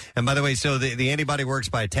 Yeah. And by the way, so the antibody works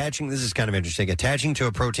by attaching, this is kind of interesting, attaching to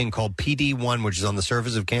a protein called PD-1, which is on the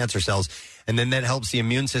surface of cancer cells, and then that helps the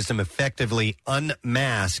immune system effectively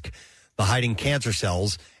unmask the hiding cancer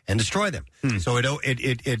cells and destroy them. So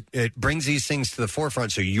it brings these things to the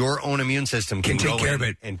forefront so your own immune system can take go care in of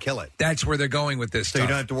it. and kill it. That's where they're going with this So stuff. you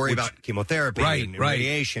don't have to worry about chemotherapy and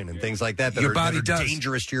radiation and things like that Your body that are does.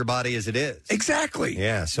 dangerous to your body as it is. Exactly.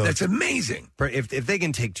 Yeah, so that's amazing. If they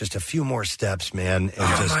can take just a few more steps, man.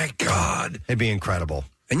 And my God. It'd be incredible.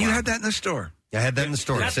 And you had that in the store. I had that in the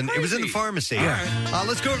store. It was in the pharmacy. Yeah.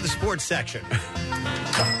 Let's go to the sports section.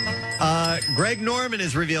 Greg Norman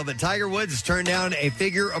has revealed that Tiger Woods has turned down a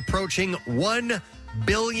figure approaching $1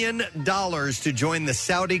 billion to join the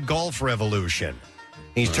Saudi golf revolution.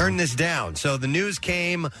 He's turned this down. So the news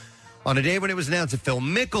came on a day when it was announced that Phil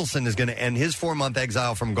Mickelson is going to end his 4-month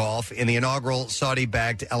exile from golf in the inaugural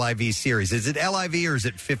Saudi-backed LIV series. Is it LIV or is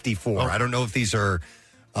it 54? I don't know if these are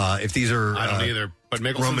I don't either. But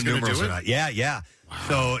Mickelson's Roman going to numerals do or it? not. Yeah. Wow.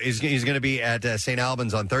 So he's going to be at St.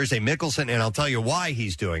 Albans on Thursday. Mickelson, and I'll tell you why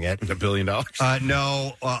he's doing it. $1 billion?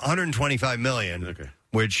 No, $125 million. Okay.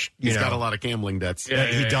 Which he's got a lot of gambling debts.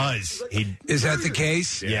 He does. Is that the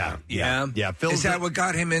case? Yeah. Is that what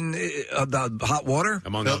got him in the hot water?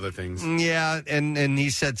 Among other things. Yeah, and he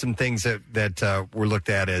said some things that were looked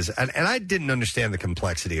at as, and I didn't understand the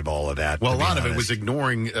complexity of all of that. Well, a lot of it was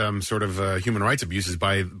ignoring sort of human rights abuses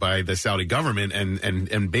by the Saudi government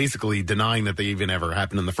and basically denying that they even ever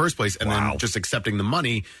happened in the first place, and then just accepting the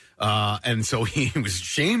money And so he was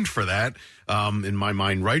shamed for that, in my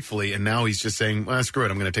mind, rightfully. And now he's just saying, well, screw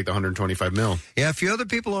it, I'm going to take the $125 million. Yeah, a few other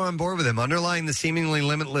people are on board with him. Underlying the seemingly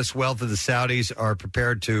limitless wealth of the Saudis are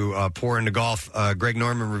prepared to pour into golf. Greg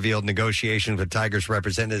Norman revealed negotiations with Tiger's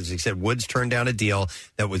representatives. He said Woods turned down a deal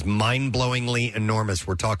that was mind-blowingly enormous.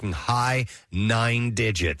 We're talking high 9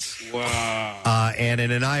 digits. Wow. And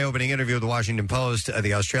in an eye-opening interview with the Washington Post,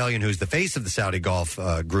 the Australian, who's the face of the Saudi golf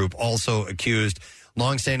group, also accused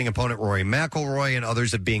longstanding opponent Rory McIlroy and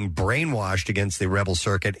others of being brainwashed against the Rebel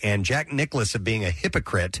Circuit, and Jack Nicklaus of being a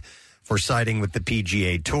hypocrite for siding with the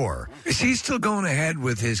PGA Tour. Is he still going ahead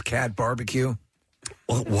with his cat barbecue?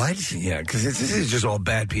 Well, what? Yeah, because this is just all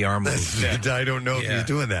bad PR moves. I don't know if he's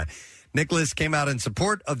doing that. Nicholas came out in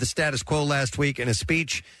support of the status quo last week in a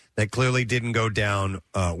speech that clearly didn't go down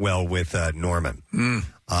well with Norman.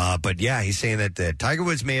 But yeah, he's saying that Tiger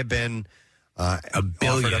Woods may have been $1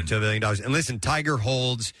 billion. offered up to $1 billion. And listen, Tiger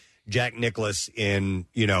holds Jack Nicklaus in,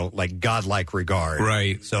 like godlike regard.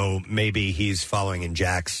 Right. So maybe he's following in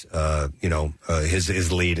Jack's,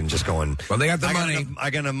 his lead and just going, well, they got the money. I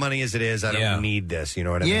got enough money as it is. I don't need this. You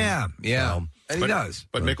know what I mean? Yeah. So, and he does.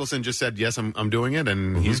 But Mickelson just said, yes, I'm doing it,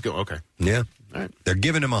 and he's going, okay. Yeah. All right. They're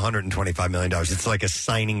giving him $125 million. It's like a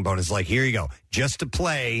signing bonus. Like, here you go. Just to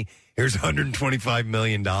play, here's $125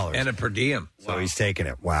 million. And a per diem. So he's taking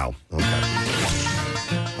it. Wow. Okay.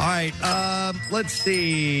 All right. Let's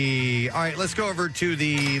see. All right. Let's go over to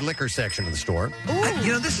the liquor section of the store.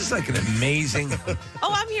 This is like an amazing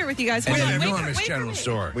Oh, I'm here with you guys. and Wait, wait, enormous wait for general me.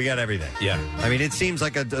 store. We got everything. Yeah. I mean, it seems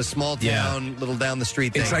like a small town, little down the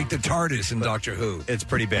street thing. It's like the TARDIS in Doctor Who. It's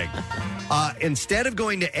pretty big. Instead of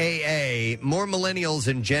going to AA, more millennials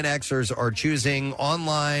and Gen Xers are choosing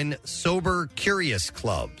online sober curious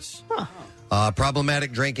clubs.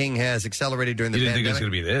 Problematic drinking has accelerated during the You didn't pandemic.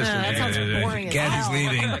 think it was going to be this? That sounds boring as Gabby's hell.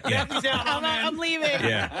 leaving. Yeah. I'm leaving.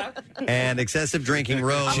 Yeah. And excessive drinking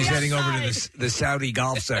rose. She's heading over to the Saudi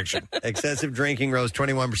golf section. Excessive drinking rose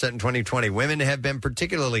 21% in 2020. Women have been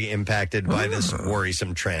particularly impacted by this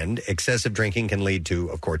worrisome trend. Excessive drinking can lead to,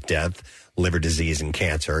 of course, death, liver disease, and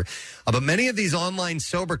cancer. But many of these online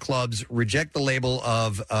sober clubs reject the label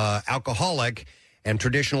of alcoholic and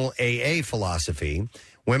traditional AA philosophy.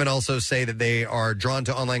 Women also say that they are drawn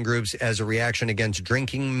to online groups as a reaction against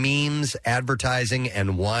drinking memes, advertising,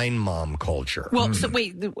 and wine mom culture. Well, so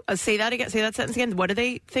wait, say that again. Say that sentence again. What do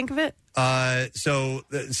they think of it?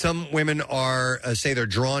 Some women are say they're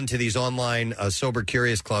drawn to these online sober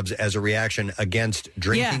curious clubs as a reaction against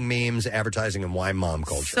drinking memes, advertising, and wine mom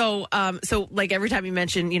culture. So like every time you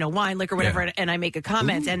mention, wine, liquor, whatever, and I make a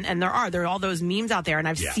comment, and there are all those memes out there, and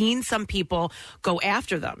I've seen some people go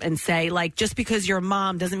after them and say, like, just because you're a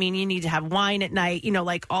mom doesn't mean you need to have wine at night,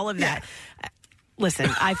 like all of that.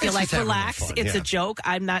 Listen, I feel like relax. It's a joke.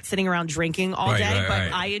 I'm not sitting around drinking all day,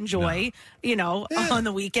 but I enjoy, on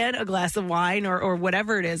the weekend, a glass of wine or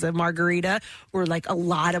whatever it is, a margarita or like a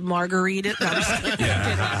lot of margarita. No, I'm just kidding.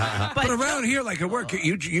 But around here, like at work,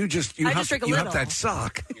 you just drink a little. have that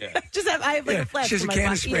sock. I have like a flask. She has in a my can of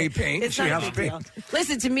pocket. spray paint. It's She not a has big paint. deal.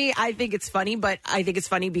 Listen, to me, I think it's funny, but I think it's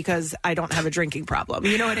funny because I don't have a drinking problem.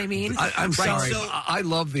 You know what I mean? I'm sorry. I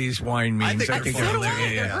love these wine memes. I think so do I.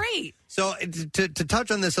 hilarious. They're great. So to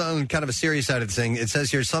touch on this on kind of a serious side of the thing, it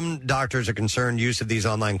says here some doctors are concerned use of these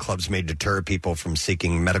online clubs may deter people from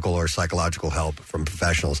seeking medical or psychological help from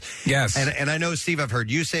professionals. Yes. And I know, Steve, I've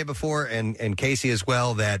heard you say before, and Casey as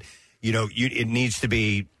well, that, it needs to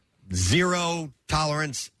be zero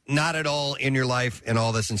tolerance, not at all in your life and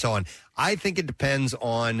all this and so on. I think it depends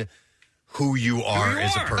on who you are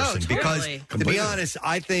as a person. Because, to be honest,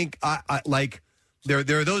 I think,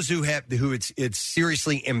 There are those who it's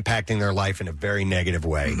seriously impacting their life in a very negative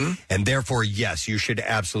way, and therefore, yes, you should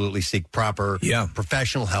absolutely seek proper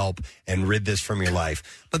professional help and rid this from your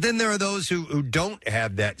life. But then there are those who don't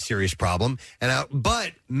have that serious problem,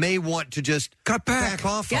 but may want to just cut back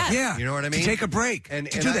off. Yes. Of it. Yeah, You know what I mean? To take a break and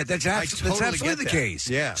to do that. That's totally absolutely the get that. case.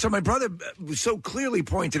 Yeah. So my brother so clearly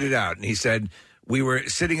pointed it out, and he said. We were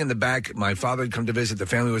sitting in the back. My father had come to visit. The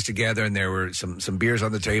family was together, and there were some beers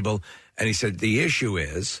on the table. And he said, "The issue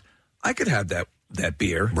is, I could have that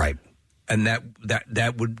beer, right? And that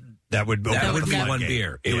would be one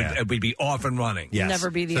beer. It would be off and running. Yes. Never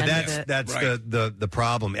be the end of it. That's the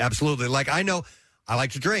problem. Absolutely. Like, I know I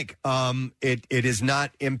like to drink. It is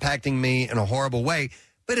not impacting me in a horrible way.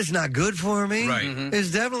 But it's not good for me. Right.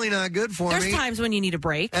 It's definitely not good for me. There's times when you need a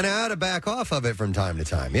break. And I ought to back off of it from time to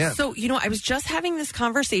time. Yeah. So, I was just having this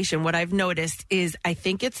conversation. What I've noticed is I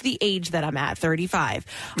think it's the age that I'm at, 35.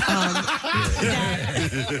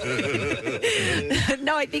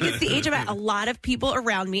 No, I think it's the age of a lot of people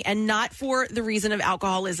around me, and not for the reason of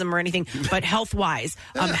alcoholism or anything, but health-wise,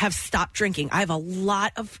 have stopped drinking. I have a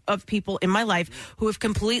lot of people in my life who have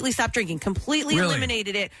completely stopped drinking, completely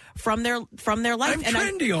eliminated it from their life. I'm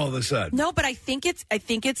trendy all of a sudden. No, but I think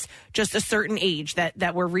it's just a certain age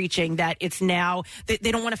that we're reaching, that it's now they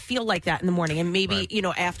don't want to feel like that in the morning, and maybe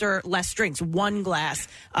after less drinks, one glass,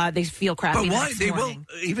 they feel crappy. But why the they next morning.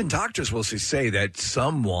 will? Even doctors will say that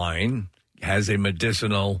some wine has a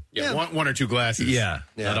medicinal. Yeah, one or two glasses. Yeah,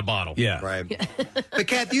 not a bottle. Yeah, right. But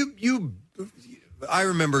Kath, I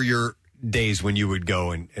remember your days when you would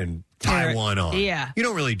go and tie one on. Yeah, you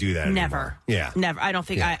don't really do that Never. anymore. Yeah, never. I don't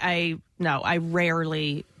think I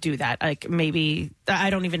rarely do that. Like, maybe, I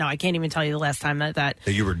don't even know. I can't even tell you the last time that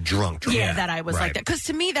you were drunk. Yeah, that I was like that. Because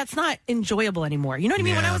to me, that's not enjoyable anymore. You know what I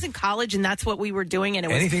mean? When I was in college and that's what we were doing, and it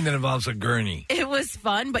was anything that involves a gurney. It was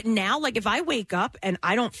fun, but now, like, if I wake up and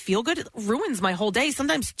I don't feel good, it ruins my whole day.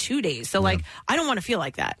 Sometimes 2 days. So, like, I don't want to feel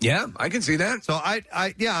like that. Yeah, I can see that. So I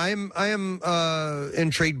am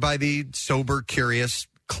intrigued by the sober curious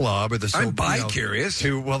club, or the I'm bi-curious.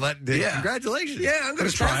 Congratulations. Yeah, I'm going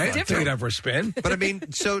to try it. Take it out for a spin. But I mean,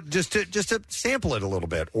 so just to sample it a little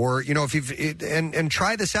bit, or if you've and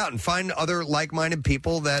try this out and find other like-minded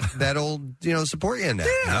people that'll support you in that.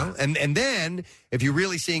 Yeah. And then if you're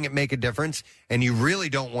really seeing it make a difference, and you really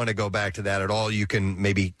don't want to go back to that at all, you can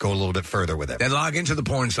maybe go a little bit further with it. Then log into the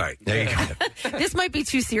porn site. There you go. This might be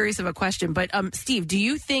too serious of a question, but Steve, do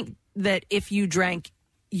you think that if you drank,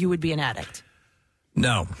 you would be an addict?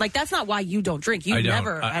 No. Like, that's not why you don't drink. You I don't.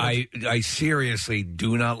 never. I seriously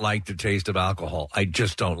do not like the taste of alcohol. I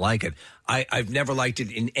just don't like it. I've never liked it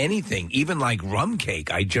in anything, even like rum cake.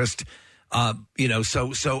 I just, that's I just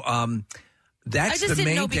the didn't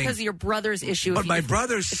main know thing. because of your brother's issue. But my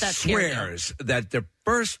brother swears that the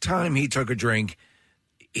first time he took a drink,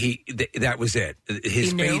 that was it.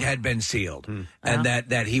 His fate had been sealed, and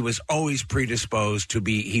that he was always predisposed to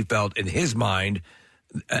be. He felt in his mind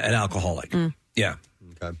an alcoholic. Yeah.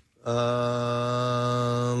 Okay.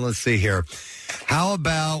 Let's see here. How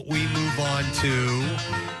about we move on to...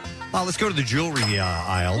 let's go to the jewelry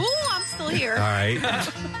aisle. Ooh, I'm still here. All right.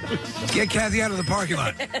 Get Kathy out of the parking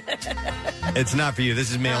lot. It's not for you. This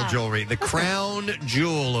is male jewelry. The crown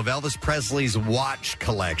jewel of Elvis Presley's watch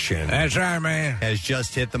collection. That's right, man. Has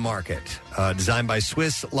just hit the market. Designed by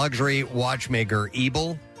Swiss luxury watchmaker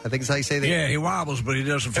Ebel. I think that's how you say that. Yeah, he wobbles, but he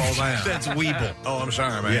doesn't fall down. That's Weeble. Oh, I'm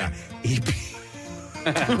sorry, man. Yeah.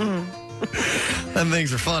 Them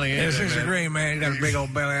things are funny. Yeah, things are great, man. He's got a big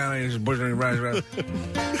old belly on it. He's pushing it right around.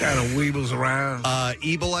 Kind of weebles around.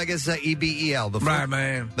 Ebel, I guess, Ebel. Right,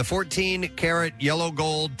 man. The 14-karat yellow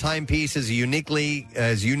gold timepiece is uniquely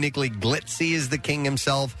glitzy as the king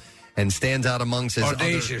himself, and stands out amongst his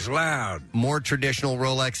audacious, other, loud, more traditional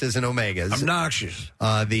Rolexes and Omegas. Obnoxious.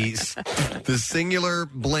 The singular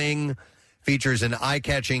bling features an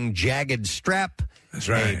eye-catching jagged strap. That's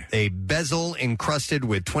right. A bezel encrusted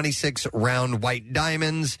with 26 round white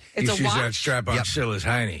diamonds. It's you a should watch? that strap on Silla's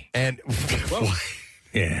hiney. And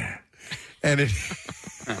yeah. And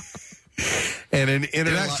an Did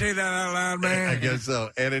I say that out loud, man? I guess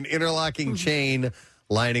so. And an interlocking chain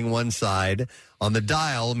lining one side. On the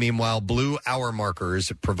dial, meanwhile, blue hour markers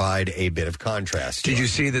provide a bit of contrast. Did you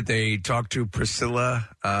see that they talked to Priscilla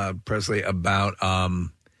Presley about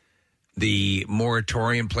the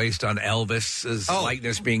moratorium placed on Elvis's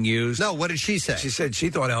likeness being used? No, what did she say? She said she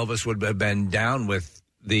thought Elvis would have been down with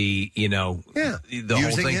the whole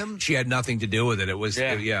using thing. him? She had nothing to do with it. It was,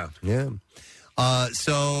 Yeah.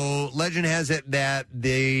 So legend has it that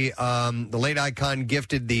the late icon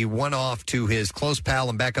gifted the one-off to his close pal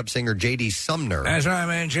and backup singer J.D. Sumner. That's right,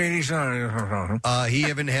 man. J.D. Sumner. He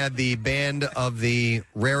even had the band of the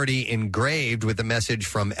rarity engraved with a message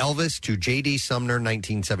from Elvis to J.D. Sumner,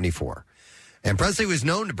 1974. And Presley was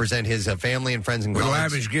known to present his family and friends and with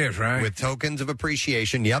colleagues lavish gifts, right? with tokens of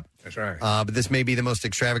appreciation. Yep, that's right. But this may be the most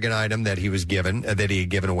extravagant item that he was given, that he had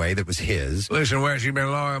given away, that was his. Listen, Wes, you've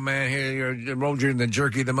been loyal, man. Here, you enrolled you in the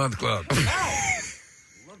Jerky of the Month Club.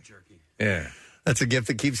 Love jerky. Yeah, that's a gift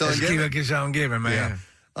that keeps on giving. Keeps on giving, man.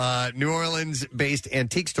 Yeah. New Orleans-based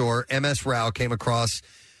antique store MS Rao came across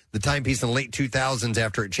the timepiece in the late 2000s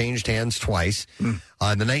after it changed hands twice. In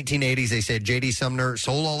the 1980s, they said J.D. Sumner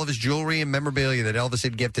sold all of his jewelry and memorabilia that Elvis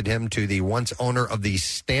had gifted him to the once owner of the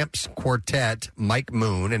Stamps Quartet, Mike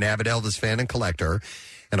Moon, an avid Elvis fan and collector.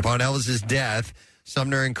 And upon Elvis's death,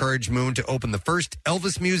 Sumner encouraged Moon to open the first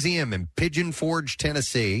Elvis Museum in Pigeon Forge,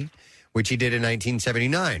 Tennessee, which he did in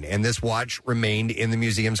 1979. And this watch remained in the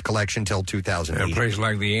museum's collection till 2008. A place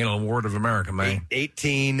like the Anal Ward of America, man.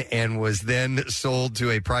 18, and was then sold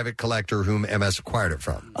to a private collector whom MS acquired it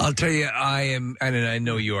from. I'll tell you, I am, and I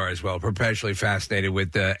know you are as well, perpetually fascinated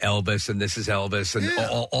with Elvis and This Is Elvis and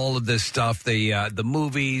all of this stuff, the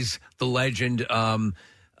movies, the legend.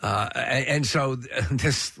 And so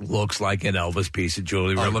this looks like an Elvis piece of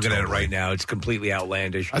jewelry. We're looking at it right now. It's completely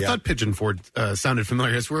outlandish. I thought Pigeon Forge sounded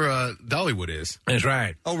familiar. That's where Dollywood is. That's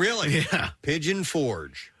right. Oh, really? Yeah. Pigeon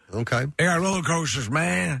Forge. Okay. They got roller coasters,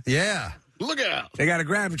 man. Yeah. Look out. They got a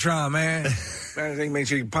gravitron, man. That thing makes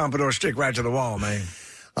you pompadour stick right to the wall, man.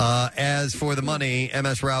 As for the money,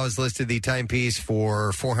 MS Rao has listed the timepiece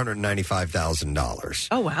for $495,000.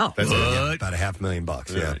 Oh, wow. That's about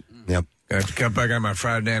 $500,000. Yeah. Yep. I have to cut back on my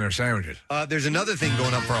fried dinner sandwiches. There's another thing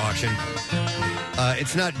going up for auction.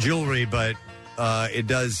 It's not jewelry, but it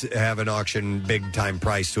does have an auction big-time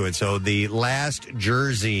price to it. So the last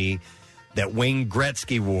jersey that Wayne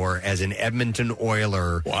Gretzky wore as an Edmonton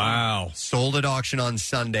Oiler. Wow. Sold at auction on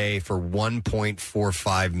Sunday for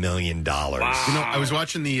 $1.45 million. Wow. You know, I was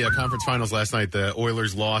watching the conference finals last night. The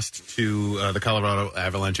Oilers lost to the Colorado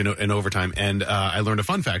Avalanche in overtime, and I learned a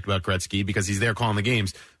fun fact about Gretzky because he's there calling the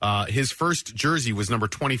games. His first jersey was number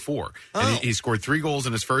 24, and he scored 3 goals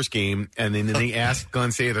in his first game, and then they asked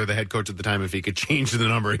Glenn Sather, the head coach at the time, if he could change the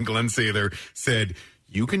number, and Glenn Sather said,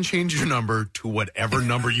 you can change your number to whatever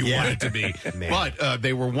number you want it to be. But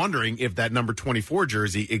they were wondering if that number 24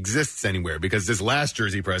 jersey exists anywhere because this last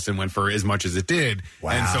jersey, Preston, went for as much as it did.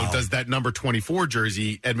 Wow. And so does that number 24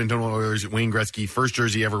 jersey, Edmonton Oilers, Wayne Gretzky, first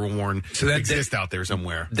jersey ever worn, exist out there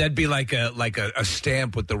somewhere? That'd be like a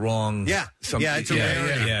stamp with the wrong... Yeah. Yeah, it's a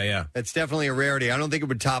rarity. Yeah. It's definitely a rarity. I don't think it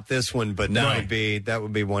would top this one, but that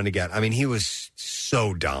would be one to get. I mean, he was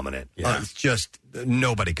so dominant. Yeah. It's just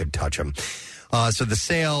nobody could touch him. So the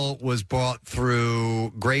sale was bought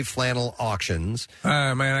through Gray Flannel Auctions.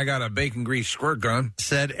 Man, I got a bacon grease squirt gun.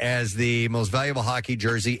 Said as the most valuable hockey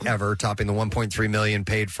jersey ever, topping the $1.3 million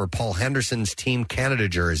paid for Paul Henderson's Team Canada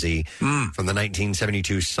jersey from the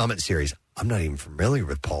 1972 Summit Series. I'm not even familiar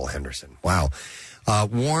with Paul Henderson. Wow.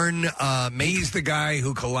 Worn. He's the guy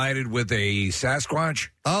who collided with a Sasquatch.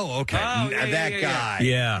 Oh, okay. That guy.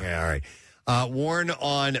 Yeah. All right. Worn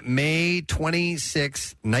on May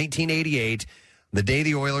 26, 1988, the day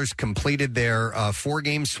the Oilers completed their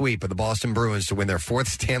 4-game sweep of the Boston Bruins to win their 4th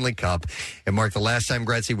Stanley Cup. It marked the last time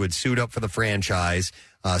Gretzky would suit up for the franchise.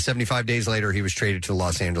 75 days later, he was traded to the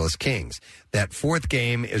Los Angeles Kings. That 4th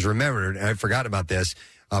game is remembered, and I forgot about this,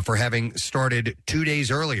 for having started 2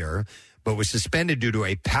 days earlier, but was suspended due to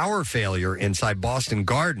a power failure inside Boston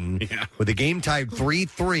Garden with the game tied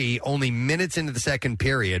 3-3 only minutes into the second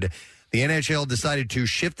period. The NHL decided to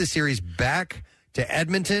shift the series back to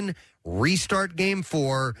Edmonton, restart Game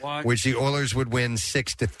 4, which the Oilers would win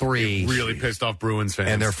 6-3. It really pissed off Bruins fans.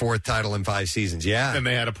 And their 4th title in 5 seasons. Yeah. And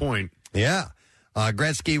they had a point. Yeah.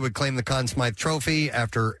 Gretzky would claim the Conn Smythe Trophy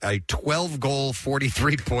after a 12-goal,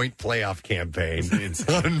 43-point playoff campaign. It's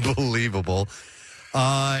unbelievable.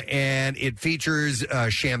 And it features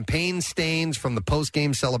champagne stains from the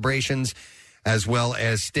post-game celebrations, as well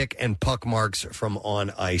as stick and puck marks from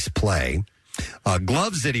on-ice play.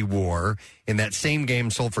 Gloves that he wore in that same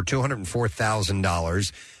game sold for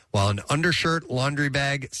 $204,000, while an undershirt, laundry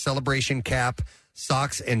bag, celebration cap,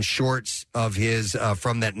 socks, and shorts of his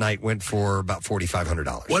from that night went for about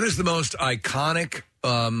 $4,500. What is the most iconic,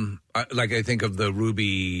 like I think of the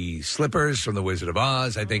ruby slippers from The Wizard of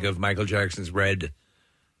Oz, I think of Michael Jackson's red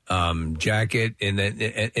jacket, and then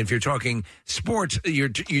if you're talking sports, you're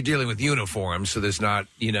dealing with uniforms, so there's not,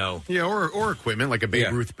 or equipment like a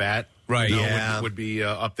Babe Ruth bat, right? Would be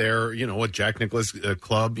up there, a Jack Nicklaus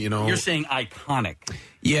club, You're saying iconic,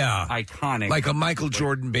 iconic, like a Michael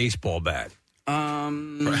Jordan baseball bat.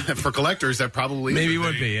 For collectors, that probably maybe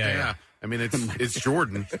would be, yeah. I mean, it's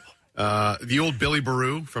Jordan. The old Billy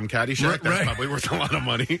Baru from Caddyshack, that's probably worth a lot of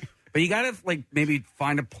money. But you got to maybe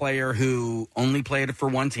find a player who only played for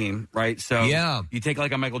one team, right? So you take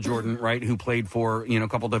like a Michael Jordan, right, who played for a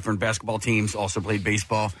couple different basketball teams, also played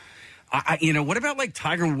baseball. What about like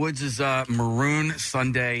Tiger Woods' maroon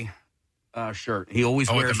Sunday shirt? He always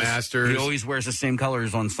wears the Masters. He always wears the same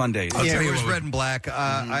colors on Sundays. It was red and black.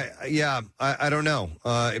 I don't know.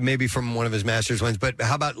 Maybe from one of his Masters wins, but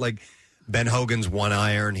how about like Ben Hogan's one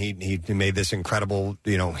iron? He made this incredible,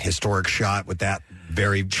 historic shot with that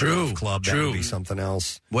very club. That would be something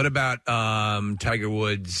else. What about Tiger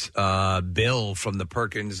Woods' bill from the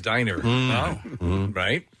Perkins Diner?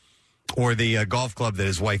 Right? Or the golf club that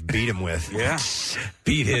his wife beat him with.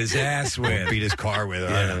 Beat his ass with. Beat his car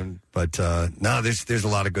with. But no, there's a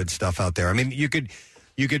lot of good stuff out there. I mean, you could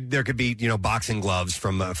there could be boxing gloves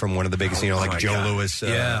from one of the biggest, like Joe Louis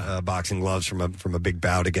boxing gloves from a big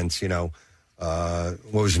bout against what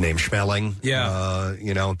was his name, Schmeling.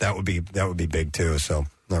 That would be big too. So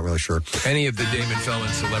not really sure. Any of the Damon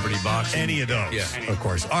Feldman celebrity boxing. Any of those. Yeah. Of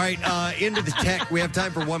course. All right, into the tech. We have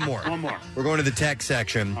time for one more. We're going to the tech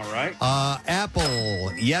section. All right.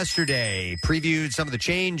 Apple yesterday previewed some of the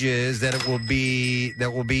changes that will be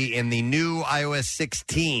in the new iOS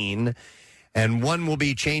 16, and one will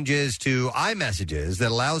be changes to iMessages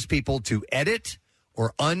that allows people to edit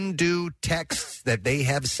or undo texts that they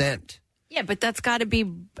have sent. Yeah, but that's got to be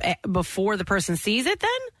before the person sees it then?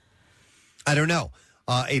 I don't know.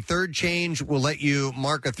 A third change will let you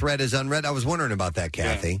mark a thread as unread. I was wondering about that,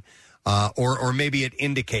 Kathy. Or maybe it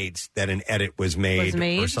indicates that an edit was made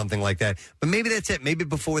or something like that. But maybe that's it. Maybe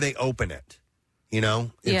before they open it.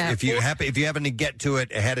 If you happen to get to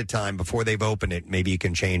it ahead of time before they've opened it, maybe you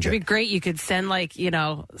can change It'd it. be great. You could send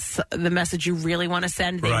the message you really want to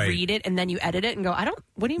send. They read it and then you edit it and go,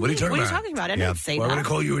 what do you mean? What are you talking about? I didn't say Why that. would I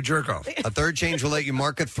call you a jerk off? A third change will let you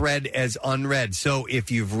mark a thread as unread. So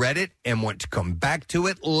if you've read it and want to come back to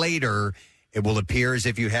it later, it will appear as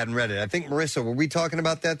if you hadn't read it. I think, Marissa, were we talking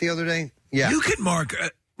about that the other day? Yeah. You can mark...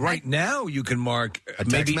 Right now, you can mark a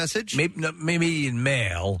text message, maybe in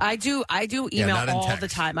mail. I do email all the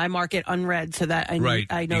time. I mark it unread so that I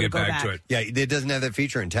know to go back. To it. Yeah, it doesn't have that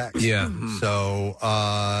feature in text. Yeah. So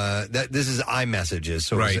this is iMessages.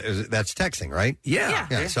 So that's texting, right?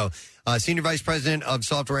 Yeah. So Senior Vice President of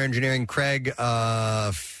Software Engineering, Craig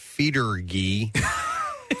Federighi.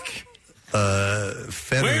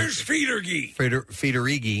 Where's Federighi?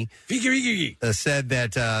 Federighi said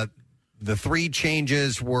that the three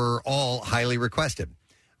changes were all highly requested.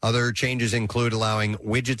 Other changes include allowing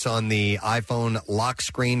widgets on the iPhone lock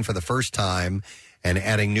screen for the first time and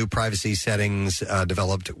adding new privacy settings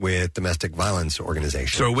developed with domestic violence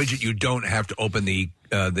organizations. So a widget you don't have to open the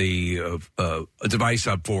device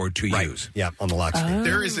up for to use. Yeah, on the lock screen.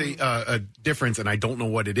 There is a difference, and I don't know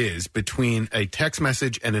what it is, between a text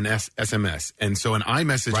message and an SMS. And so an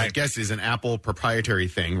iMessage, I guess, is an Apple proprietary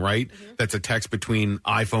thing, right? Mm-hmm. That's a text between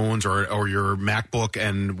iPhones or your MacBook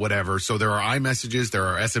and whatever. So there are iMessages, there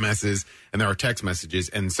are SMSs, and there are text messages.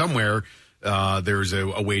 And somewhere there's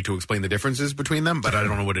a way to explain the differences between them, but I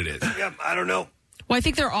don't know what it is. Yep, I don't know. Well, I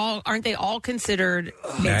think aren't they all considered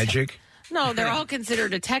magic? No, they're all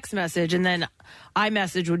considered a text message, and then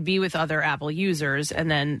iMessage would be with other Apple users, and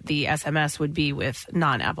then the SMS would be with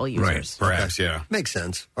non-Apple users. Right, perhaps, yeah. Makes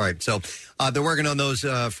sense. All right, so they're working on those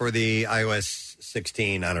for the iOS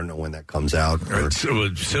 16. I don't know when that comes out.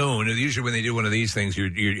 So soon. Usually when they do one of these things,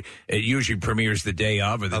 it usually premieres the day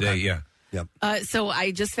of or the day, yeah. Yep. So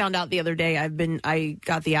I just found out the other day. I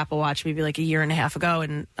got the Apple Watch maybe like a year and a half ago,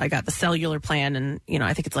 and I got the cellular plan, and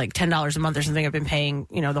I think it's like $10 a month or something. I've been paying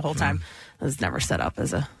the whole time. It was never set up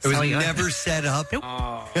as a. It was cellular. never set up. Nope.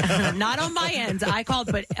 Not on my end. I called,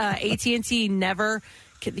 but AT&T never.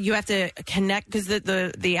 You have to connect because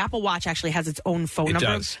the Apple Watch actually has its own phone number.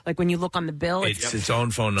 Does. Like when you look on the bill, it's its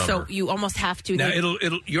own phone number. So you almost have to. Now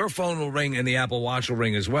your phone will ring and the Apple Watch will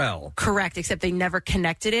ring as well. Correct, except they never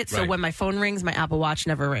connected it. So Right. when my phone rings, my Apple Watch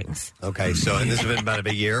never rings. Okay, so and this has been about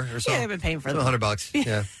a year or so. Yeah, I've been paying for them. $100.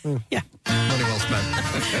 Yeah. Yeah. Money well spent.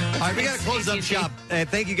 All right, we got to close up shop.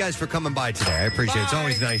 Thank you guys for coming by today. I appreciate it. It's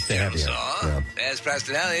always nice to have you. Yeah. There's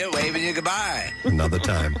Preston Elliott waving you goodbye. Another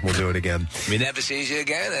time. We'll do it again. If we never sees you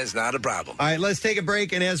again, that's not a problem. All right, let's take a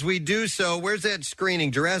break. And as we do so, where's that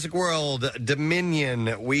screening? Jurassic World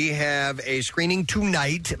Dominion. We have a screening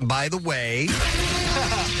tonight, by the way.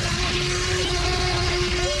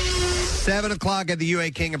 7 o'clock at the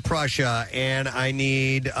UA King of Prussia, and I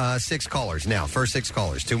need 6 callers. Now, first 6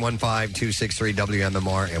 callers,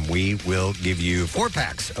 215-263-WMMR, and we will give you 4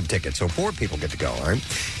 packs of tickets. So 4 people get to go, all right?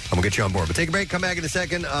 I'm going to get you on board. But take a break, come back in a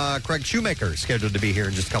second. Craig Shoemaker is scheduled to be here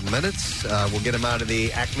in just a couple minutes. We'll get him out of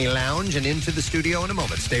the Acme Lounge and into the studio in a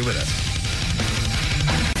moment. Stay with us.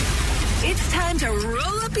 It's time to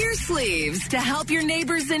roll up your sleeves to help your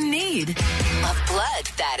neighbors in need of blood,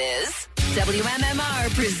 that is. WMMR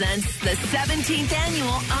presents the 17th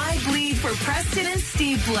annual I Bleed for Preston and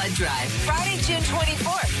Steve Blood Drive, Friday, June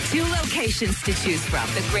 24th. 2 locations to choose from,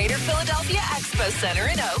 the Greater Philadelphia Expo Center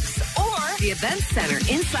in Oaks or the Event Center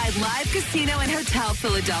inside Live Casino and Hotel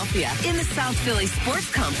Philadelphia in the South Philly Sports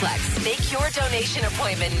Complex. Make your donation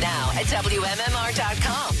appointment now at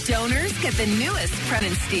WMMR.com. Donors get the newest Fred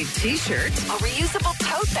and Steve t-shirt, a reusable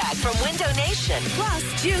tote bag from Window Nation, plus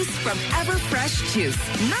juice from Everfresh Juice.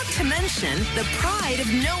 Not to mention the pride of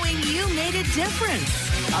knowing you made a difference.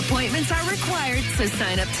 Appointments are required, so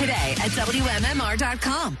sign up today at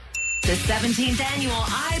WMMR.com. The 17th annual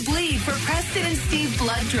I Bleed for Preston and Steve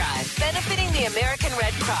Blood Drive, benefiting the American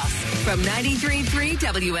Red Cross from 93.3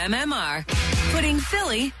 WMMR, putting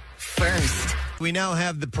Philly first. We now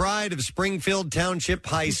have the pride of Springfield Township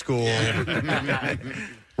High School.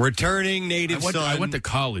 Returning native son. I went to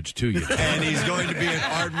college, too. And he's going to be at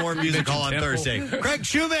Ardmore Music Hall on Thursday. Craig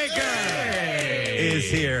Shoemaker is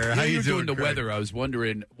here. How you doing, the Craig? weather? I was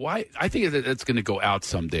wondering why. I think that that's going to go out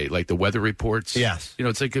someday, like the weather reports. Yes.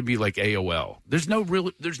 It's like could be like AOL. There's no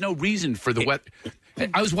reason for the weather.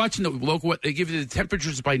 I was watching the local. They give you the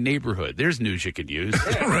temperatures by neighborhood. There's news you could use,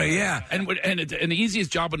 Right, yeah. And the easiest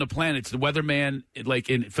job on the planet is the weatherman, like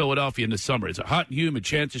in Philadelphia in the summer. It's a hot and humid,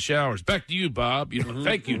 chance of showers. Back to you, Bob.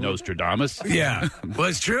 Thank you, Nostradamus. Yeah, well,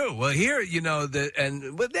 it's true. Well, here,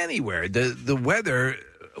 but anywhere, the weather.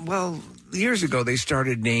 Well, years ago they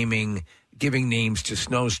started giving names to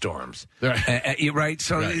snowstorms, right?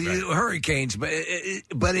 So hurricanes, but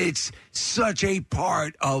it's such a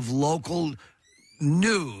part of local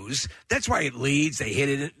news. That's why it leads. They hit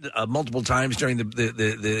it multiple times during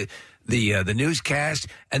the newscast,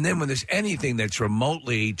 and then when there's anything that's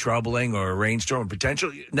remotely troubling or a rainstorm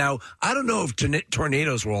potential. Now, I don't know if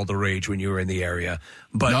tornadoes were all the rage when you were in the area,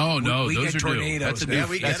 but no, we those get are tornadoes.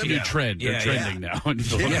 new. That's a new trend. They're trending now. In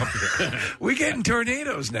Philadelphia. We're getting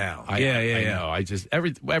tornadoes now. I know. I just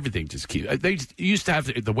everything just keeps. They used to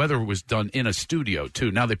have the weather was done in a studio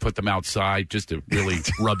too. Now they put them outside just to really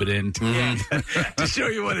rub it in. To show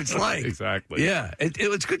you what it's like. Exactly. Yeah,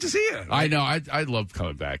 it's good to see you. I know. I love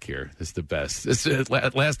coming back here. It's the best.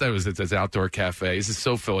 Last night was at this outdoor cafe. This is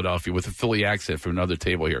so Philadelphia with a Philly accent from another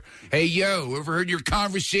table here. Hey, yo, overheard your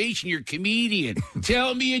conversation. You're a comedian.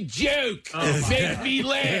 Tell me a joke. Make me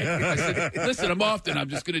laugh. I said, listen, I'm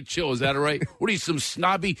just going to chill. Is that all right? What are you, some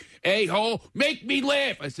snobby a-hole? Make me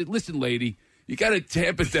laugh. I said, listen, lady. You got to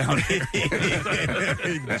tamp it down here.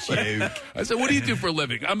 I said, what do you do for a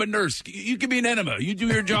living? I'm a nurse. You can be an enema. You do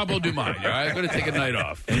your job, I'll do mine. All right? I'm going to take a night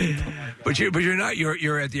off. But you're not.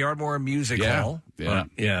 You're at the Ardmore Music Hall.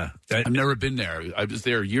 Yeah. I've never been there. I was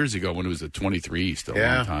there years ago when it was at 23 East, a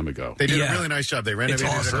long time ago. They did a really nice job. They renovated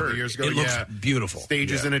it a couple years ago. It looks beautiful.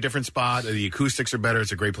 Stages in a different spot. The acoustics are better.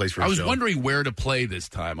 It's a great place for a show. I was wondering where to play this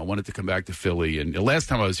time. I wanted to come back to Philly. And the last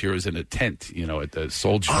time I was here was in a tent, at the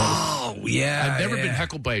Soul Show. Oh, yeah. I've never been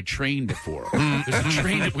heckled by a train before. There's a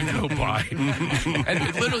train that we go by. And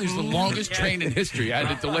it literally is the longest train in history. I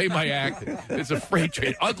had to delay my act. It's a freight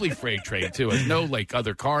train, ugly freight train, too. There's no,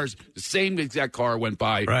 other cars. The same exact car went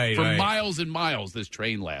by. For miles and miles, this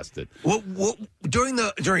train lasted. What during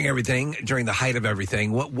the height of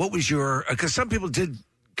everything, what was your, because some people did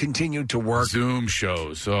continue to work. Zoom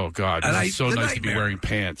shows. Oh, God. It's so nice to be wearing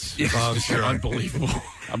pants. Yeah. It's unbelievable.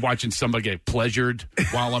 I'm watching somebody get pleasured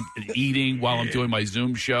while I'm eating, while I'm doing my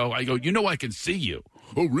Zoom show. I go, I can see you.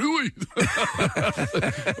 Oh, really?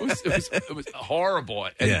 It was horrible.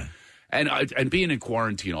 And being in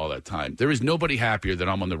quarantine all that time, there is nobody happier that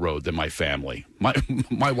I'm on the road than my family.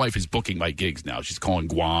 My wife is booking my gigs now. She's calling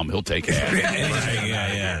Guam. He'll take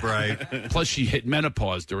half. Right. Plus, she hit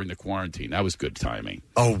menopause during the quarantine. That was good timing.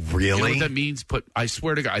 Oh, really? You know what that means? I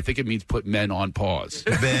swear to God, I think it means put men on pause.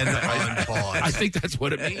 Men on pause. I think that's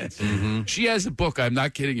what it means. She has a book, I'm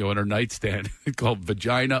not kidding you, on her nightstand called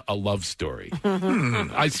Vagina, a Love Story.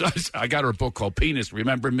 I got her a book called Penis,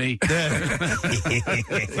 Remember Me?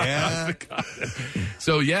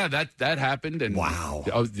 So that happened, and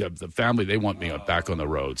the family, they want me back on the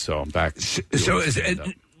road, so I'm back. So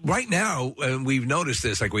right now, we've noticed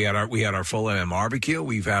this. Like we had our full barbecue,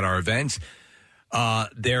 we've had our events.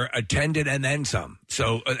 They're attended and then some.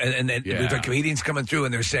 So and then with the comedians coming through,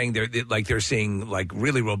 and they're saying they're seeing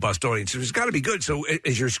really robust audiences. It's got to be good. So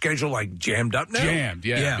is your schedule jammed up now? Jammed,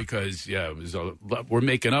 because we're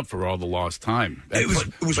making up for all the lost time. It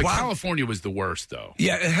was but California was the worst though.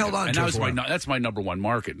 Yeah, it held on. And to that's my number one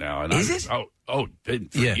market now. And is it? Been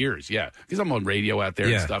for years, because I'm on radio out there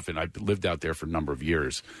and stuff, and I've lived out there for a number of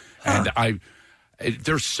years, and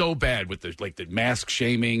they're so bad with the mask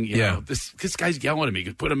shaming. You know, this guy's yelling at me.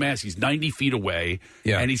 Put a mask. He's 90 feet away,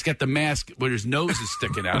 and he's got the mask where his nose is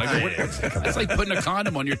sticking out. I go, that's like putting a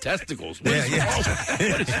condom on your testicles. What is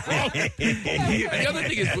wrong? The other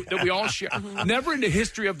thing is that we all share. Never in the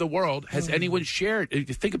history of the world has anyone shared.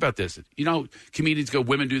 Think about this. Comedians go,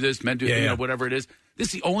 women do this, men do whatever it is.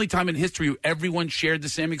 This is the only time in history everyone shared the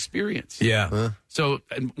same experience. Yeah. Huh? So,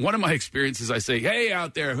 and one of my experiences, I say, hey,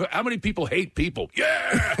 out there, how many people hate people?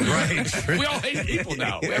 Yeah! Right. We all hate people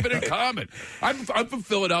now. We have it in common. I'm from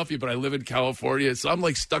Philadelphia, but I live in California, so I'm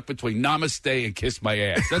stuck between namaste and kiss my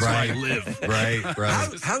ass. That's where I live. Right.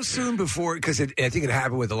 How soon before, because I think it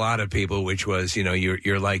happened with a lot of people, which was,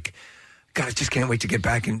 you're like, God, I just can't wait to get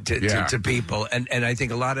back to people. And I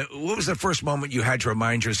think what was the first moment you had to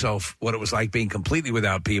remind yourself what it was like being completely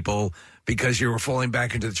without people because you were falling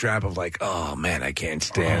back into the trap of like, oh, man, I can't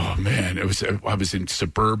stand. Oh, man. I was in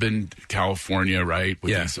suburban California, right,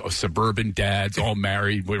 with these suburban dads all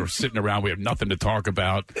married. We were sitting around. We had nothing to talk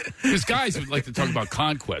about. Because guys would like to talk about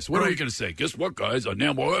conquest. What are we going to say? Guess what, guys? I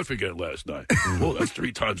nailed my wife again last night. Oh, that's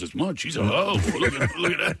 3 times as much. She's a hoe. Look at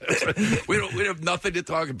that. We have nothing to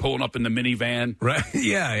talk and pulling up in the minivan. Right.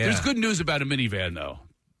 Yeah. There's good news about a minivan, though.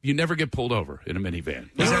 You never get pulled over in a minivan.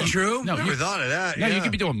 Is that true? No, Never thought of that. No, you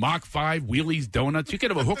could be doing Mach 5, wheelies, donuts. You could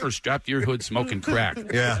have a hooker strapped to your hood smoking crack.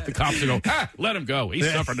 Yeah. The cops will go, let him go.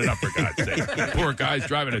 He's suffering enough, for God's sake. Poor guy's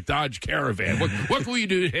driving a Dodge Caravan. What will you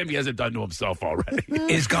do to him he hasn't done to himself already?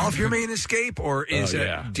 Is golf your main escape, or is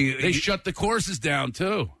They shut the courses down,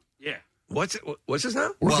 too. Yeah. What's this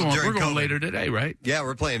now? We're going later today, right? Yeah,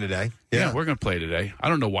 we're playing today. Yeah, we're going to play today. I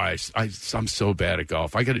don't know why I'm so bad at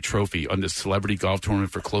golf. I got a trophy on the celebrity golf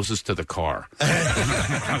tournament for closest to the car.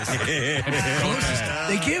 Closest.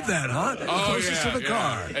 They give that, huh? Closest to the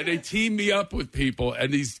car. And they team me up with people,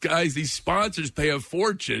 and these guys, these sponsors pay a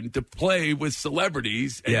fortune to play with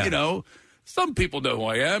celebrities. And, some people know who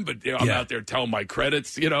I am, but I'm out there telling my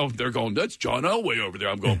credits. They're going, that's John Elway over there.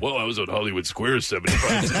 I'm going, well, I was on Hollywood Squares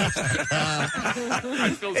 75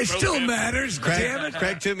 It still matters, damn it.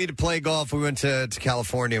 Craig took me to play golf. We went to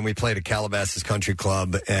California, and we played at Calabasas Country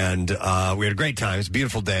Club, and we had a great time. It was a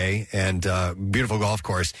beautiful day and beautiful golf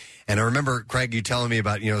course. And I remember, Craig, you telling me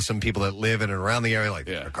about, some people that live in and around the area, like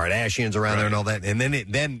the Kardashians around there and all that. And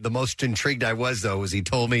then the most intrigued I was, though, was he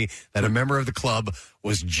told me that a member of the club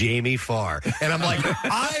was Jamie Farr. And I'm like,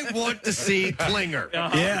 I want to see Klinger.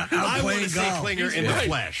 Yeah, I want to see golf. Klinger in the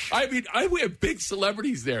flesh. I mean, we have big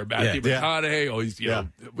celebrities there. Matthew McConaughey, all these,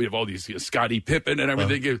 we have all these, Scottie Pippen and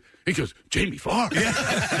everything. He goes, Jamie Farr. It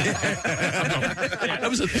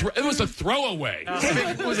was a throwaway.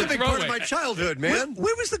 It was a big part of my childhood, man.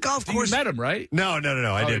 Where was the golf course? You met him, right? No,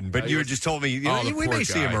 I didn't. But you had just told me, we may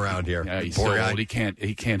see him around here. Yeah, he's poor so guy. old. He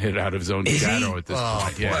can't hit out of his own shadow at this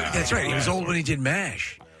point. Yeah. That's right. He was old when he did MASH.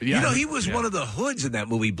 Yeah. He was one of the hoods in that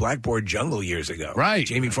movie Blackboard Jungle years ago. Right.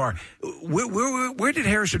 Jamie Farr. Where did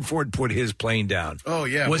Harrison Ford put his plane down? Oh,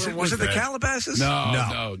 yeah. Was it the Calabasas?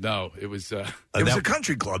 No. It was it was a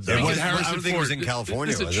country club, though. I don't think it was in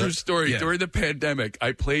California. This is a true story. Yeah. During the pandemic,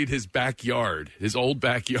 I played his backyard, his old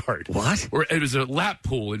backyard. What? Where it was a lap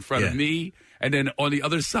pool in front of me, and then on the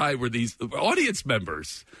other side were these audience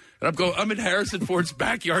members. And I'm in Harrison Ford's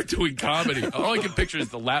backyard doing comedy. All I can picture is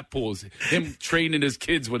the lap pools, him training his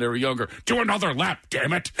kids when they were younger. Do another lap,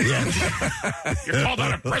 damn it. Yeah. You're called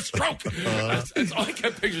on a breaststroke. That's all I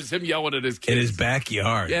can picture is him yelling at his kids. In his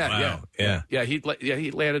backyard. Yeah.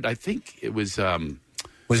 He landed, I think it was...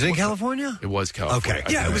 Was it in California? It was California.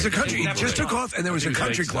 Okay. Yeah, it was a country. He just took off, and there was a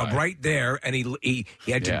country club right there, and he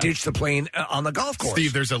had to ditch the plane on the golf course.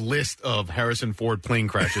 Steve, there's a list of Harrison Ford plane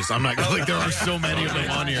crashes. I'm not like there are so many of them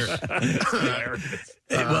on here.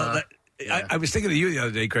 I was thinking of you the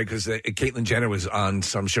other day, Craig, because Caitlyn Jenner was on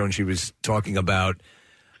some show, and she was talking about.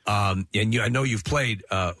 And I know you've played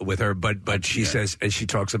with her, but she says, as she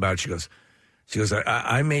talks about, she goes,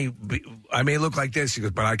 I may look like this, she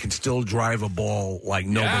goes, but I can still drive a ball like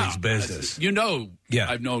nobody's business.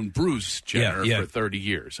 I've known Bruce Jenner for 30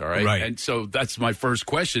 years, all right? Right. And so that's my first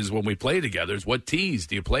question is when we play together is what tees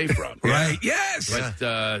do you play from? Right, yes.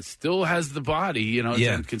 But still has the body,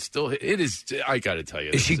 and can still hit. It is, I got to tell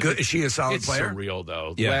you. Is she good? Is she a solid player? It's surreal,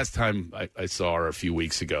 though. Yeah. Last time I saw her a few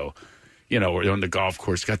weeks ago, we're on the golf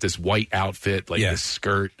course, got this white outfit, this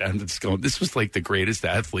skirt, and it's going, this was like the greatest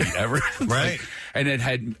athlete ever. Right.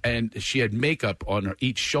 And she had makeup on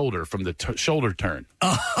each shoulder from the shoulder turn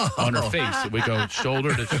on her face. So we go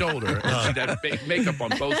shoulder to shoulder. And she'd have makeup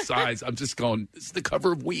on both sides. I'm just going, this is the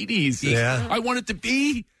cover of Wheaties. Yeah. I wanted to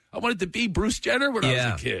be Bruce Jenner when I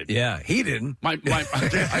was a kid. Yeah, he didn't.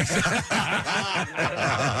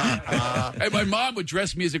 And my mom would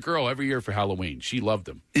dress me as a girl every year for Halloween. She loved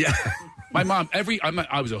them. Yeah. My mom,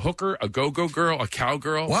 I was a hooker, a go-go girl, a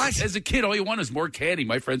cowgirl. What? As a kid, all you want is more candy.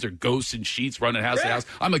 My friends are ghosts and sheets running house to house.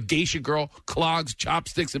 I'm a geisha girl, clogs,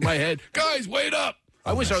 chopsticks in my head. Guys, wait up.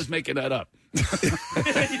 I wish I was making that up.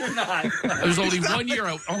 You're not. There was only 1 year.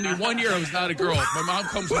 Only 1 year I was not a girl. My mom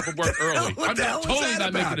comes home from work early. I'm totally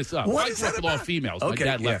not making this up. I grew up with all females. My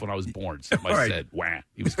dad left when I was born. So I said, "Wah!"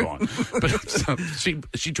 He was gone. But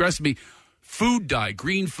she dressed me. Food dye,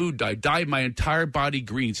 green food dye, dyed my entire body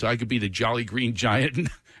green so I could be the Jolly Green Giant. And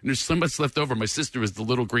there's so much left over. My sister was the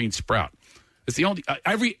little green sprout. It's the only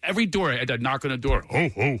every door I had to knock on the door. Ho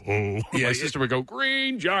ho ho! Yeah, my sister would go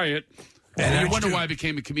Green Giant. And you wonder why I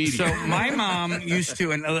became a comedian. So my mom used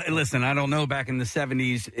to, and listen, I don't know back in the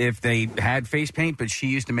 70s if they had face paint, but she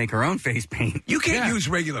used to make her own face paint. You can't use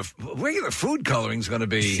regular food coloring is going to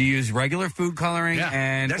be. She used regular food coloring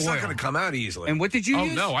and that's oil. not going to come out easily. And what did you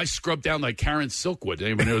use? Oh, no, I scrubbed down like Karen Silkwood.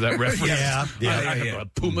 Anyone know that reference? Yeah. A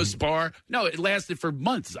Puma Spar. No, it lasted for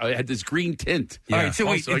months. I had this green tint. All right, so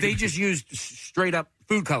wait, Also, they just used straight up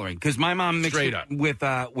food coloring? Because my mom mixed Straight it up. with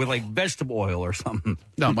like vegetable oil or something.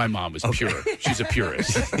 No, my mom was pure. She's a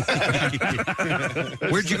purist.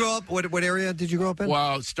 Where'd you grow up? What area did you grow up in?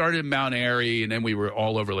 Well, it started in Mount Airy, and then we were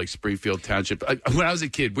all over like Springfield Township. When I was a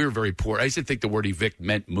kid, we were very poor. I used to think the word evict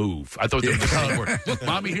meant move. I thought that was the color word. Look,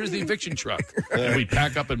 Mommy, here's the eviction truck. And we'd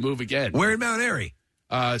pack up and move again. Where in Mount Airy?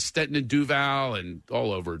 Stenton and Duval and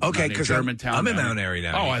all over. Okay, because Germantown. I'm in Mount Airy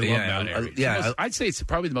now. Oh, I love Mount Airy. I'd say it's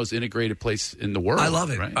probably the most integrated place in the world. I love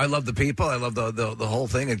it. Right? I love the people. I love the whole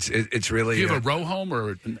thing. It's really. Do you have a row home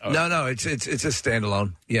or no? It's a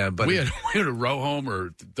standalone. Yeah, but we had a row home or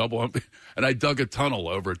double home, and I dug a tunnel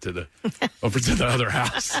over to the other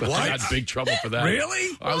house. What? I got in big trouble for that.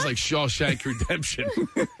 Really? I was like Shawshank Redemption.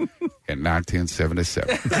 In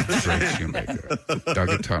 1977, Fred Shoemaker dug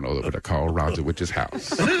a tunnel over to Carl Rodzowich's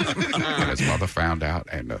house. And his mother found out,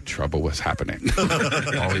 and trouble was happening.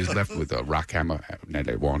 All he's left with a rock hammer, and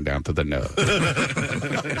they worn down to the nub.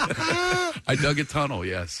 I dug a tunnel,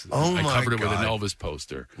 yes. Oh, I my covered it with an God. Elvis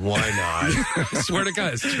poster. Why not? I swear to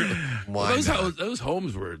God, it's true. Why Those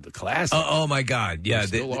homes were the classic. Oh my God! Yeah,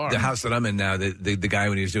 They still are. the house that I'm in now, the guy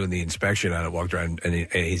when he was doing the inspection on it walked around, and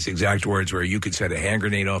his exact words were, "You could set a hand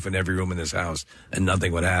grenade off in every room in this house, and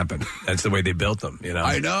nothing would happen." That's the way they built them. You know.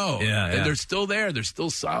 I know. Yeah, And they're still there. They're still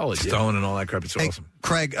solid. stone and all that crap. It's awesome.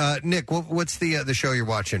 Craig, Nick, what's the show you're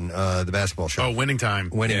watching? The basketball show. Oh, Winning Time.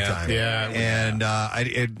 Winning Time. Yeah.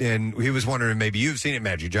 And and he was wondering, maybe you've seen it.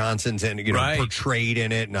 Magic Johnson's portrayed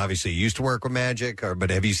in it, and obviously you used to work with Magic. But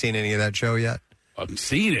have you seen any of that show yet? I've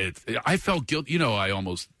seen it. I felt guilty. I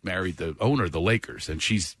almost married the owner of the Lakers, and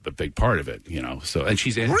she's a big part of it. So, and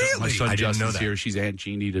she's Aunt, Really? my son I didn't know Justin's that. here. She's Aunt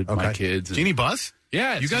Jeannie to my kids. And, Jeannie Buss?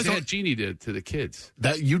 yeah, You guys she's don't- Aunt Jeannie to the kids.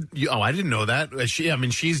 That you I didn't know that.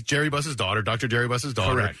 She's Jerry Buss's daughter, Dr. Jerry Buss's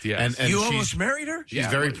daughter. Correct, yes. And You she's, almost married her? She's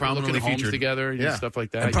very we're prominently looking at homes featured together and stuff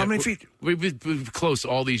like that. And prominently Yeah, featured. We've been close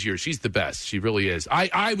all these years. She's the best. She really is.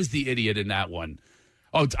 I was the idiot in that one.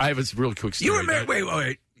 Oh, I have a real quick story. You were married.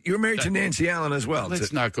 Wait. You were married to Nancy Allen as well.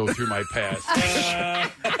 Let's not go through my past. I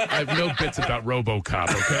have no bits about RoboCop,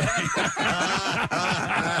 okay?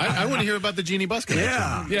 I want to hear about the Jeannie Buss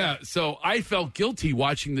connection. Yeah, so I felt guilty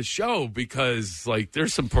watching the show because,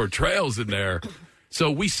 there's some portrayals in there. So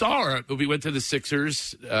we saw her. We went to the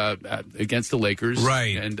Sixers against the Lakers.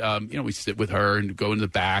 Right. And, we sit with her and go in the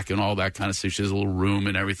back and all that kind of stuff. She has a little room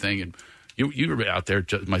and everything. And you were out there.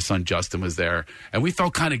 My son Justin was there. And we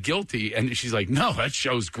felt kind of guilty. And she's like, no, that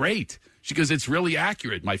show's great. She goes, it's really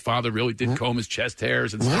accurate. My father really did comb his chest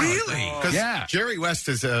hairs and stuff. Really? Because Jerry West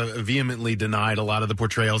has vehemently denied a lot of the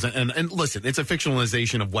portrayals. And listen, it's a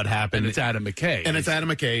fictionalization of what happened. And it's Adam McKay. And it's Adam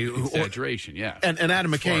McKay. Exaggeration, yeah. And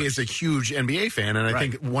Adam McKay is a huge NBA fan, and I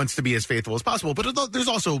think wants to be as faithful as possible. But there's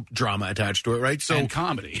also drama attached to it, right? So And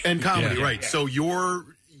comedy. right? Yeah. So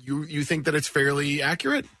you think that it's fairly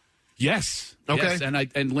accurate? Yes. Okay. Yes.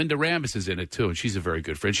 And Linda Rambis is in it too, and she's a very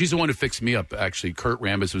good friend. She's the one who fixed me up. Actually, Kurt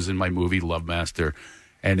Rambis was in my movie Love Master,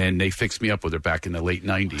 and then they fixed me up with her back in the late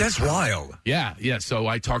 '90s. That's wild. Yeah. So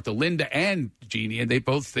I talked to Linda and Jeannie, and they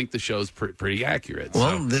both think the show's pretty accurate.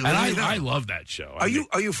 Well, so. then And you know. I love that show. Are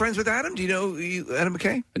you friends with Adam? Do you know Adam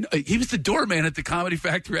McKay? He was the doorman at the Comedy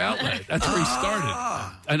Factory Outlet. That's where he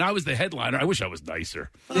started. And I was the headliner. I wish I was nicer.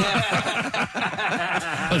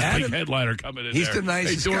 I was a big headliner coming in He's there. the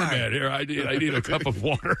nicest hey, doorman, guy. here, I need a cup of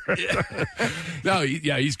water. No,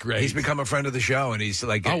 he's great. He's become a friend of the show, and he's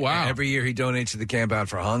like, Oh, wow. every year he donates to the Camp Out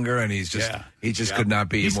for Hunger, and he just could not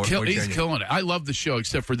be He's more he's genuine. killing it. I love the show,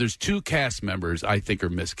 except for there's two cast members I think are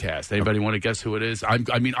miscast. Anybody want to guess who it is?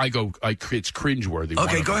 It's cringeworthy.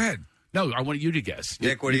 Okay, go ahead. No, I want you to guess.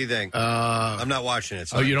 Nick, what do you think? I'm not watching it.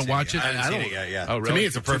 So Oh, you I don't haven't watch seen it? I haven't I seen don't- it yet. Yeah. Oh, To really? me,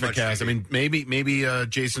 it's a Too perfect much cast. TV. I mean, maybe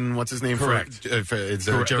Jason, what's his name? Correct. It's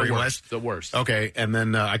Correct. Jerry The worst. West. The worst. Okay, and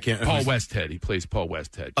then I can't. Paul Westhead. He plays Paul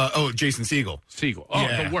Westhead. Jason Segel. Segel. Oh,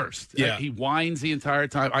 Yeah. the worst. Yeah. He whines the entire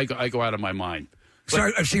time. I go out of my mind.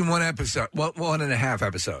 So I've seen one episode, 1.5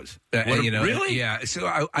 episodes. Really? Yeah.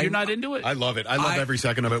 So You're not into it? I love it. I love every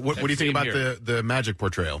second of it. What do you think Same about here. the Magic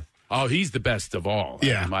portrayal? Oh, he's the best of all,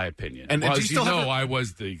 in my opinion. And well, do you as still you know, have I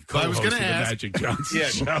was the Well, I was co-host of gonna the ask- Magic Johnson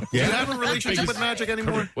show. Do you have a relationship with Magic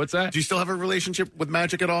anymore? What's that? Do you still have a relationship with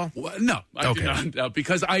Magic at all? Well, no, I do not. No,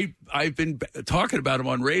 because I've been talking about him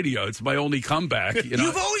on radio. It's my only comeback. You know?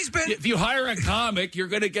 You've always been. If you hire a comic, you're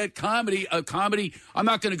going to get comedy. A comedy. I'm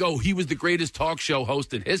not going to go. He was the greatest talk show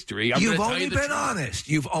host in history. You've only been honest.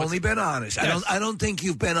 You've only been honest. Yes. I don't think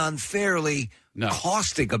you've been unfairly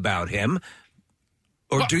caustic about him.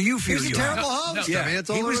 Or do you feel he's a terrible host? Yeah, I mean, it's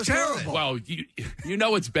all he was there is to it. terrible. Well, you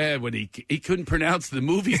know it's bad when he couldn't pronounce the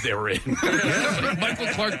movies they were in. Michael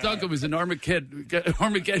Clark Duncan was in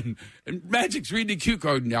Armageddon, and Magic's reading the cue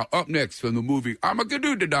card. Now, up next from the movie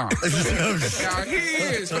Armageddon. Now, he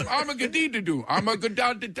is from Armageddon.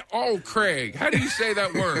 Armageddon. Oh, Craig, how do you say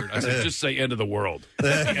that word? I said, just say end of the world.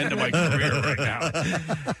 That's the end of my career right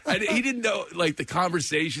now. And he didn't know, like, the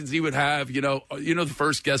conversations he would have. You know, the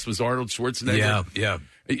first guest was Arnold Schwarzenegger. Yeah.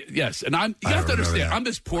 Yes, and you have to understand, I'm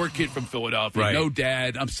this poor kid from Philadelphia, Right. no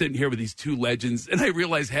dad. I'm sitting here with these two legends, and I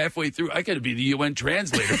realize halfway through, I got to be the UN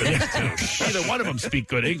translator for these two. Neither one of them speak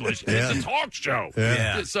good English. Yeah. It's a talk show.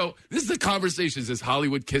 Yeah. So this is the conversation, this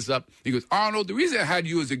Hollywood kiss up. He goes, Arnold, the reason I had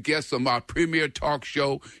you as a guest on my premier talk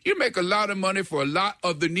show, you make a lot of money for a lot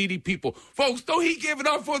of the needy people. Folks, don't he give it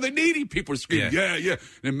up for the needy people? Screaming, yeah.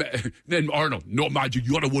 And then Arnold, no, Magic,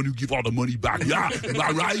 you're the one who give all the money back. Yeah, am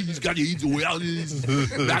I right? He's got to eat the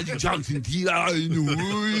wellness. Magic Johnson, in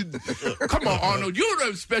the wood. Come on, Arnold.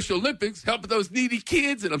 You're the Special Olympics helping those needy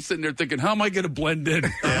kids. And I'm sitting there thinking, how am I going to blend in? So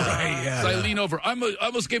I lean over. I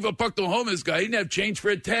almost gave a buck to a homeless guy. He didn't have change for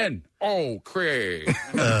a 10. Oh, Craig.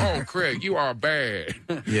 Craig, you are bad.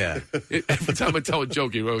 Yeah. Every time I tell a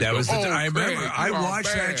joke, he always That was. goes, I remember. Craig, I you are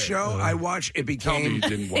watched bad. that show. I watched. It became. Tell me you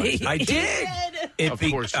didn't watch it. I did. Of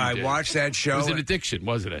course you I did. watched that show. It was an addiction,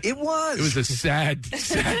 wasn't it? It was. It was a sad.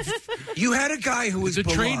 You had a guy who was a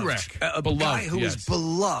beloved, train wreck. a Beloved, guy who was yes.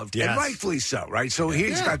 beloved, Yes. and rightfully so, right? So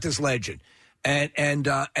he's got this legend, and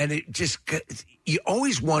it just you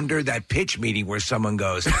always wonder that pitch meeting where someone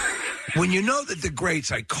goes. When you know that the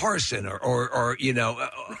greats like Carson or you know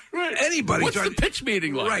anybody. What's the pitch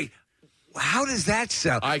meeting like? Right. How does that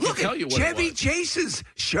sound? I can Look tell at you what Chevy it was. Chase's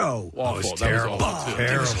show. Awful. It was That was terrible. awful, too.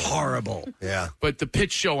 It was horrible. Yeah. But the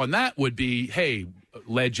pitch show on that would be, hey,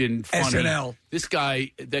 legend, funny. SNL. This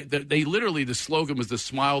guy, they literally, the slogan was the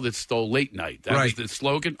smile that stole late night. That was Right. the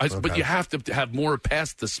slogan. But you have to have more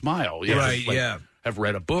past the smile. You Right, have to, yeah. Have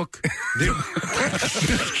read a book.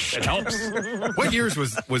 It helps. What years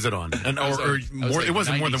was it on? And or more? It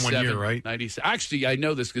wasn't more than 1 year, right? 97. Actually, I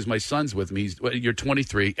know this because my son's with me. You're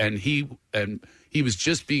 23, and he was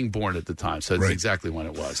just being born at the time, so that's exactly when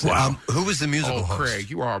it was. Who was the musical host? Craig,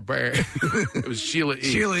 you are bad. It was Sheila E.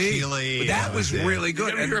 Sheila E. Sheila E. That was really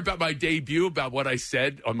good. You ever hear about my debut, about what I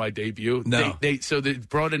said on my debut? No. They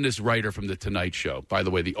brought in this writer from The Tonight Show. By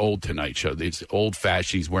the way, the old Tonight Show. It's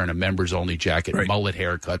old-fashioned. He's wearing a members-only jacket, mullet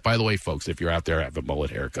haircut. By the way, folks, if you're out there have a mullet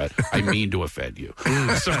haircut, I mean to offend you.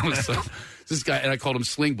 so this guy, and I called him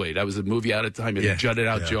Sling Blade. I was a movie out at the time, and he jutted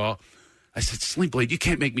out jaw. I said, Sling Blade, you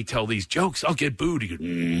can't make me tell these jokes. I'll get booed. He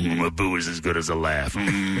goes, a boo is as good as a laugh.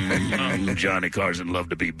 Johnny Carson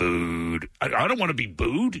loved to be booed. I don't want to be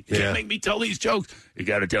booed. You can't make me tell these jokes. You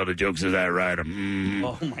got to tell the jokes as I write them.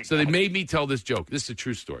 Oh, my So they made me tell this joke. This is a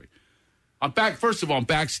true story. First of all, I'm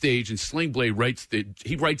backstage, and Sling Blade writes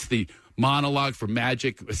the monologue for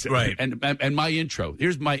Magic. Right. And my intro.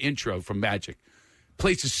 Here's my intro from Magic.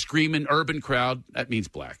 Place is screaming, urban crowd. That means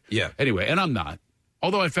black. Yeah. Anyway, and I'm not.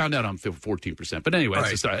 Although I found out I'm 14%. But anyway,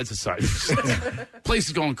 it's a side. Place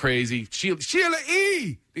is going crazy. Sheila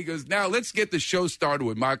E! He goes, now let's get the show started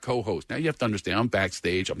with my co-host. Now you have to understand, I'm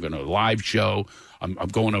backstage. I'm going to a live show. I'm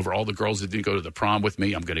going over all the girls that didn't go to the prom with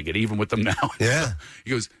me. I'm going to get even with them now. Yeah. He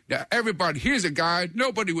goes, now everybody, here's a guy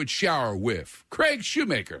nobody would shower with. Craig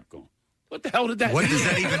Shoemaker. I'm going, what the hell did that What mean? does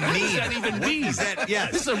that even What mean? does that even mean? Is that,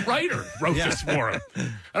 yes. This is a writer wrote this for him. And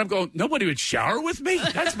I'm going, nobody would shower with me?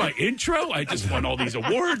 That's my intro? I just won all these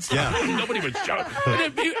awards. Yeah. Nobody would shower.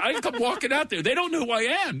 And then I come walking out there. They don't know who I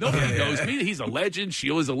am. Nobody knows me. He's a legend.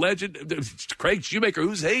 Sheila's a legend. Craig Shoemaker,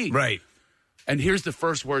 who's he? Right. And here's the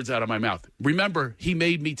first words out of my mouth. Remember, he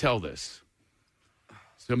made me tell this.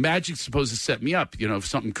 So Magic's supposed to set me up,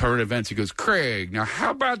 something current events. He goes, Craig, now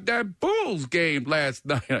how about that Bulls game last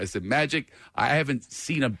night? I said, Magic, I haven't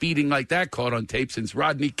seen a beating like that caught on tape since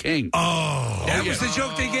Rodney King. Oh. That was the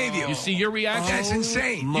joke they gave you. You see your reaction? That's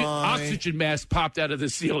insane. Oxygen mask popped out of the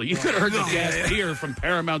ceiling. You could have heard the gas here from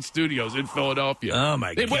Paramount Studios in Philadelphia. Oh,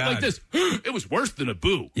 my They went God. like this. It was worse than a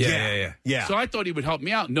boo. Yeah. So I thought he would help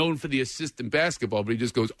me out, known for the assist in basketball, but he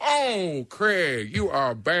just goes, "Oh, Craig, you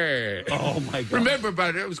are bad." Oh, my God. Remember,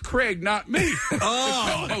 but it was Craig, not me.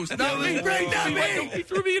 Oh. The co-host, not me. Craig, not me. He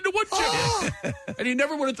threw me into one chip. And he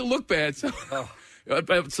never wanted to look bad. So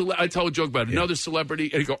I told a joke about another celebrity,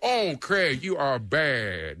 and he go, "Oh, Craig, you are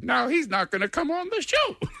bad." No, he's not going to come on the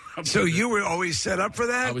show. So you were always set up for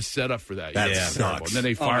that? I was set up for that. That yeah, sucks. And then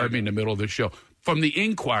they fired me in the middle of the show. From the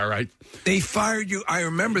Inquirer, They fired you. I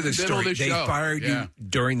remember this Middle of story. the They show. fired Yeah. you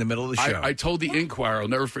during the middle of the show. I told the Inquirer, I'll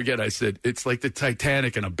never forget, I said, it's like the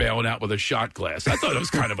Titanic and I'm bailing out with a shot glass. I thought it was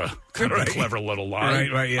kind of a clever little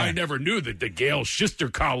line. Right, yeah. I never knew that the Gail Schister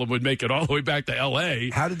column would make it all the way back to L.A.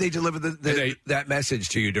 How did they deliver that message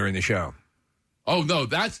to you during the show? Oh, no,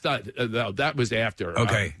 that's not, no, that was after.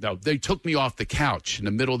 Okay. No, they took me off the couch in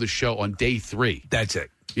the middle of the show on day 3. That's it.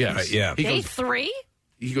 Yes. Right, yeah. He Day goes, 3?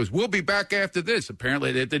 He goes, "We'll be back after this."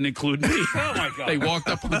 Apparently, that didn't include me. Oh, my God. They walked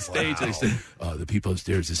up on stage and they said, "The people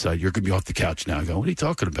upstairs decide you're going to be off the couch now." I go, "What are you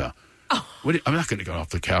talking about?" I'm not going to go off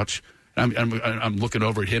the couch. I'm looking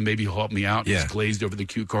over at him. Maybe he'll help me out. Yeah. He's glazed over the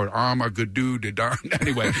cue card. I'm a good dude.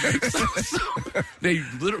 Anyway, so they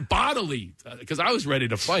literally bodily, because I was ready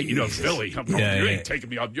to fight. You know, Philly. I'm going, you ain't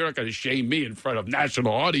taking me off. You're not going to shame me in front of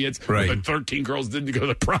national audience. Right. But 13 girls didn't go to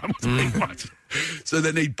the prom with me once. So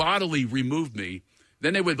then they bodily removed me.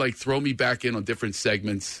 Then they would like throw me back in on different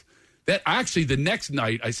segments. That actually the next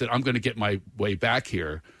night I said, I'm going to get my way back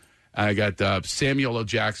here. I got Samuel L.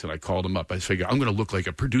 Jackson. I called him up. I figured I'm going to look like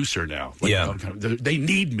a producer now. They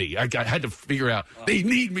need me. I had to figure out they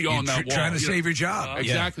need me on that wall. Trying to save your job.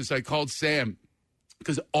 Exactly. So I called Sam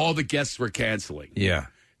because all the guests were canceling. Yeah.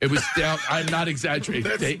 It was down. I'm not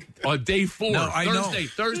exaggerating. On day 4,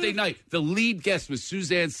 Thursday night, the lead guest was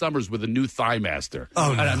Suzanne Summers with a new Thighmaster.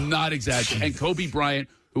 And I'm not exaggerating. And Kobe Bryant,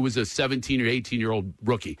 who was a 17 or 18-year-old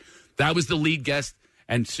rookie, that was the lead guest.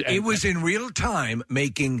 And it was in real time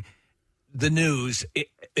making the news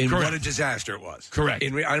in what a disaster it was. Correct.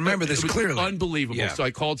 I remember this it was clearly. Unbelievable. Yeah. So I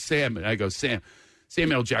called Sam, and I go, Samuel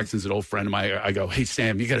L. Jackson's an old friend of mine. I go, "Hey,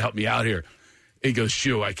 Sam, you got to help me out here." He goes,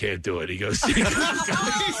 "Shoo, I can't do it." He goes, he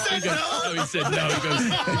said no. He said no. He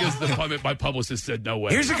goes, my publicist said no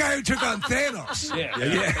way. Here's a guy who took on Thanos.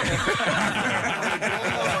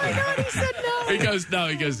 He goes, no.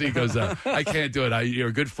 He goes, I can't do it. You're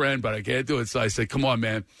a good friend, but I can't do it. So I said, "Come on,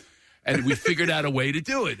 man." And we figured out a way to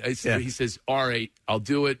do it. He says, "All right, I'll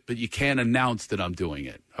do it, but you can't announce that I'm doing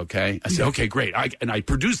it." Okay. I said, "Okay, great." And I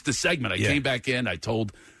produced the segment. I came back in. I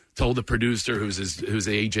told the producer, who's his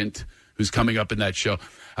agent, who's coming up in that show.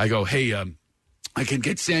 I go, "Hey, I can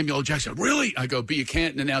get Samuel L. Jackson." "Really?" I go, "But you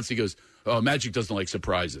can't announce." He goes, "Oh, Magic doesn't like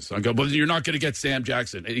surprises." I go, "But you're not going to get Sam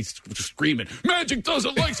Jackson." And he's screaming, "Magic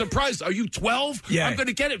doesn't like surprises. Are you 12? Yeah. I'm going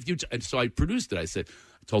to get it." And so I produced it. I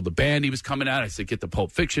told the band he was coming out. I said, "Get the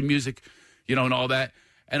Pulp Fiction music, and all that."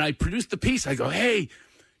 And I produced the piece. I go, "Hey,"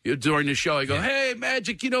 during the show, I go, "Hey,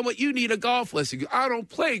 Magic, you know what? You need a golf lesson." He goes, "I don't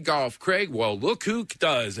play golf, Craig." "Well, look who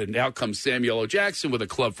does." And out comes Samuel L. Jackson with a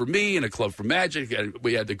club for me and a club for Magic. And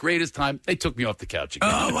we had the greatest time. They took me off the couch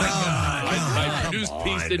again. Oh, my God. I produced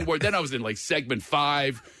piece, didn't work. Then I was in like segment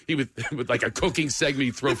 5. He with like a cooking segment.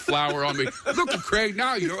 He'd throw flour on me. "Look at Craig,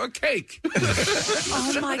 now you're a cake."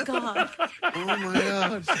 Oh, my God. Oh, my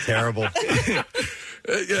God. Terrible.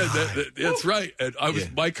 That's right. And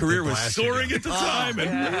my career was soaring at the time.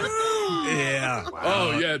 And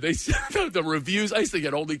oh yeah, they said the reviews. I used to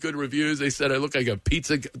get only good reviews. They said I look like a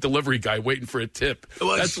pizza delivery guy waiting for a tip.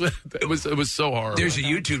 It was so horrible. There's a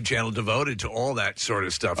YouTube channel devoted to all that sort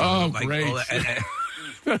of stuff. Oh, Like, great. all that,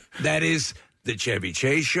 that is the Chevy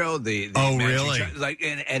Chase show. The Magic really?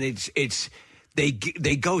 And it's they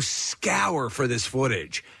go scour for this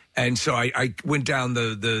footage. And so I went down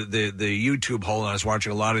the YouTube hole and I was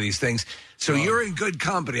watching a lot of these things. So you're in good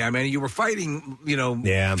company. I mean, you were fighting,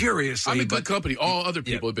 furiously. I'm in good company. All other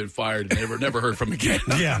people have been fired and never heard from again.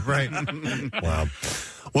 Yeah, right. Wow.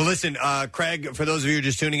 Well, listen, Craig, for those of you who are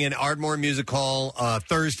just tuning in, Ardmore Music Hall,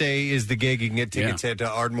 Thursday is the gig. You can get tickets at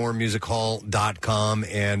ardmoremusichall.com,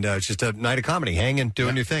 and it's just a night of comedy, hanging,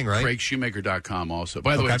 doing your thing, right? CraigShoemaker.com also.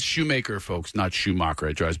 By the way, it's Shoemaker, folks, not Schumacher.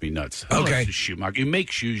 It drives me nuts. Okay. Schumacher. You make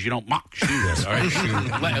shoes, you don't mock shoes. All right?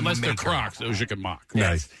 Unless they're Crocs, those you can mock.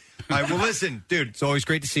 Nice. All right, well, listen, dude, it's always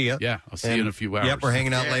great to see you. Yeah, I'll see you in a few hours. Yep, we're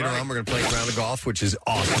hanging out later on. We're going to play a round of golf, which is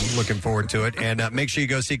awesome. Looking forward to it. And make sure you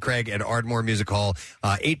go see Craig at Ardmore Music Hall,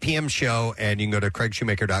 8 p.m. show, and you can go to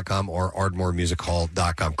craigshoemaker.com or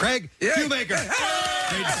ardmoremusichall.com. Craig Shoemaker.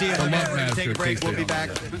 Great to see you. We're going to take a break. We'll be back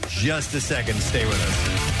in just a second. Stay with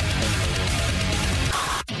us.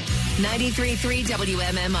 93.3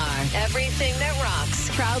 WMMR. Everything that rocks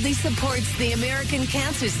proudly supports the American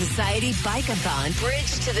Cancer Society Bike-a-thon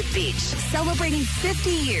Bridge to the Beach, celebrating 50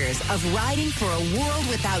 years of riding for a world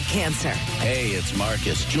without cancer. Hey, it's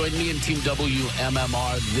Marcus. Join me and Team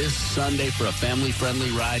WMMR this Sunday for a family-friendly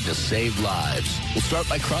ride to save lives. We'll start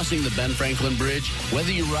by crossing the Ben Franklin Bridge.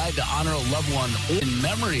 Whether you ride to honor a loved one or in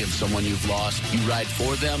memory of someone you've lost, you ride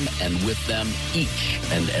for them and with them each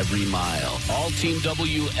and every mile. All Team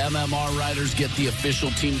WMMR riders get the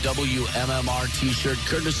official Team WMMR t-shirt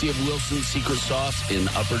courtesy of Wilson's Secret Sauce in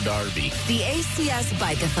Upper Darby. The ACS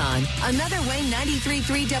Bike-a-thon, another way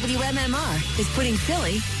 93.3 WMMR is putting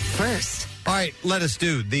Philly first. All right, let us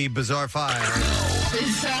do the Bizarre File.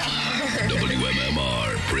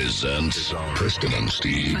 WMMR presents Preston and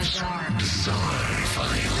Steve's Bizarre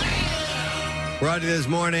File. Brought to you this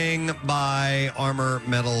morning by Armor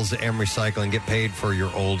Metals and Recycling. Get paid for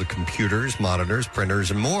your old computers, monitors, printers,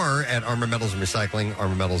 and more at Armor Metals and Recycling.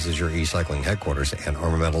 Armor Metals is your e-cycling headquarters, and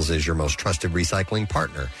Armor Metals is your most trusted recycling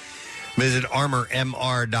partner. Visit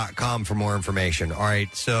armormr.com for more information. All right,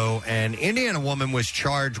 so an Indiana woman was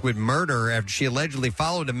charged with murder after she allegedly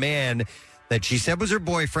followed a man that she said was her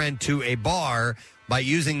boyfriend to a bar by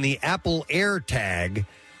using the Apple AirTag,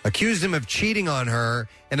 accused him of cheating on her,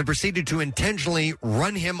 and then proceeded to intentionally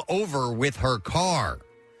run him over with her car.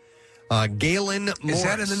 Galen Morris. Is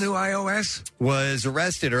that in the new iOS? Was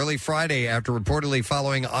arrested early Friday after reportedly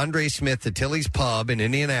following Andre Smith to Tilly's Pub in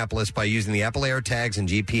Indianapolis by using the Apple AirTags and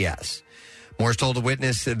GPS. Morris told a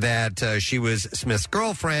witness that she was Smith's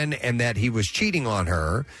girlfriend and that he was cheating on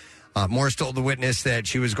her. Morris told the witness that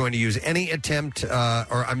she was going to use she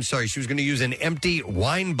was going to use an empty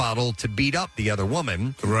wine bottle to beat up the other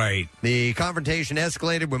woman. Right. The confrontation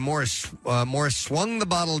escalated when Morris swung the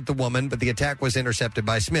bottle at the woman, but the attack was intercepted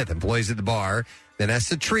by Smith. Employees at the bar then asked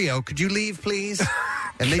the trio, "Could you leave, please?"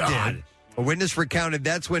 And they did. A witness recounted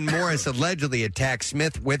that's when Morris allegedly attacked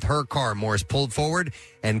Smith with her car. Morris pulled forward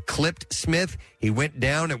and clipped Smith. He went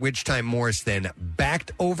down, at which time Morris then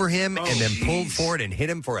backed over him and then pulled forward and hit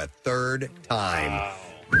him for a third time.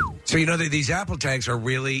 So you know that these Apple tags are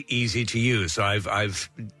really easy to use. So I've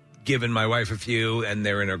given my wife a few, and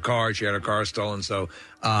they're in her car. She had her car stolen. So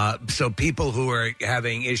people who are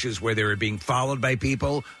having issues where they were being followed by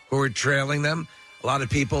people who are trailing them, a lot of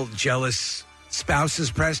people, jealous spouses,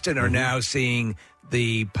 Preston, are now seeing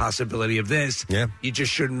the possibility of this. Yeah. You just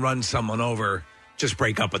shouldn't run someone over. Just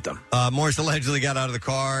break up with them. Morris allegedly got out of the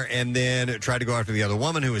car and then tried to go after the other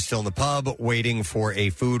woman who was still in the pub waiting for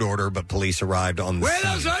a food order, but police arrived on the Where scene.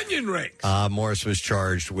 are those onion rings? Morris was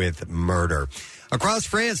charged with murder. Across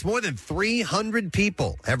France, more than 300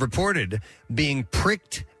 people have reported being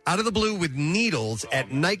pricked out of the blue with needles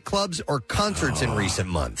at nightclubs or concerts in recent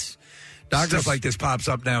months. Stuff like this pops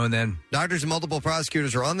up now and then. Doctors and multiple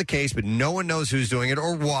prosecutors are on the case, but no one knows who's doing it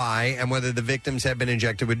or why, and whether the victims have been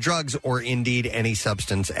injected with drugs or indeed any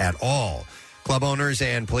substance at all. Club owners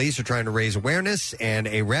and police are trying to raise awareness, and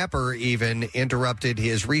a rapper even interrupted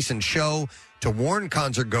his recent show to warn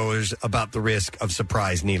concertgoers about the risk of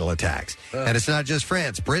surprise needle attacks. And it's not just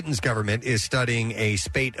France. Britain's government is studying a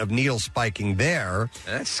spate of needle spiking there.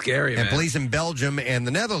 That's scary, And man. police in Belgium and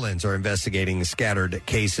the Netherlands are investigating scattered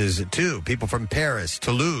cases, too. People from Paris,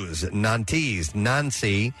 Toulouse, Nantes,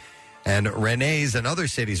 Nancy, and Rennes and other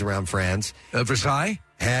cities around France. Versailles?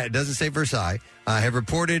 It doesn't say Versailles. Have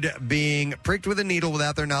reported being pricked with a needle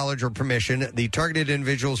without their knowledge or permission. The targeted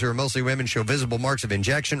individuals, who are mostly women, show visible marks of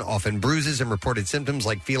injection, often bruises, and reported symptoms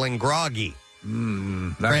like feeling groggy.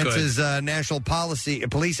 France's National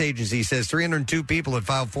Police Agency says 302 people have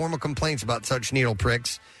filed formal complaints about such needle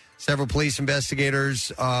pricks. Several police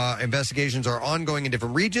investigations are ongoing in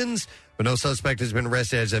different regions, but no suspect has been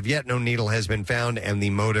arrested as of yet. No needle has been found, and the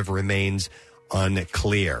motive remains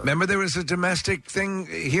unclear. Remember there was a domestic thing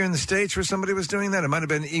here in the States where somebody was doing that? It might have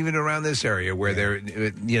been even around this area where they're,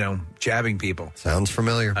 jabbing people. Sounds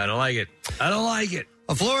familiar. I don't like it.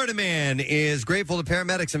 A Florida man is grateful to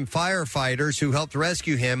paramedics and firefighters who helped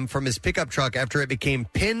rescue him from his pickup truck after it became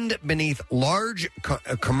pinned beneath large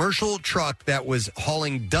commercial truck that was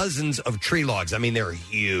hauling dozens of tree logs. I mean, they're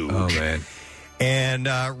huge. Oh, man. And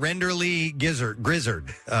Renderly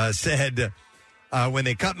Grizzard said, when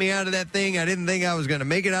they cut me out of that thing, I didn't think I was going to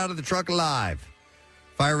make it out of the truck alive.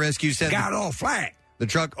 Fire rescue said got all flat. The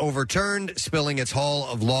truck overturned, spilling its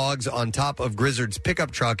haul of logs on top of Grizzard's pickup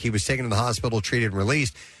truck. He was taken to the hospital, treated, and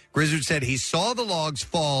released. Grizzard said he saw the logs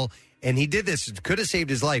fall, and he did this. It could have saved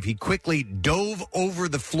his life. He quickly dove over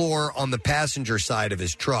the floor on the passenger side of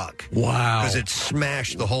his truck. Wow. Because it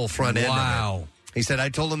smashed the whole front end of it. He said, I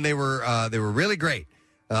told them they were really great.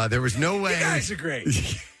 There was no way. You guys are great.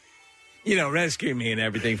 You know, rescue me and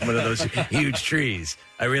everything from one of those huge trees.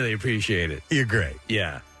 I really appreciate it. You're great.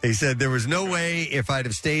 Yeah. He said there was no way if I'd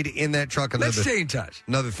have stayed in that truck Let's stay in touch.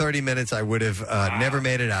 Another 30 minutes, I would have never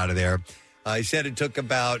made it out of there. He said it took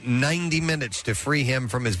about 90 minutes to free him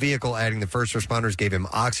from his vehicle, adding the first responders gave him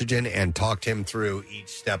oxygen and talked him through each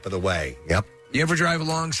step of the way. Yep. You ever drive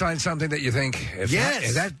alongside something that you think, if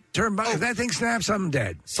that thing snaps, I'm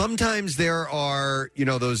dead? Sometimes there are,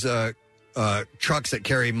 those trucks that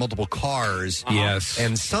carry multiple cars. Yes.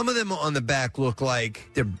 And some of them on the back look like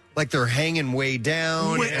they're hanging way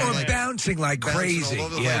down. Or bouncing like crazy. All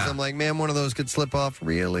over the place. I'm like, man, one of those could slip off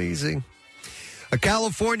real easy. A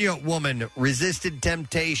California woman resisted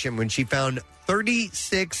temptation when she found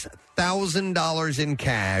 $36,000 in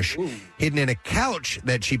cash hidden in a couch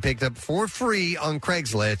that she picked up for free on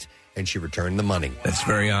Craigslist, and she returned the money. That's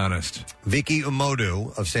very honest. Vicky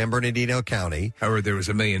Umodu of San Bernardino County. I heard there was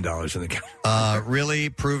 $1 million in the couch. Really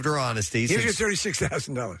proved her honesty. Here's your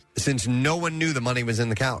 $36,000. Since no one knew the money was in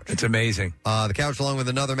the couch. It's amazing. The couch, along with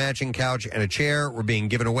another matching couch and a chair, were being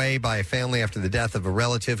given away by a family after the death of a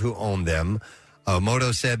relative who owned them.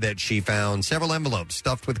 Moto said that she found several envelopes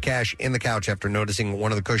stuffed with cash in the couch after noticing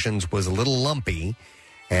one of the cushions was a little lumpy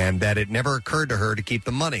and that it never occurred to her to keep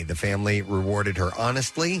the money. The family rewarded her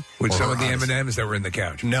honestly. With some of the M&Ms that were in the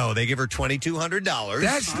couch. No, they give her $2,200.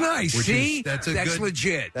 That's nice. See? That's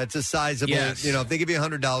legit. That's a sizable, Yes. if they give you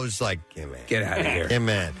 $100, it's like, get out of here. Yeah,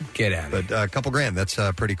 man. Get out of here. But a couple grand, that's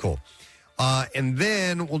pretty cool. And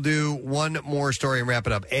then we'll do one more story and wrap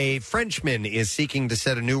it up. A Frenchman is seeking to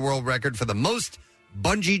set a new world record for the most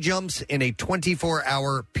bungee jumps in a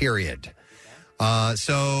 24-hour period.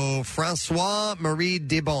 So Francois-Marie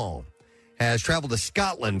Debon has traveled to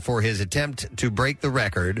Scotland for his attempt to break the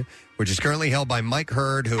record, which is currently held by Mike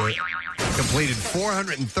Hurd, who completed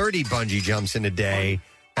 430 bungee jumps in a day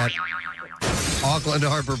at Auckland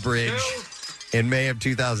Harbor Bridge in May of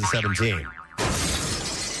 2017.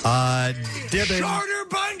 Shorter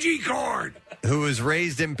bungee cord. Who was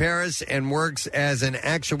raised in Paris and works as an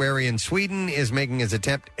actuary in Sweden, is making his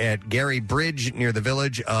attempt at Gary Bridge near the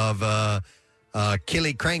village of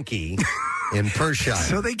Killiecrankie in Perthshire.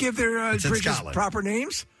 So they give their bridges proper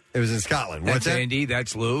names? It was in Scotland. That's Andy,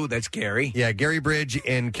 that's Lou, that's Gary. Yeah, Gary Bridge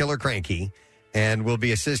in Killiecrankie, and will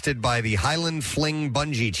be assisted by the Highland Fling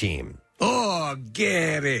Bungee Team. Oh,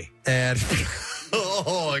 Gary. And...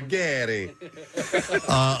 Oh, Gary.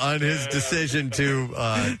 On his decision to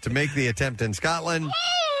make the attempt in Scotland.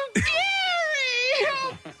 Oh, Gary!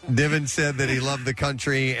 Divin said that he loved the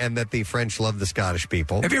country and that the French loved the Scottish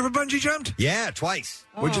people. Have you ever bungee jumped? Yeah, twice.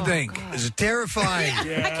 What'd you think? It was terrifying. I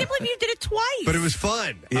can't believe you did it twice. But it was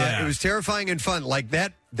fun. Yeah. It was terrifying and fun. Like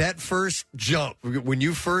that first jump, when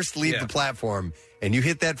you first leave the platform and you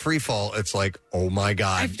hit that free fall, it's like, oh my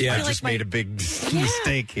God, I just made a big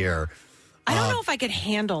mistake here. I don't know if I could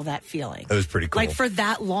handle that feeling. It was pretty cool. Like for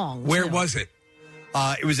that long. Where too. was it?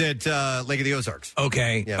 It was at Lake of the Ozarks.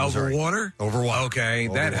 Okay. Yeah, Over water? Over water. Okay,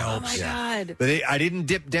 that water. helps. Oh, my God. But I didn't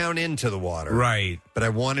dip down into the water. Right. But I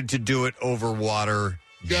wanted to do it over water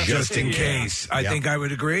just in case. I think I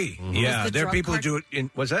would agree. Mm-hmm. Yeah, there are people who do it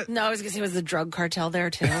in, what's that? No, I was going to say, was the drug cartel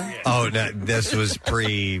there too? Oh, no, this was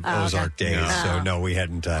pre-Ozark days, so no, we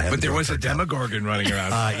hadn't had But the there was a drug cartel. Demogorgon running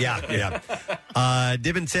around. Yeah.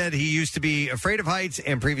 Dibben said he used to be afraid of heights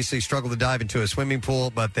and previously struggled to dive into a swimming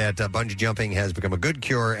pool, but that bungee jumping has become a good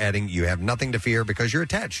cure, adding, you have nothing to fear because you're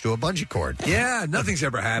attached to a bungee cord. Yeah, nothing's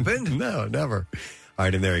ever happened. No, never. All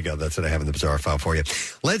right, and there you go. That's what I have in the bizarre file for you.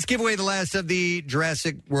 Let's give away the last of the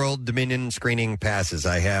Jurassic World Dominion screening passes.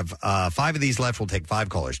 I have 5 of these left. We'll take 5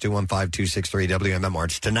 callers. 215-263-WMMR.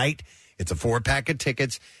 It's tonight. It's a 4-pack of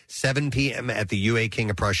tickets, 7 p.m. at the UA King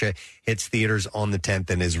of Prussia. Hits theaters on the 10th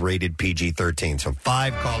and is rated PG-13. So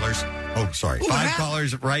 5 callers. Oh, sorry. 5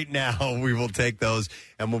 callers right now. We will take those,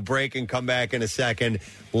 and we'll break and come back in a second.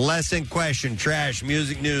 Lesson, question, trash,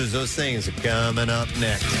 music, news. Those things are coming up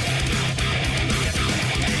next.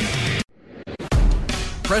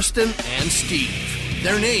 Preston and Steve.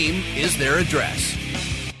 Their name is their address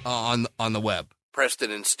on the web.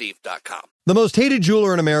 PrestonandSteve.com. The most hated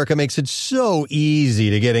jeweler in America makes it so easy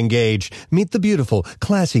to get engaged. Meet the beautiful,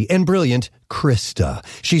 classy, and brilliant Krista.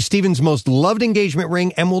 She's Steven's most loved engagement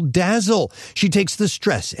ring and will dazzle. She takes the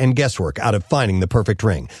stress and guesswork out of finding the perfect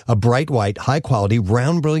ring. A bright white, high-quality,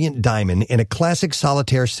 round, brilliant diamond in a classic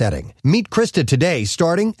solitaire setting. Meet Krista today,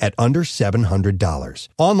 starting at under $700.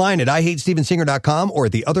 Online at IHateStevenSinger.com or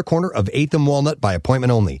at the other corner of 8th and Walnut by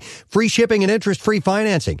appointment only. Free shipping and interest-free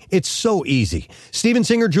financing. It's so easy. Steven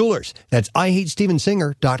Singer Jewelers. That's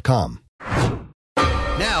IHateStevenSinger.com.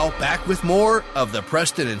 Now, Now, back with more of the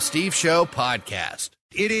Preston and Steve Show podcast.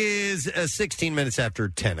 It is 16 minutes after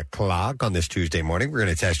 10 o'clock on this Tuesday morning. We're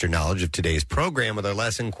going to test your knowledge of today's program with our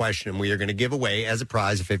lesson question. We are going to give away as a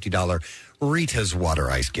prize a $50 Rita's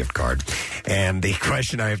Water Ice gift card. And the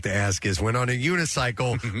question I have to ask is, when on a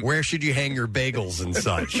unicycle, where should you hang your bagels and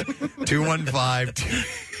such?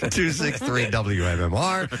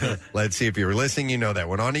 215-263-WMMR. Let's see if you're listening. You know that.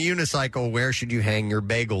 When on a unicycle, where should you hang your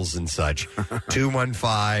bagels and such?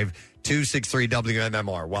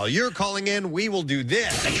 215-263-WMMR. While you're calling in, we will do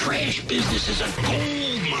this. The trash business is a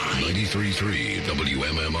gold mine. 93.3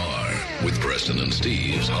 WMMR with Preston and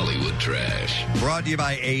Steve's Hollywood Trash. Brought to you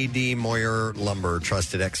by A.D. Moyer Lumber,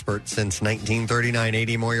 trusted expert since 1939.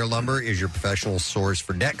 A.D. Moyer Lumber is your professional source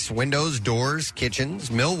for decks, windows, doors, kitchens,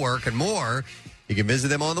 millwork, and more. You can visit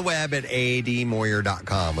them on the web at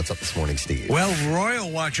admoyer.com. What's up this morning, Steve? Well,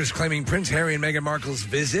 royal watchers claiming Prince Harry and Meghan Markle's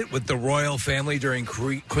visit with the royal family during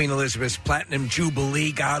Queen Elizabeth's Platinum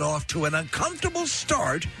Jubilee got off to an uncomfortable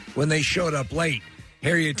start when they showed up late.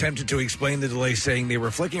 Harry attempted to explain the delay, saying they were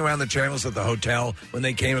flicking around the channels at the hotel when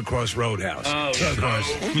they came across Roadhouse. Oh, so, of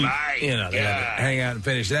course, my they had to hang out and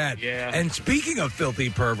finish that. Yeah. And speaking of filthy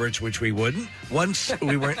perverts, which we wouldn't, once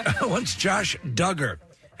Josh Duggar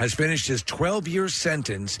has finished his 12-year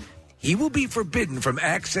sentence, he will be forbidden from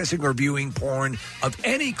accessing or viewing porn of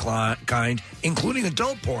any kind, including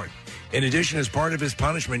adult porn. In addition, as part of his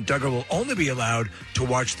punishment, Duggar will only be allowed to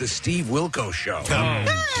watch the Steve Wilkos Show.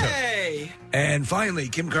 Hey! And finally,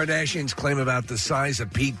 Kim Kardashian's claim about the size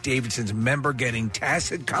of Pete Davidson's member getting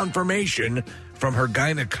tacit confirmation from her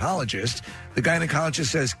gynecologist. The gynecologist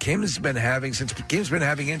says since Kim's been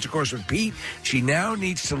having intercourse with Pete, she now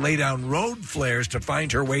needs to lay down road flares to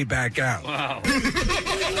find her way back out. Wow.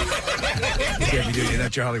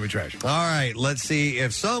 That's your Hollywood Trash. All right, let's see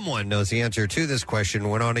if someone knows the answer to this question.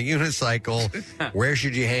 When on a unicycle, where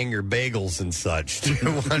should you hang your bagels and such?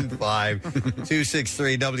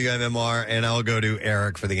 215-263-WMMR, and I'll go to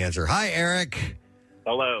Eric for the answer. Hi, Eric.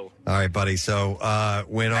 Hello. All right, buddy. So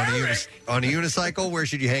when on a unicycle, where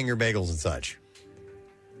should you hang your bagels and such?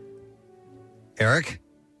 Eric?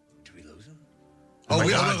 Did we lose him?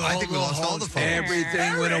 I think we lost all the phones.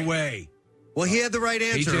 Everything went away. Well, he had the right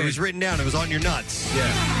answer. It was written down. It was on your nuts.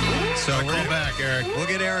 Yeah. So we're back, Eric. We'll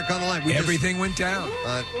get Eric on the line. Everything went down.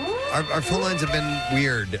 Our phone lines have been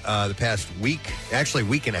weird the past week, actually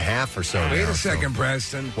week and a half or so. Wait now, a second,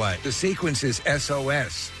 Preston. What? The sequence is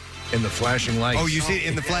SOS in the flashing lights. Oh, you see it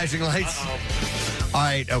in the flashing lights? All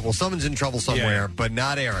right. Well, someone's in trouble somewhere, but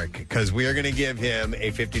not Eric, because we are going to give him a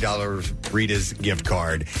 $50 Rita's gift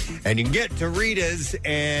card. And you can get to Rita's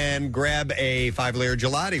and grab a 5-layer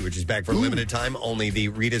gelati, which is back for a limited time. Only the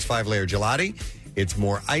Rita's 5-layer gelati. It's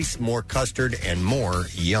more ice, more custard, and more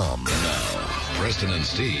yum. Now, Preston and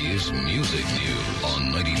Steve's Music News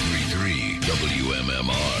on 93.3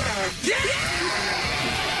 WMMR.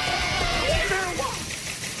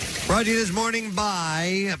 Brought to you this morning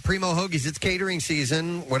by Primo Hoagies. It's catering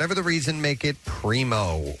season. Whatever the reason, make it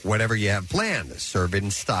primo. Whatever you have planned, serve in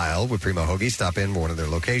style with Primo Hoagies. Stop in one of their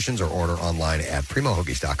locations or order online at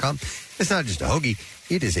primohoagies.com. It's not just a hoagie,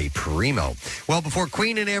 it is a primo. Well, before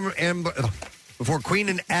Queen and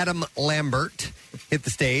Adam Lambert hit the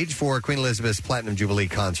stage for Queen Elizabeth's Platinum Jubilee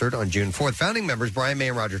concert on June 4th, founding members Brian May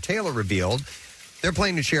and Roger Taylor revealed they're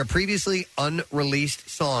planning to share a previously unreleased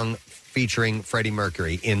song featuring Freddie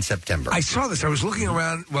Mercury in September. I saw this. I was looking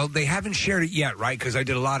around. Well, they haven't shared it yet, right? Because I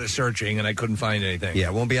did a lot of searching and I couldn't find anything. Yeah,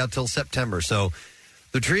 it won't be out till September. So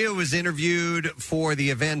the trio was interviewed for the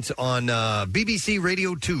event on BBC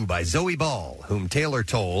Radio 2 by Zoe Ball, whom Taylor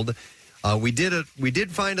told, we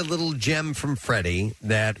did find a little gem from Freddie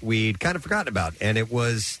that we'd kind of forgotten about, and it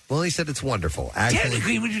was, well, he said it's wonderful.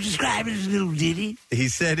 Technically, would you describe it as a little ditty? He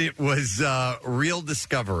said it was real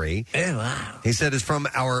discovery. Oh, wow. He said it's from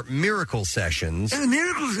our Miracle Sessions. The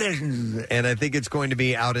Miracle Sessions. And I think it's going to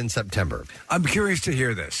be out in September. I'm curious to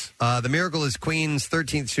hear this. The Miracle is Queen's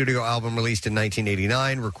 13th studio album released in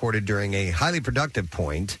 1989, recorded during a highly productive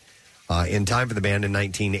point in time for the band in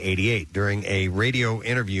 1988. During a radio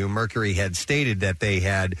interview, Mercury had stated that they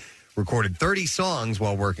had recorded 30 songs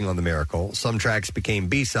while working on The Miracle. Some tracks became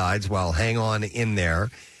B-sides, while Hang On In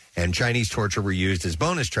There and Chinese Torture were used as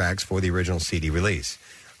bonus tracks for the original CD release.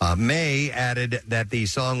 May added that the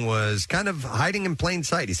song was kind of hiding in plain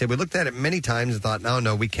sight. He said, we looked at it many times and thought,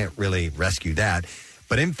 no, we can't really rescue that.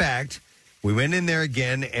 But in fact, we went in there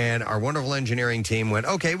again, and our wonderful engineering team went,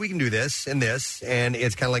 okay, we can do this, and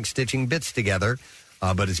it's kind of like stitching bits together,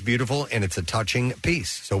 but it's beautiful, and it's a touching piece.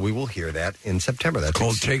 So we will hear that in September. That's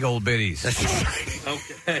called Take Old Biddies. That's exciting.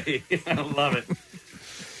 Okay, I love it.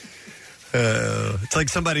 It's like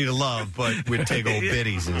Somebody to Love, but with Take Old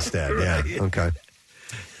Biddies instead. Yeah, okay.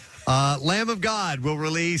 Lamb of God will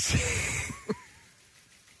release...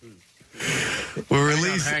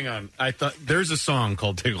 Hang on. I thought there's a song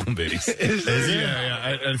called Tickle and Biddies. Is there?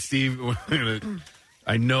 Yeah. And Steve,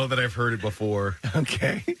 I know that I've heard it before.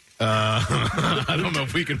 Okay. I don't know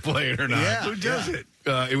if we can play it or not. Yeah. Who does it?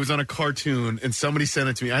 It was on a cartoon, and somebody sent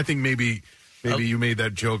it to me. I think maybe you made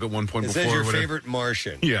that joke at one point Is before. that your whatever. favorite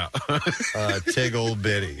Martian? Yeah. Take Old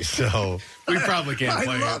Biddy. So we probably can't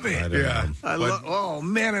play it. I love it. Yeah. Oh,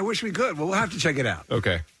 man, I wish we could. Well, we'll have to check it out.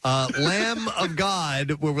 Okay. Lamb of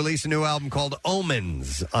God will release a new album called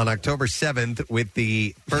Omens on October 7th, with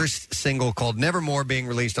the first single called Nevermore being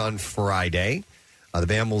released on Friday. The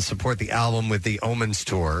band will support the album with the Omens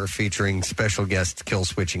tour, featuring special guests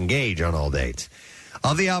Killswitch Engage on all dates.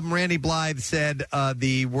 Of the album, Randy Blythe said,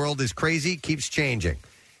 the world is crazy, keeps changing.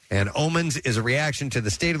 And Omens is a reaction to the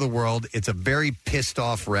state of the world. It's a very pissed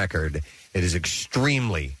off record. It is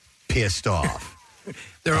extremely pissed off.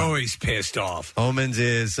 They're always pissed off. Omens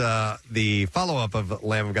is the follow-up of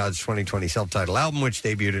Lamb of God's 2020 self-titled album, which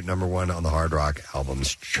debuted at #1 on the Hard Rock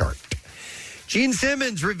Albums chart. Gene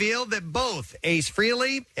Simmons revealed that both Ace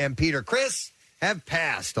Frehley and Peter Criss have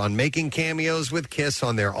passed on making cameos with Kiss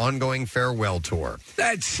on their ongoing farewell tour.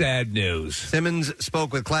 That's sad news. Simmons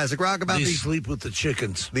spoke with Classic Rock about They the... sleep with the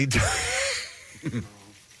chickens.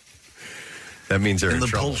 That means they're in the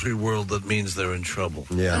trouble. poultry world, that means they're in trouble.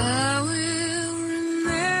 Yeah.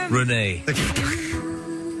 Renee.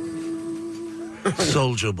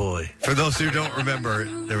 Soldier Boy. For those who don't remember,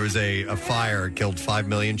 there was a fire, killed 5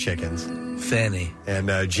 million chickens. Fanny. And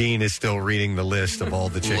Gene is still reading the list of all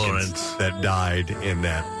the chickens Lawrence. that died in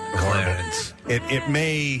that. Clarence. It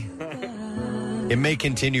may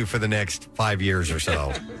continue for the next 5 years or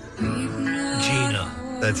so.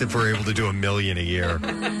 Gina. That's if we're able to do 1 million a year.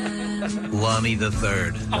 Lonnie the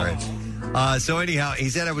Third. All right. So anyhow, he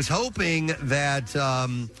said, I was hoping that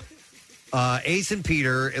Ace and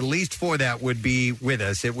Peter, at least for that, would be with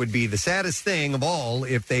us. It would be the saddest thing of all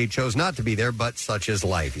if they chose not to be there, but such is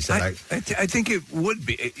life. He said, I think it would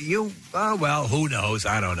be. Well, who knows?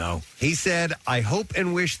 I don't know. He said, I hope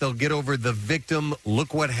and wish they'll get over the victim.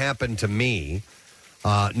 Look what happened to me.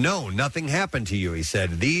 No, nothing happened to you, he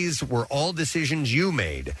said. These were all decisions you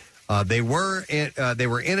made. They were in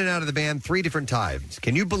and out of the band 3 different times.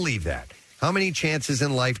 Can you believe that? How many chances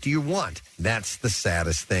in life do you want? That's the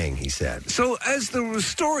saddest thing, he said. So as the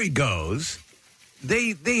story goes,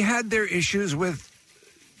 they had their issues with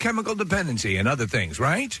chemical dependency and other things,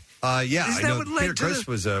 right? Yeah, Is I that know what led Peter to Criss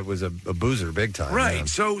was a boozer big time. Right.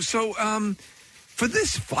 Yeah. So for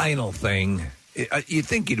this final thing, you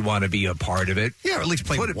think you'd want to be a part of it. Yeah, or at least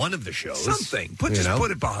play one of the shows. Something. Put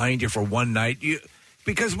it behind you for one night.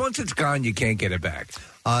 Because once it's gone, you can't get it back.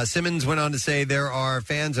 Simmons went on to say there are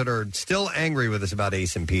fans that are still angry with us about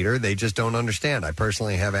Ace and Peter. They just don't understand. I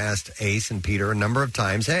personally have asked Ace and Peter a number of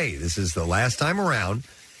times, hey, this is the last time around.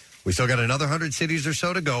 We still got another 100 cities or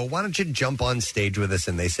so to go. Why don't you jump on stage with us?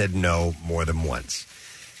 And they said no more than once.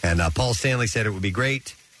 And Paul Stanley said it would be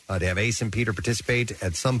great to have Ace and Peter participate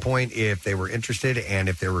at some point if they were interested and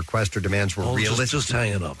if their requests or demands were realistic. Just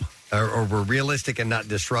hang it up. Or were realistic and not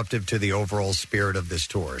disruptive to the overall spirit of this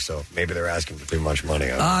tour. So maybe they're asking for too much money.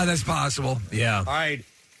 That's possible. Yeah. All right.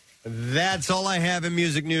 That's all I have in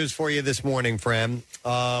music news for you this morning, friend.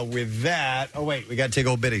 With that... Oh, wait. We got to take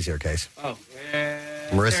old biddies here, Case. Oh.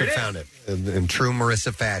 Marissa found it. In true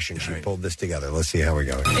Marissa fashion, she pulled this together. Let's see how we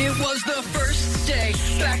go. It was the first day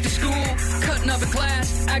back to school, cutting up in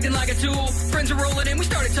class, acting like a tool. Friends were rolling in, we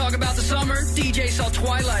started talking about the summer. DJ saw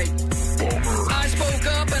Twilight. I spoke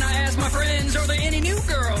up and I asked my friends, are there any new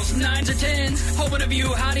girls, 9s or 10s? Hoping a few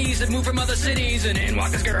hotties that moved from other cities, and in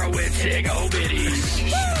walked this girl with big old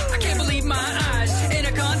bitties. I can't believe my eyes. In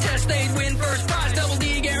a contest, they'd win first prize. Double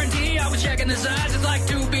D guarantee. I was checking the size. It's like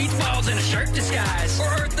 2 beach balls in a shirt disguise. Or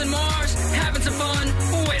Earth and Mars, having some fun.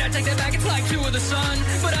 Wait, I take that back. It's like 2 of the sun.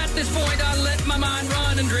 But at this point, I let my mind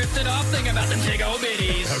run and drifted off thinking about them big old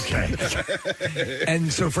bitties. Okay.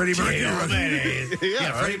 And so Freddie Mercury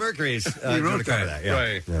Freddie Mercury's he wrote that. Yeah.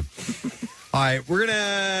 Right. Yeah. All right, we're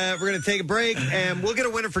gonna take a break, and we'll get a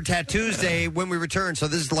winner for Tattoo Tuesday when we return. So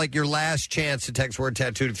this is like your last chance to text word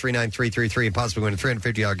tattoo to 39333 and possibly win a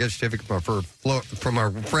 $350 gift certificate from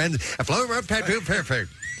our friends at Floating World Tattoo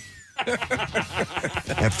Perfect.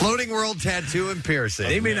 At Floating World Tattoo and Piercing.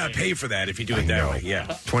 They may not pay for that if you do it that way.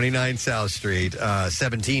 Yeah. 29 South Street,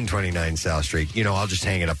 1729 South Street. You know, I'll just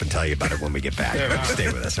hang it up and tell you about it when we get back. Stay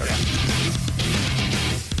with us. Okay.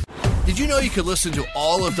 Did you know you could listen to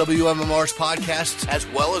all of WMMR's podcasts as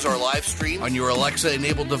well as our live stream on your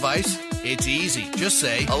Alexa-enabled device? It's easy. Just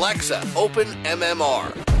say, Alexa, open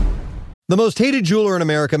MMR. The most hated jeweler in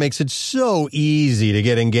America makes it so easy to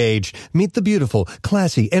get engaged. Meet the beautiful,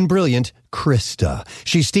 classy, and brilliant Krista.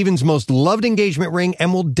 She's Steven's most loved engagement ring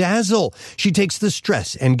and will dazzle. She takes the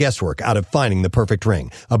stress and guesswork out of finding the perfect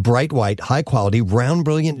ring. A bright white, high-quality, round,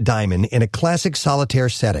 brilliant diamond in a classic solitaire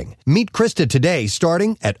setting. Meet Krista today,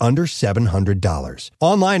 starting at under $700.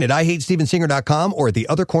 Online at IHateStevenSinger.com or at the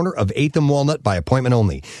other corner of 8th and Walnut by appointment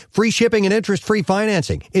only. Free shipping and interest-free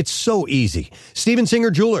financing. It's so easy. Steven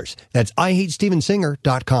Singer Jewelers. That's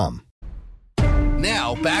IHateStevenSinger.com.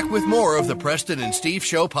 Now, back with more of the Preston and Steve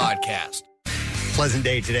Show podcast. Pleasant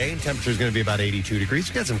day today. Temperature is going to be about 82 degrees.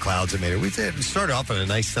 We've got some clouds that made it. We started off on a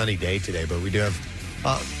nice sunny day today, but we do have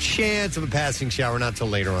a chance of a passing shower not till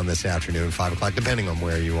later on this afternoon, 5 o'clock, depending on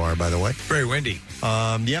where you are, by the way. Very windy.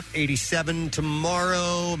 Yep, 87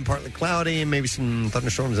 tomorrow, and partly cloudy, and maybe some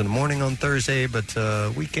thunderstorms in the morning on Thursday, but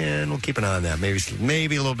weekend, we'll keep an eye on that.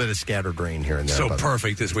 Maybe a little bit of scattered rain here and there. So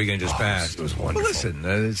perfect this weekend just passed. It was wonderful. Well, listen,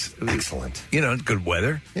 it's excellent. You know, good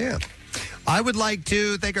weather. Yeah. I would like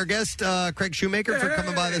to thank our guest, Craig Shoemaker, for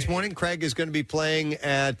coming by this morning. Craig is going to be playing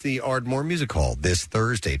at the Ardmore Music Hall this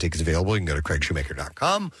Thursday. Tickets available. You can go to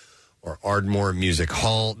craigshoemaker.com or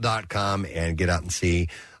ardmoremusichall.com and get out and see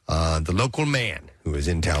the local man who is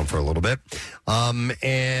in town for a little bit.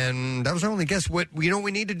 And that was our only guess. What we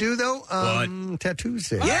need to do, though?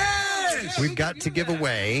 Tattoos. Yes! We've got to give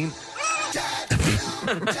away...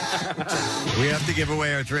 We have to give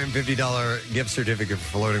away our $350 gift certificate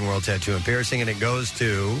for Floating World Tattoo and Piercing, and it goes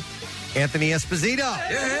to Anthony Esposito.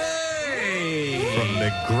 Yay! From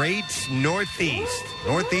the great Northeast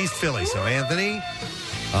Philly. So, Anthony,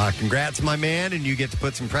 congrats, my man, and you get to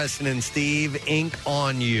put some Preston and Steve ink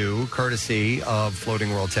on you, courtesy of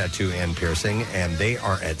Floating World Tattoo and Piercing, and they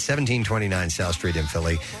are at 1729 South Street in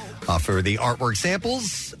Philly. For the artwork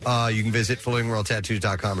samples, you can visit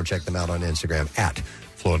floatingworldtattoos.com or check them out on Instagram at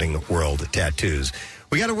Floating World Tattoos.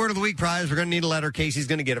 We got a Word of the Week prize. We're going to need a letter. Casey's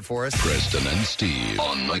going to get it for us. Preston and Steve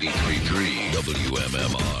on 93.3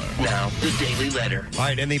 WMMR. Now, the Daily Letter. All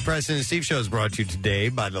right, and the Preston and Steve Show is brought to you today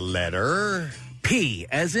by the letter... P,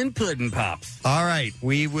 as in Puddin' Pops. All right,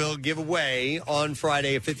 we will give away on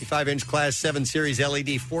Friday a 55-inch Class 7 Series LED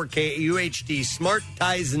 4K UHD Smart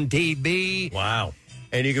Tizen TV. Wow.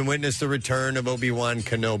 And you can witness the return of Obi-Wan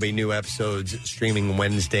Kenobi. New episodes streaming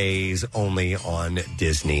Wednesdays only on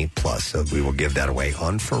Disney+. So we will give that away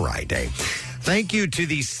on Friday. Thank you to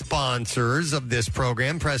the sponsors of this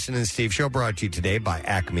program. Preston and Steve Show brought to you today by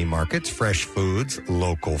Acme Markets, fresh foods,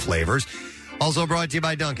 local flavors. Also brought to you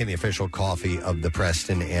by Dunkin', the official coffee of the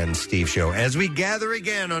Preston and Steve Show. As we gather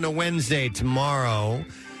again on a Wednesday tomorrow...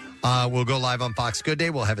 we'll go live on Fox Good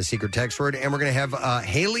Day. We'll have a secret text word, and we're going to have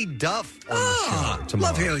Haley Duff on the show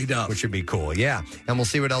tomorrow. Love Haley Duff. Which would be cool, yeah. And we'll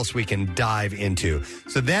see what else we can dive into.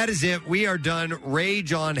 So that is it. We are done.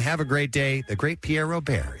 Rage on. Have a great day. The great Pierre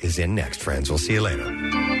Robert is in next, friends. We'll see you later.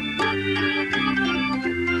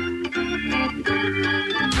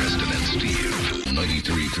 Preston and Steve,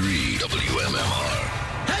 93.3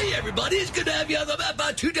 WMMR. Hey, everybody, it's good to have you on the